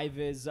with high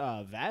vis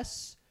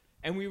vests,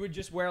 and we would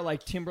just wear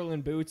like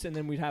Timberland boots, and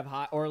then we'd have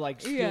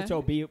like steel Yeah.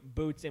 toe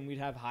boots, and we'd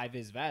have high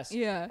vis vests.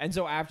 Yeah. And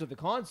so after the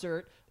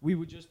concert, we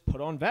would just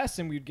put on vests,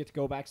 and we'd get to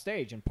go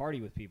backstage and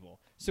party with people.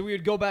 So we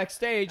would go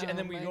backstage, and Oh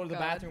then we'd my go to the God.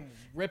 bathroom,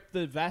 rip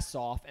the vests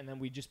off, and then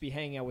we'd just be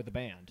hanging out with the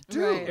band.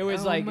 Right. It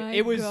was Oh like my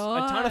it was a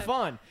ton of God.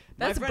 fun.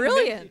 My That's friend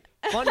brilliant.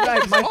 Mimsy- fun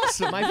fact: my,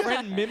 awesome. my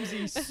friend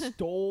Mimsy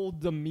stole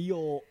the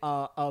meal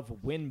of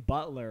Win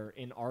Butler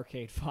in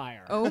Arcade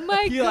Fire. Oh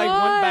my he god.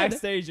 like went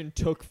backstage and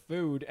took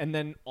food, and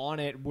then on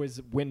it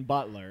was Win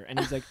Butler, and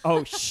he's like,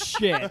 "Oh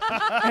shit,"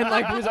 and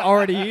like was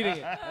already eating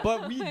it.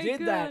 But we my did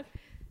God. that.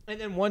 And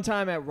then one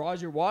time at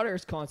Roger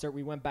Waters' concert,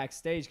 we went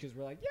backstage because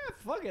we're like, yeah,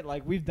 fuck it.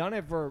 Like, we've done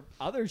it for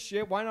other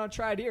shit. Why not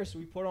try it here? So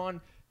we put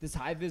on this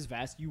high-vis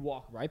vest. You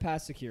walk right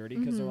past security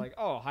because they're like,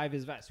 oh,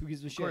 high-vis vest. Who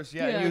gives a Of shit? course,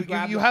 yeah. Yeah. You,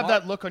 grab you the have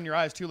car- that look on your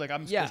eyes, too, like,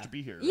 I'm Yeah. supposed to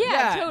be here.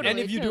 Yeah, totally. And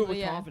if you do it totally, with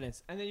yeah.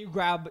 confidence. And then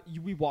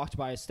we walked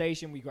by a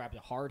station. We grabbed a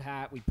hard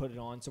hat. We put it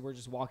on. So we're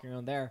just walking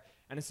around there.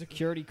 And a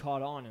security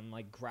caught on and,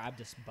 like,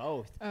 grabbed us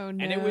both. Oh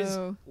no. And it was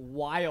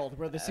wild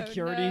where the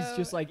security's no.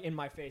 just, like, in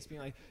my face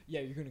being like, yeah,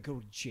 you're going to go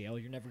to jail.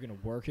 You're never going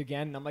to work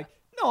again. And I'm like,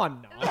 no,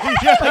 I'm not.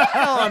 Like,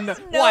 no, I'm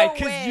not. No Why?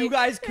 Because way. you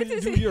guys couldn't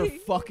This do is- your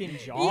fucking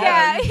job.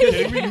 Yeah. Are you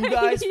kidding me? You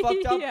guys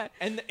fucked up. Yeah.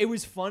 And it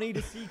was funny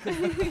to see because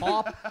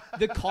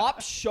the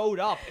cop showed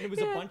up and it was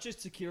a bunch of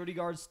security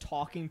guards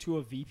talking to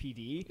a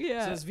VPD.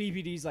 Yeah. So this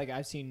VPD's like,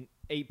 I've seen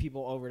 8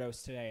 people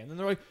overdose today. And then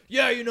they're like,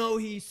 yeah, you know,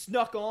 he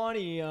snuck on,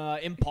 he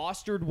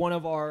impostered one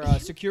of our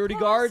security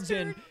guards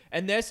and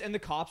this. And the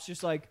cop's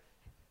just like,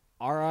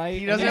 all right.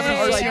 He doesn't And have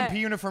then an he's Yeah. like, RCMP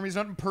uniform. He's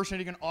not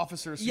impersonating an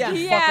officer. So Yeah. you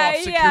Yeah, fuck off,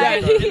 security yeah.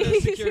 and guard. the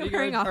He's security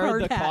wearing guard, a or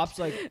hard the hat. cop's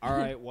like, all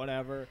right,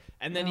 whatever.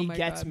 And then Oh he my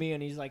gets God. me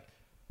and he's like,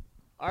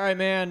 all right,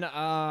 man,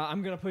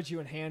 I'm going to put you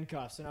in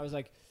handcuffs. And I was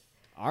like,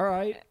 all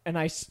right. And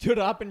I stood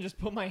up and just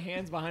put my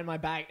hands behind my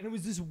back. And it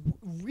was this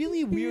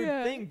really weird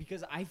Yeah. thing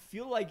because I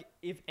feel like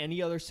if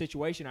any other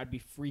situation, I'd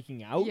be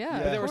freaking out. Yeah,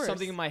 But of there was course.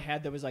 something in my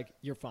head that was like,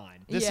 you're fine.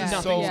 This Yeah. is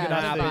Nothing's so gonna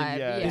nothing. happen.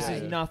 Yeah, This Yeah.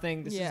 is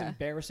nothing. This is Yeah.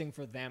 embarrassing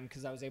for them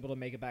because I was able to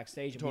make it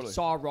backstage. And we Totally.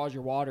 saw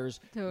Roger Waters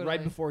Totally.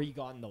 right before he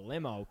got in the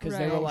limo because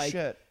they Right. were Oh, like,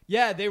 shit.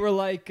 yeah, they were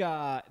like,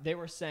 they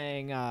were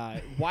saying,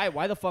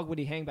 why the fuck would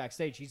he hang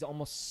backstage? He's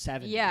almost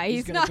 70. Yeah,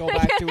 he's gonna not go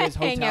back to his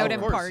hang hotel out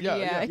and room. course, party. yeah,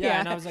 Yeah, Yeah,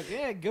 and I was like,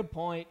 yeah, good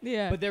point.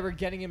 Yeah. But they were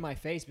getting in my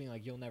face, being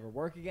like, you'll never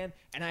work again.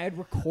 And I had I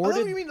thought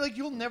recorded. you mean like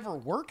you'll never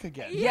work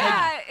again.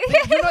 Yeah.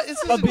 You're not,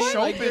 this Of isn't being show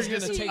like, you're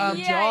business. gonna take Yeah,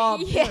 your job.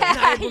 yeah, And I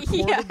had recorded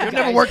yeah. the You'll guy's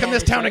never work in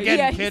this town conversation.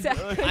 again, Yeah, kid.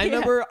 exactly.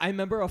 I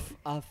remember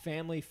a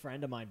family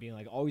friend of mine being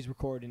like, always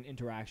record an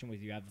interaction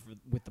with you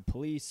with the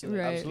police so that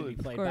Right. it's gonna be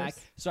Absolutely. played Of back.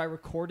 course. So I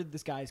recorded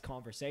this guy's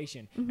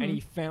conversation, Mm-hmm. and he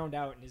found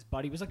out, and his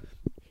buddy was like,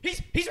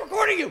 he's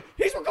recording you,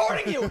 he's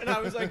recording you, and I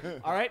was like,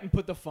 all right, and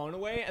put the phone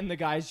away, and the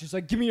guy's just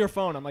like, give me your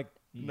phone. I'm like,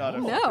 Not a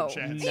no. No. fucking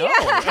chance. No.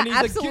 Yeah, And he's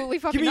absolutely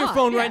like, fucking give me your not.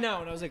 phone Yeah. right now.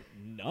 And I was like,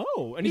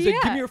 no. And he's like,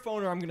 give Yeah. me your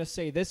phone or I'm going to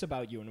say this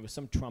about you. And it was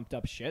some trumped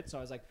up shit. So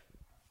I was like,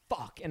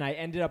 fuck, and I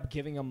ended up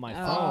giving him my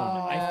phone.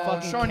 Oh. I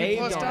fucking Sean, you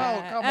caved pussed on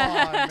out. it. Come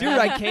on, Dude,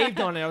 I caved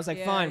on it. I was like,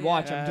 Yeah, fine,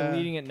 watch. yeah. I'm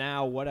deleting it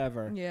now,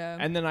 whatever. Yeah.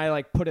 And then I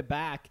like put it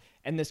back,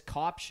 and this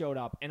cop showed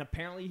up, and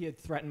apparently he had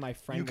threatened my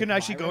friend. You with can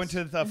actually go virus.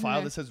 into the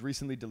file that says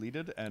recently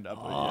deleted and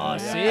upload. Oh,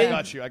 see? I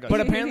got you.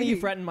 But apparently he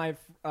threatened my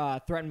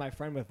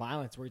friend with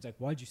violence, where he's like,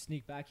 "Why'd you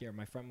sneak back here?"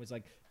 My friend was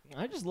like,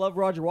 "I just love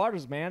Roger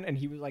Waters, man," and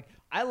he was like,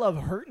 "I love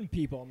hurting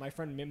people." And my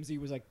friend Mimsy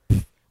was like,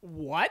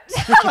 "What?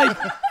 Like,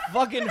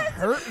 fucking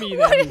hurt me,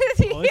 then,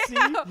 you pussy."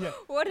 Yeah.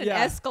 What an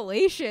Yeah.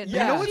 escalation!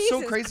 Yeah. You know what's so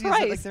Jesus crazy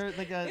Christ. is that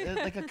like they're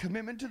like a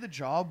commitment to the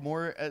job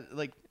more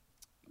like.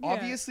 Yeah.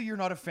 Obviously, you're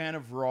not a fan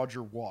of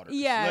Roger Waters.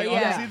 Yeah, like, yeah.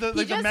 Obviously, He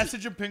the just-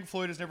 message of Pink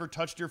Floyd has never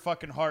touched your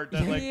fucking heart.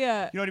 That like,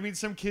 Yeah. you know what I mean?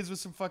 Some kids with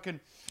some fucking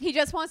He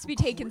just wants to be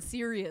taken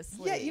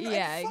seriously. Yeah, you know,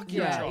 yeah, fuck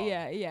your yeah,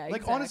 job. yeah.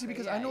 like honestly,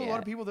 because I know a lot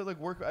of people. people that like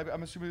work.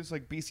 I'm assuming it's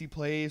like BC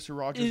Place or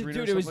Rogers Arena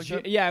Dude, or it was something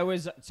like that. yeah, it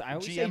was. I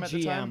always GM say at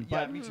the time? GM, Yeah,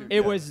 but me too.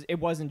 it Yeah. it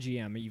wasn't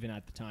GM even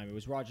at the time. It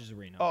was Rogers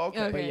Arena. Oh,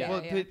 okay. Okay, yeah.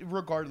 Well, yeah. but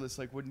regardless,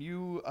 like when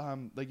you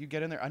like you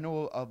get in there, I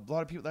know a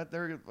lot of people that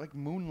they're like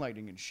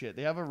moonlighting and shit.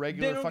 They have a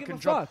regular don't give fucking a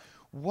job. fuck.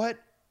 What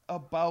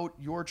about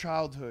your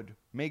childhood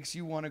makes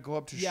you want to go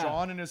up to Yeah.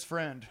 Sean and his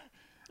friend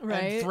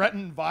Right. and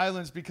threaten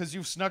violence because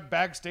you've snuck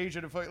backstage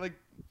at a fight? Like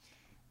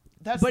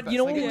that's. But the you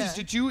best. know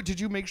like, what- did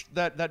you make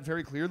that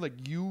very clear?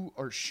 Like you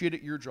are shit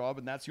at your job,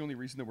 and that's the only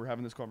reason that we're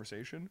having this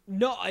conversation.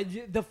 No,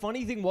 the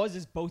funny thing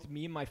was both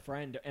me and my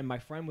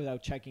friend,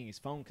 without checking his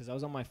phone, because I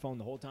was on my phone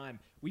the whole time,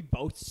 we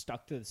both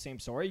stuck to the same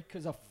story,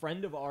 because a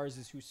friend of ours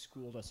is who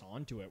schooled us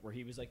onto it, where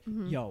he was like,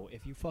 yo,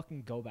 if you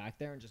fucking go back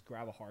there and just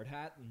grab a hard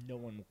hat, no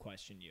one will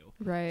question you.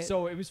 Right.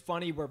 So it was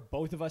funny where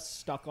both of us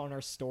stuck on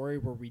our story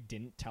where we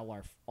didn't tell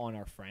our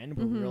friend,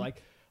 where we were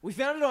like, we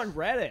found it on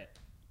Reddit.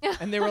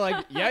 And they were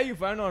like, yeah, you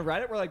found it on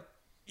Reddit? We're like,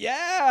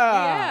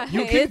 yeah.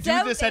 You can It's do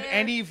out this at there.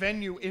 any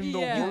venue in the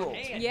Yeah. world.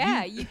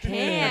 Yeah, you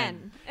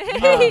can.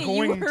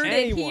 Going You heard it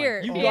anyone.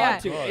 here. You yeah.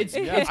 got to. It's I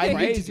need to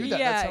crazy. do that.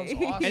 Yeah. That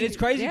sounds awesome. And it's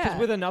crazy because Yeah.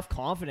 with enough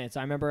confidence,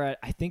 I remember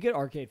I think at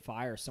Arcade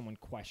Fire, someone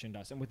questioned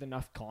us, and with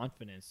enough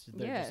confidence,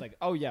 they're Yeah. just like,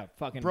 "Oh yeah,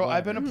 fucking." Bro,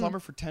 I've been whatever." a plumber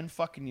for 10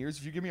 fucking years.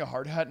 If you give me a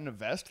hard hat and a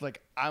vest,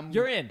 like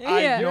You're in.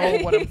 I Yeah.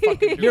 know what I'm fucking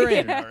doing. You're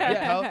in. here, all right,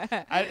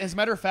 pal? As a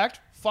matter of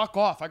fact, fuck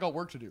off. I got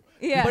work to do.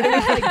 Yeah. But it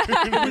was like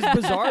it was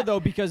bizarre though,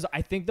 because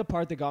I think the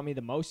part that got me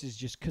the most is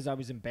just because I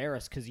was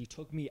embarrassed because he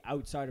took me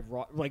outside of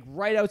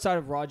right outside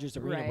of Rogers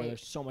Arena where Right.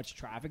 there's so much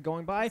traffic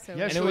going by. So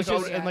Yeah, and so it was like,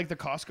 just in like the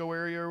Costco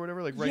area or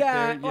whatever, like right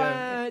yeah, there.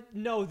 Yeah.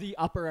 no, the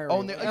upper area. Oh,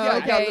 was- yeah, yeah,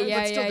 okay, but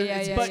yeah, still, yeah,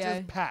 it's yeah, but yeah.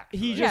 just packed.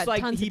 He right? just Yeah,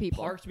 like tons of he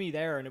people. parked me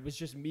there, and it was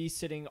just me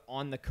sitting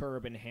on the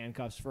curb in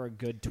handcuffs for a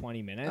good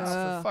 20 minutes.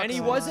 Oh, for And he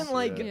fuck's wasn't sake.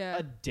 like Yeah.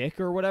 a dick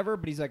or whatever,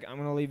 but he's like, I'm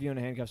gonna leave you in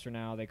handcuffs for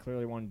now. They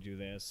clearly want to do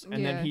this,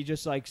 and Yeah. then he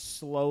just like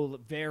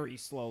very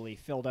slowly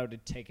filled out a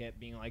ticket,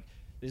 being like,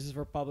 "This is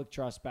for public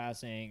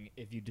trespassing.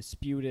 If you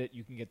dispute it,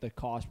 you can get the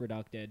cost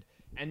reducted."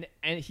 And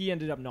he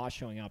ended up not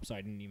showing up, so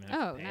I didn't even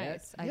have Oh, to pay it.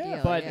 nice. Yeah.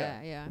 Ideal. But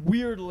yeah.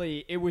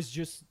 weirdly, it was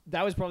just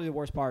that was probably the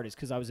worst part, is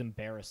because I was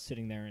embarrassed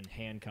sitting there in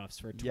handcuffs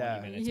for 20 Yeah.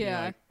 minutes. Yeah.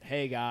 Being like,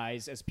 hey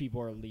guys, as people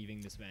are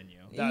leaving this venue.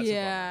 That's a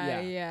yeah,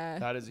 bummer. yeah.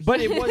 That is a But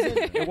huge-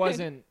 it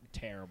wasn't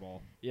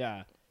terrible.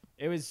 Yeah.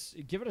 It was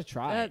give it a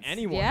try. That's-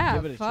 Anyone yeah,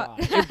 give it a fuck.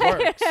 try. It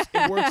works.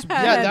 It works.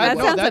 Yeah, that that,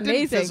 no, sounds that didn't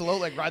amazing. fizzle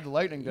out like Ride the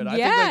Lightning did. I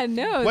Yeah, think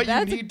like, no, what you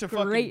that's a need to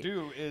great- fucking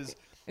do is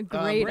A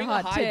great Bring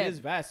hot a high tip. vis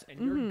vest and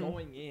you're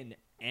going in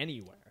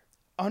anywhere.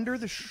 under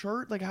the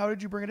shirt. Like, how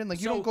did you bring it in? Like,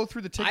 you So, don't go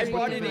through the I tickets.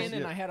 brought with it the in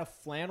and yeah. I had a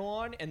flannel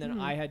on, and then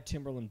I had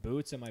Timberland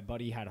boots, and my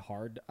buddy had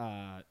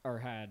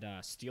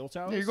steel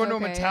toes. Yeah, you're going to a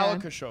Okay,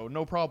 Metallica yeah. show,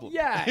 no problem.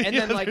 Yeah, and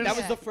then like that was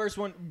there's- the first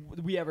one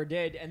we ever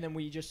did, and then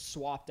we just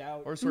swapped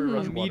out Or sorry, Roger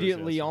Waters,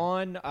 immediately yes.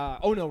 on.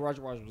 Oh no,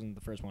 Roger Waters wasn't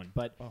the first one,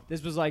 but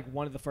this was like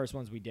one of the first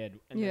ones we did,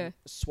 and Yeah. then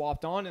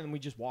swapped on, and then we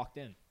just walked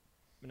in,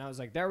 and I was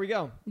like, there we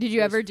go. Did you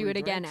There's ever do free it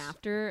again drinks.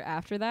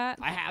 after that?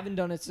 I haven't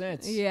done it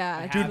since. Yeah,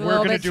 I it's haven't. a we're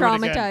little gonna bit do it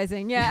again.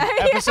 traumatizing. Yeah.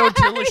 Episode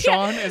 2 with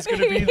Sean is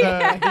going to be the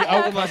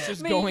outcome.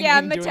 Just But going yeah,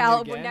 in, doing it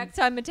Metallica. again. Next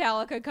time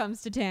Metallica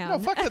comes to No,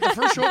 town. fuck that. The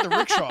first show at the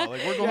rickshaw.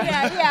 Like, we're going.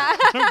 yeah.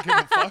 I don't give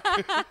a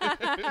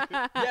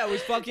fuck. Yeah, it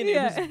was fucking.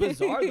 Yeah. It was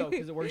bizarre though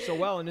because it worked so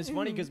well, and it's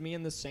funny because me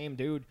and the same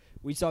dude,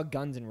 we saw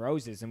Guns N'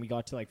 Roses, and we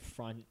got to like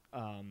front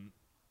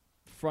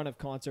of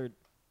concert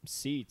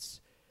seats,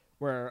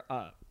 where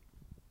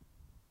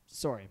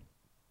sorry,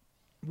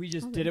 we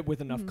just did it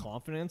with enough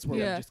confidence where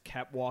Yeah. we just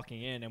kept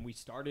walking in, and we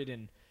started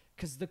in.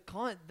 Because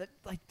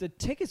the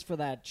tickets for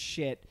that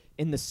shit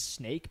in the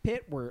Snake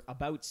Pit were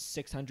about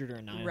 $600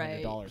 or $900.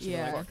 Right, So we're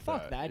yeah. like,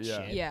 fuck that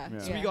Yeah. shit. Yeah.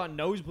 So we got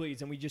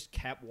nosebleeds, and we just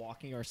kept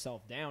walking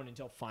ourselves down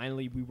until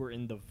finally we were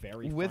in the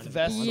very With front of the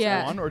vests concert.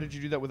 Yeah. on, or did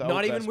you do that without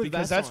Not even vests? with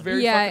Because vests that's on.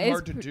 very Yeah, fucking it's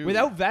hard to do.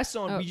 Without vests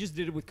on, Oh. we just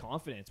did it with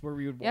confidence. Where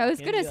we would. Yeah, I walk was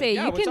in gonna and be say like,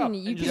 yeah, you what's up? can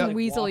And you just, can like,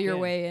 weasel walk your in.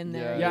 way in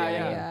there. Yeah,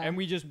 Yeah. And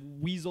we just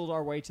weaseled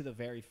our way to the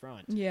very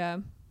front. Yeah.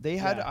 They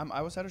had. Yeah.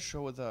 I was at a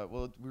show with.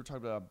 Well, we were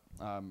talking about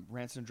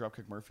Rancid and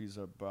Dropkick Murphys'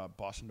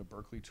 Boston to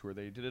Berkeley tour.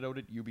 They did it out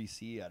at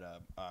UBC at a.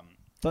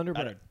 Thunderbird.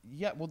 At a,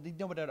 yeah, well, they,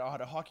 no, but at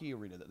a hockey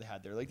arena that they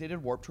had there. Like they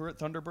did Warped Tour at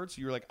Thunderbird, so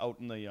you were like out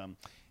in the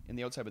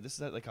outside. But this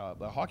is at like a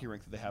hockey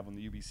rink that they have on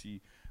the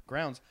UBC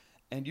grounds.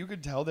 And you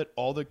could tell that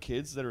all the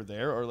kids that are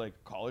there are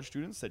like college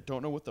students that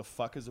don't know what the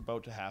fuck is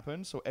about to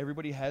happen. So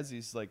everybody has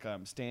these like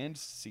stand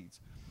seats.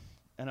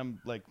 And I'm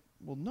like,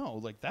 well, no,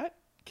 like that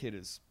kid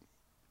is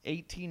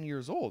 18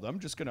 years old. I'm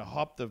just going to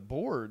hop the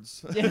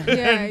boards Yeah,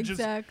 and just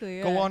exactly.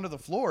 go yeah. onto the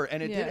floor.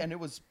 And it did. Yeah. And it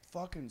was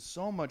fucking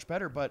so much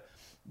better. But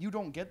you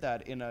don't get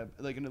that in a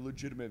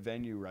legitimate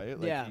venue, right?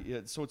 Like, Yeah.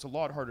 So it's a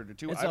lot harder to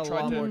do. It's I've a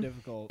tried lot to, more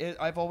difficult.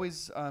 I've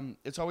always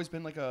it's always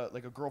been like a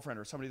girlfriend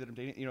or somebody that I'm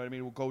dating, you know what I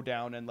mean, will go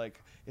down and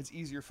like it's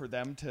easier for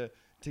them to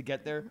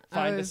get there,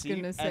 find a was seat,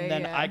 gonna say, and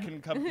then yeah. I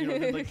can come, you know,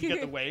 then, like you get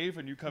the wave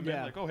and you come in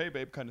Yeah. like, oh hey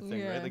babe, kind of thing,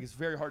 Yeah. right? Like it's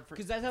very hard for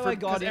 'Cause that's how I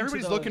got into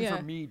everybody's the- looking Yeah.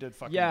 for me to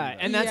fucking Yeah, do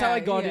that. and that's how I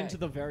Yeah, got yeah. into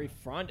the very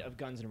front of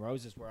Guns N'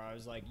 Roses, where I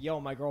was like,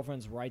 "Yo, my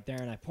girlfriend's right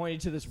there," and I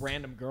pointed to this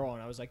random girl,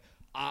 and I was like,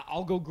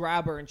 "I'll go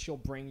grab her, and she'll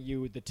bring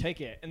you the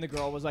ticket." And the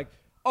girl was like,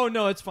 "Oh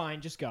no, it's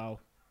fine, just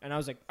go." And I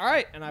was like, "All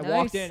right," and I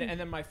walked Nice. in, and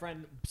then my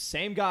friend,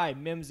 same guy,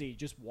 Mimsy,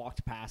 just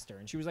walked past her,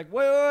 and she was like,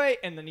 "Wait,"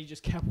 and then he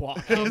just kept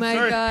walking. Oh my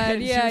Sorry. god!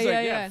 And she Yeah, was yeah,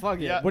 like, yeah. Fuck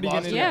it. Yeah, What are you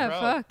lost gonna in do? the Yeah, crowd.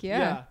 fuck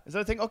yeah. Is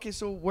that a thing? Okay,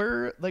 so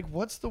where, like,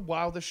 what's the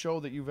wildest show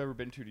that you've ever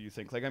been to? Do you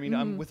think? Like, I mean,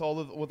 Mm-hmm. with all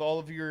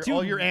of your Dude.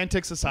 all your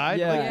antics aside,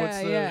 Yeah. like, Yeah, what's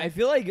the yeah. I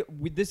feel like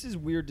this is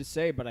weird to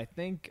say, but I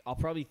think I'll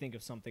probably think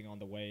of something on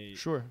the way.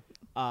 sure?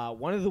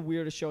 One of the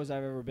weirdest shows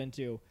I've ever been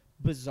to,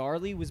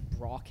 bizarrely, was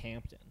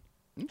Brockhampton.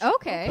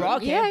 Okay.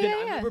 Brockhampton. Yeah, yeah, I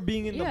yeah. remember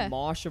being in Yeah. the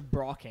mosh of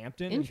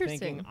Brockhampton and Interesting.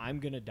 thinking, I'm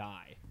going to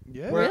die.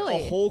 Yeah. Where Really?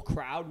 a whole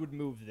crowd would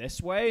move this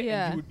way,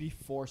 Yeah. and you would be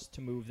forced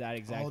to move that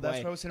exact Oh, that's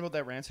way. what I was saying about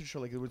that Rancid show.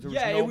 Like, there was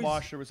Yeah, no it was-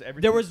 mosh. There was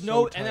everything. There was so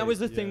no, tight. and that was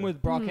the thing Yeah.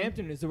 with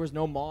Brockhampton is there was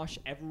no mosh.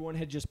 Everyone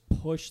had just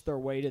pushed their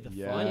way to the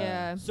Yeah. front.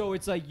 Yeah. So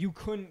it's like you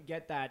couldn't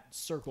get that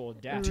circle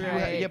of death. Do you ha-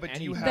 Right. yeah, but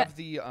do you Any- have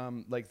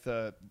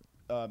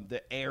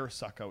the air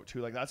suck out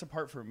too? Like that's a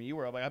part for me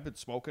where I'm like I've been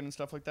smoking and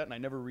stuff like that, and I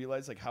never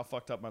realized like how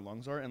fucked up my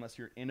lungs are unless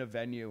you're in a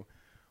venue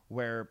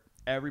where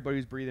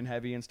everybody's breathing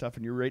heavy and stuff,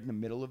 and you're right in the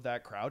middle of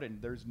that crowd,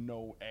 and there's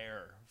no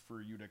air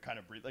for you to kind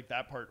of breathe. Like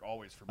that part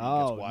always for me gets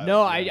Oh wild.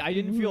 no, yeah. I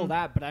didn't feel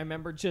that, but I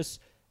remember just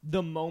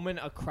the moment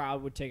a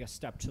crowd would take a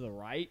step to the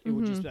right, it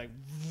would just be like.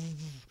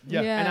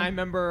 Yeah. Yeah. And I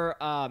remember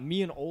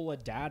me and Ola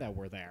Dada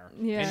were there.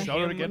 Yeah. And Shout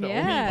out him- again to Yeah.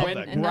 Ola. we Love went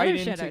that guy. Another right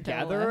in shout out to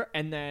together, Ola.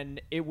 and then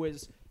it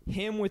was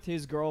him with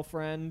his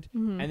girlfriend,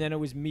 Mm-hmm. and then it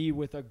was me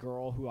with a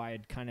girl who I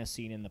had kind of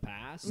seen in the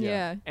past.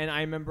 Yeah. And I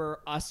remember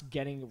us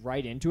getting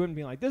right into it and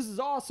being like, "This is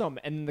awesome!"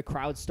 And then the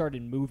crowd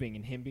started moving,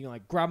 and him being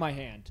like, "Grab my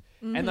hand,"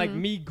 and like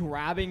me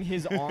grabbing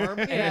his arm,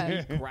 and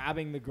then me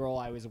grabbing the girl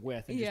I was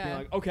with, and just Yeah. being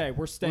like, "Okay,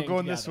 we're staying. We're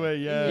going this together." way.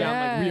 Yeah. Yeah,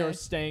 I'm like, we Yeah. are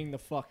staying the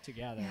fuck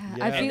together. Yeah.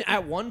 Yeah. I And feel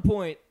at one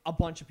point, a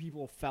bunch of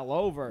people fell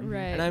over. Right.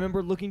 And I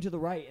remember looking to the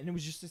right, and it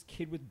was just this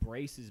kid with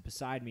braces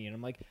beside me. And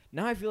I'm like,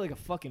 now I feel like a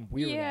fucking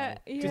weirdo. Yeah,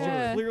 Because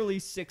yeah. you're clearly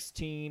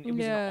 16. It was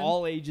Yeah. an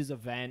all ages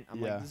event.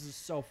 I'm Yeah. like, this is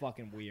so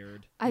fucking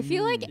weird. I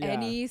feel like Yeah.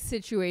 any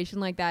situation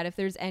like that, if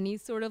there's any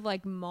sort of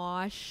like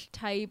mosh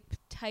type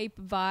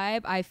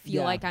vibe, I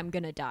feel Yeah. like I'm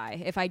gonna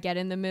die. If I get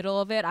in the middle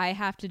of it, I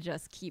have to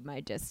just keep my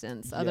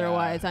distance.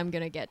 Otherwise, I'm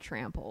gonna get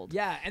trampled.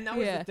 Yeah, and that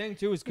was Yeah. the thing,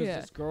 too, is because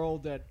Yeah. this girl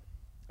that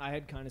I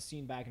had kind of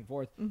seen back and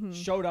forth Mm-hmm.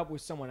 showed up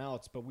with someone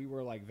else, but we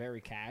were like very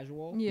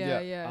casual. Yeah,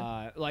 Yeah.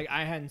 yeah. Like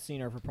I hadn't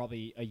seen her for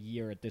probably a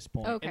year at this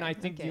point, Okay, and I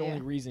think okay, the only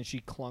yeah. reason she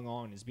clung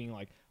on is being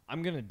like,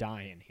 "I'm gonna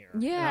die in here."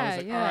 and I Yeah, was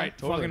like, yeah. "All right,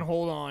 Totally. fucking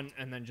hold on,"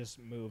 and then just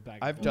move back.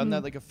 and I've forth. done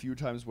that like a few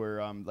times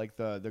where like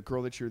the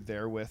girl that you're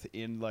there with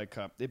in like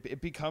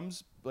it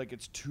becomes like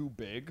it's too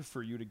big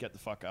for you to get the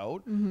fuck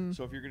out.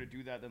 So if you're gonna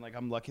do that, then like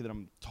I'm lucky that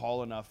I'm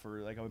tall enough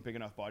or like I'm a big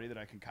enough body that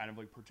I can kind of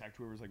like protect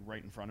whoever's like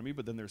right in front of me.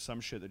 But then there's some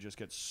shit that just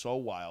gets so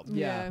wild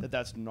Yeah. that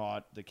that's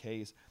not the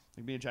case.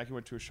 Like me and Jackie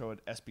went to a show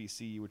at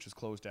SBC, which is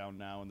closed down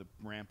now, and the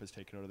ramp is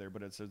taken out of there.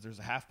 But there's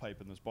a half pipe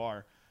in this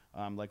bar,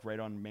 like right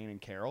on Main and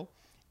Carroll.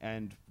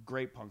 And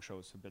great punk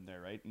shows have been there,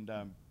 right? And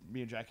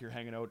me and Jackie are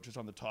hanging out just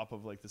on the top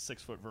of like the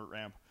 6-foot vert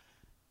ramp,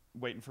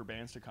 waiting for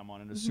bands to come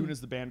on. And as soon as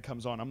the band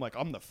comes on, I'm like,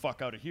 I'm the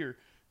fuck out of here.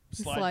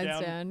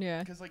 Slides down, yeah.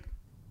 Because like,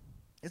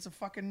 it's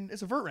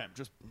a vert ramp.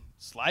 Just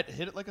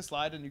hit it like a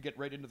slide, and you get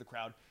right into the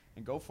crowd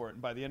and go for it.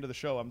 And by the end of the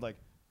show, I'm like,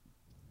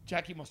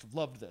 Jackie must have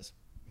loved this.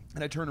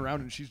 And I turn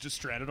around and she's just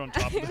stranded on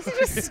top of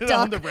Just on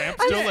stuck. the ramp.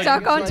 I'm Still, like,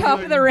 stuck on like, top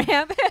like- of the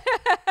ramp.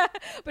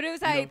 But it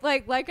was You know.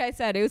 like I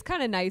said, it was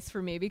kind of nice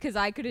for me because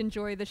I could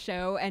enjoy the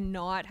show and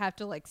not have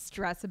to like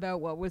stress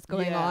about what was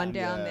going Yeah. on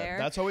down Yeah, there.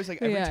 That's always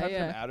like every Yeah, time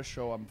yeah. I'm at a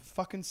show, I'm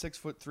fucking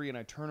 6'3" and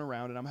I turn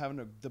around and I'm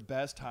having the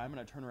best time, and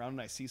I turn around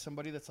and I see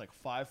somebody that's like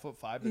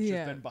 5'5" that's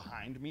Yeah. just been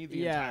behind me the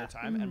Yeah. entire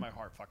time, and my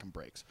heart fucking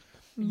breaks.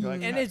 You're Mm-hmm.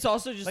 like, And it's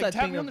also just like that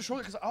tap thing me on of the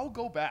shoulder because I'll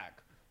go back.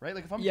 Right,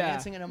 like if I'm Yeah.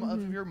 dancing and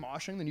Mm-hmm. if you're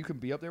moshing, then you can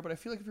be up there. But I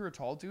feel like if you're a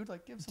tall dude,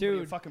 like give somebody a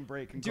Dude. fucking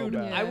break and Dude, go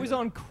back. I was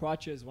on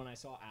crutches when I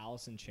saw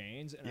Alice in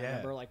Chains, and I Yeah.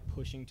 remember like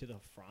pushing to the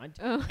front,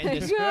 Oh and my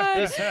this, God.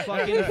 this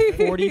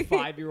fucking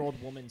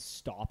 45-year-old woman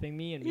stopping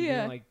me and being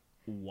Yeah. like,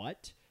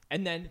 "What?"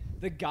 And then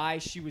the guy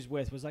she was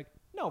with was like,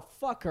 "No,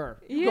 fuck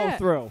her. You Yeah, go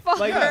through." fuck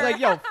Like, her. it's like,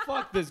 "Yo,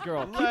 fuck this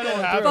girl. Keep Let it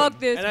going happen. through." Fuck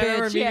this and I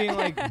remember bitch, me yeah. being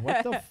like,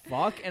 "What the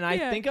fuck?" And I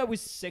Yeah. think I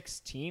was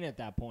 16 at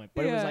that point,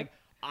 but it was Yeah. like,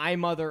 I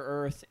Mother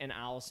Earth and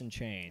Alice in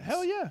Chains.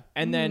 Hell yeah.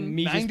 And then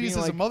me just 90s being is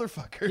like, a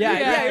motherfucker.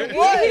 yeah, it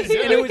was.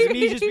 And it was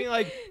me just being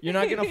like, you're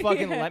not going to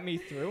fucking let me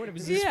through? And it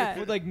was this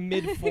like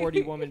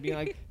mid-40 woman being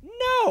like,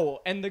 no.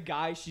 And the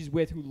guy she's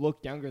with who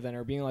looked younger than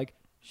her being like,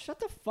 shut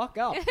the fuck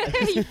up. Let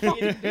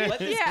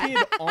this kid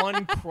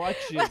on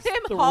crutches Let him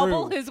through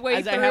hobble his way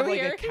as through I have like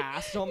here. a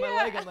cast on my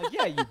leg. I'm like,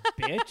 yeah, you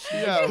bitch.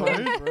 Yeah, Just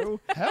going right? through.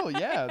 Hell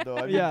yeah, though.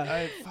 I mean,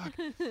 Yeah. fuck.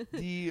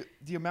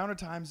 The amount of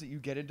times that you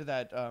get into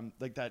that,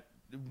 like that,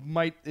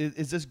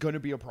 is this going to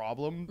be a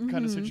problem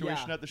kind of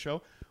situation Yeah. at the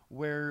show?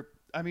 Where,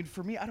 I mean,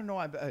 for me, I don't know.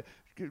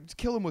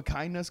 Kill him with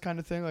kindness kind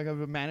of thing. Like I've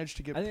managed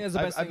to get. I think that's the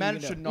best I thing you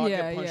managed can to do. not Yeah,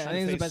 get punched yeah. I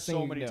think in it's the the face best thing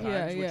so you many can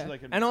times, do. Yeah, which yeah.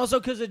 like And also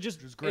because it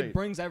is great. it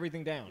brings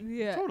everything down.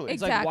 Yeah, Totally.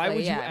 It's exactly. like, why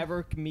would you yeah.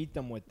 ever meet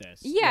them with this?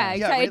 Yeah, Yeah,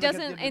 exactly. right, It like, at the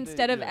doesn't end of the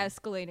instead day, of yeah.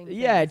 escalating.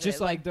 Yeah, things,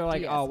 just it, like they're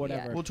like, oh,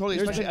 whatever. yeah. Well, totally.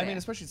 There's Especially, no- I mean,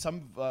 especially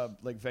some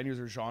like venues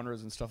or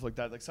genres and stuff like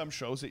that. Like some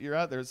shows that you're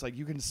at, there's like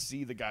you can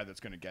see the guy that's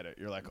gonna get it.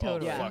 You're like,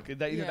 Totally. oh fuck,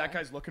 either Yeah. that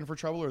guy's looking for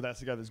trouble or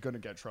that's the guy that's gonna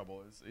get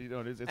trouble. It's, you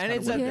know, it's And kind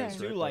it's of a what Yeah. it is,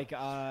 too, right?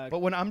 like, But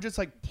when I'm just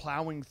like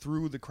plowing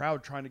through the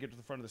crowd trying to get to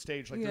the front of the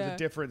stage, like there's Yeah. a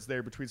difference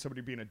there between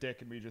somebody being a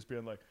dick and me just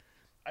being like,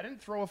 I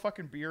didn't throw a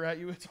fucking beer at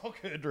you. It's all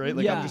good, right?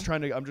 Like Yeah. I'm just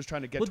trying to get. well, to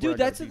where dude, I gotta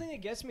that's the be. thing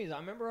that gets me. Is I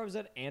remember I was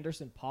at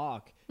Anderson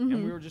Park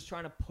and we were just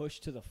trying to push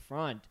to the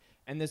front,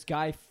 and this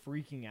guy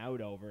freaking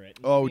out over it.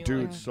 And Oh, being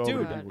dude, like, so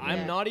dude, many people I'm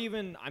do.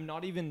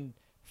 not even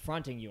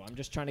fronting you. I'm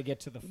just trying to get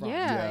to the front.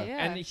 Yeah,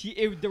 Yeah.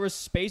 yeah. And there was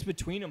space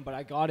between them, but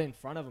I got in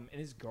front of him. And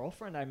his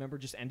girlfriend, I remember,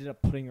 just ended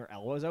up putting her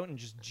elbows out and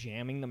just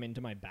jamming them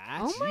into my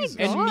back. Oh my Jesus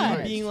And god.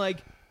 me being like,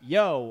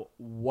 yo,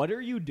 what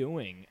are you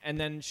doing? And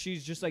then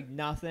she's just like,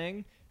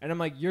 nothing. And I'm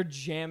like, you're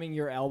jamming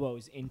your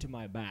elbows into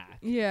my back.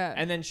 yeah.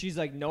 And then she's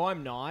like, no,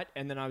 I'm not.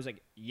 And then I was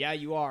like, yeah,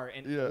 you are.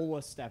 And Yeah.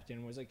 Ola stepped in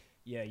and was like,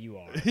 yeah, you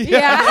are.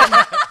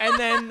 yeah. And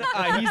then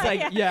he's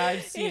like, yeah,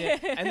 I've seen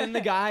it. And then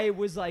the guy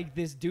was like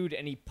this dude,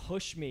 and he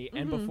pushed me.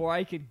 And before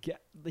I could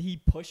he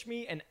pushed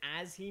me. And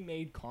as he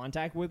made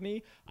contact with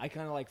me, I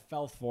kind of like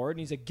fell forward. And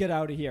he's like, get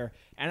out of here.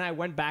 And I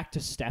went back to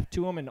step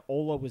to him, and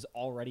Ola was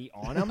already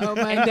on him. Oh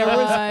my and there was,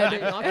 God.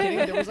 I'm not kidding,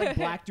 there was like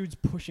black dudes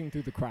pushing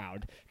through the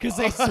crowd because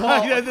they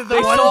saw, Yeah, the they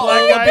one saw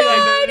black Ola guy, be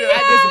like, yeah.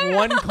 at this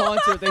one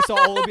concert, they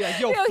saw Ola be like,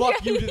 yo,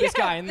 fuck you to this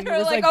guy. And then They're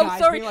there was like, like oh, guys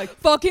sorry. being like,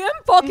 Fuck him.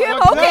 Fuck him.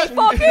 Fuck Okay, that.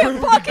 fuck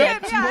him. Fuck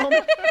him. get to Yeah.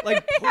 him,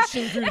 like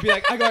pushing through to be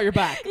like, I got your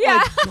back.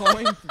 Yeah. Like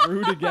going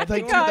through to get Like, to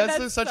dude, him. God, that's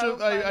that's such so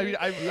a. I mean,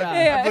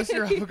 Yeah. I've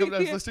listened to your album.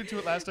 I was listening to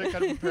it last night,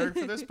 kind of preparing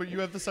for this. But you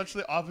have such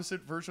the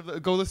opposite version of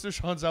that. Go listen to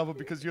Sean's album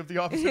because you have the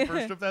opposite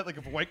version of that. Like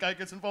if a white guy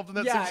gets involved in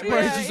that Yeah, situation,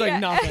 where it's just like Yeah.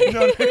 nothing. You know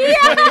what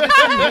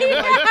I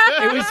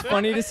mean? It was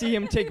funny to see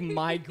him take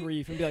my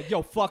grief and be like,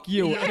 yo, fuck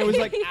you. And it was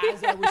like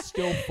as I was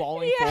still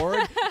falling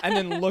forward and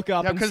then look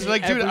up Yeah, and because see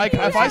like, dude, every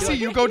if I person see be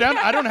you go down,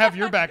 I don't have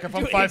your back if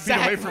I'm Dude, 5 feet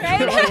away from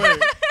exactly. you. No way.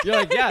 you're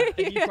like, yeah,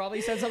 he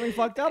probably said something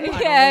fucked up. I don't know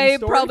Yeah, the he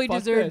story, probably fuck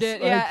deserved this.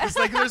 it. Like, Yeah. It's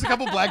like there's a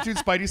couple black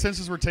dudes' spidey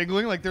senses were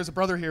tingling. Like there's a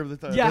brother here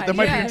that, Yeah, that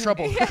might be yeah. in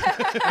trouble.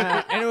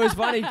 and it was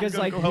funny because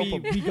Gotta like go help we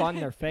 'em. got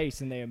in their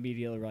face and they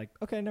immediately were like,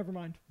 okay, never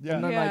mind. Yeah.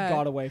 And then Yeah. like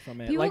got away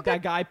from it. People like get-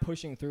 that guy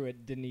pushing through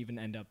it didn't even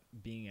end up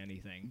being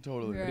anything.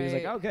 Totally. Right. But he was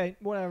like, okay,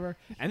 whatever.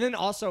 And then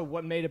also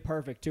what made it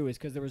perfect too is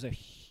because there was a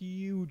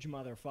huge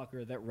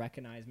motherfucker that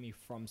recognized me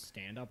from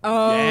stand up.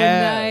 Oh,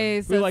 Yeah.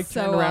 nice. We That's like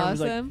so turned around and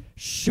was like, awesome.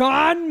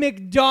 Sean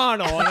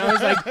McDonald. And I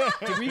was like,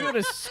 did we go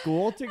to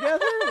school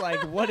together?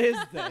 Like, what is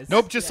this?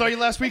 Nope, just saw you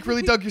last week.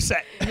 Really dug your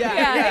set. Yeah, Yeah,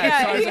 yeah.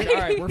 yeah. So I was like, all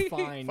right, we're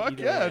fine. Fuck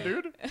either yeah, way.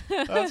 dude.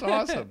 That's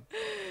awesome.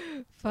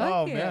 Fuck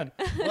Oh yeah. man.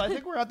 Well, I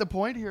think we're at the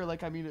point here.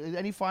 Like, I mean,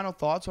 any final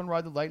thoughts on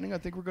Ride the Lightning? I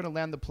think we're gonna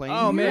land the plane.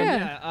 Oh man, Yeah.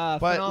 yeah.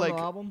 But, Phenomenal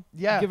like, album.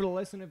 yeah. Give it a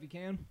listen if you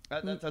can.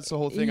 That's the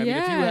whole thing. I mean,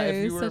 Yeah, if it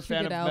you was were a such a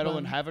fan of good metal album.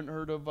 and haven't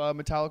heard of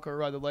Metallica or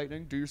Ride the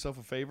Lightning, do yourself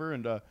a favor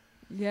and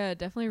Yeah,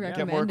 definitely Yeah.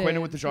 recommend get more acquainted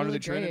it. with the It's genre really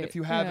that you're in. And great. if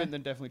you haven't,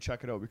 then definitely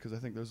check it out because I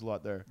think there's a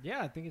lot there.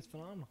 Yeah, I think it's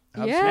phenomenal.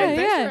 Yeah, Absolutely. Hey,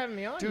 thanks yeah. for having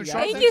me on. Dude, you Sean,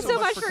 guys. Thank thanks you so so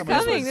much much for for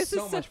coming. coming. This This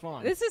was is so much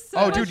fun. This is so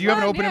Oh, much dude, you have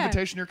an fun, open yeah.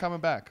 invitation. You're coming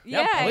back.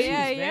 Yeah, please, yeah,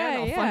 man. yeah,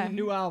 I'll yeah. find a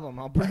new album.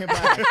 I'll bring it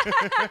back.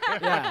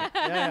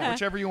 yeah.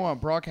 Whichever you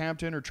want,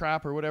 Brockhampton or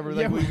Trap or whatever.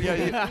 Yeah. Like,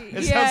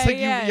 it Yeah, sounds like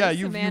yeah,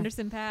 you some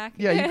Anderson Paak.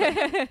 Yeah,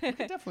 you could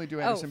definitely do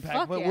Anderson Paak,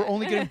 fuck but yeah. we're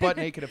only getting butt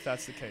naked if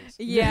that's the case.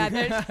 Yeah,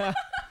 there's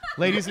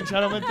Ladies and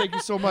gentlemen, thank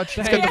you so much.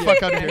 Let's Thank get the you.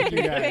 fuck out of here. Thank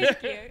you, guys.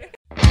 Thank you.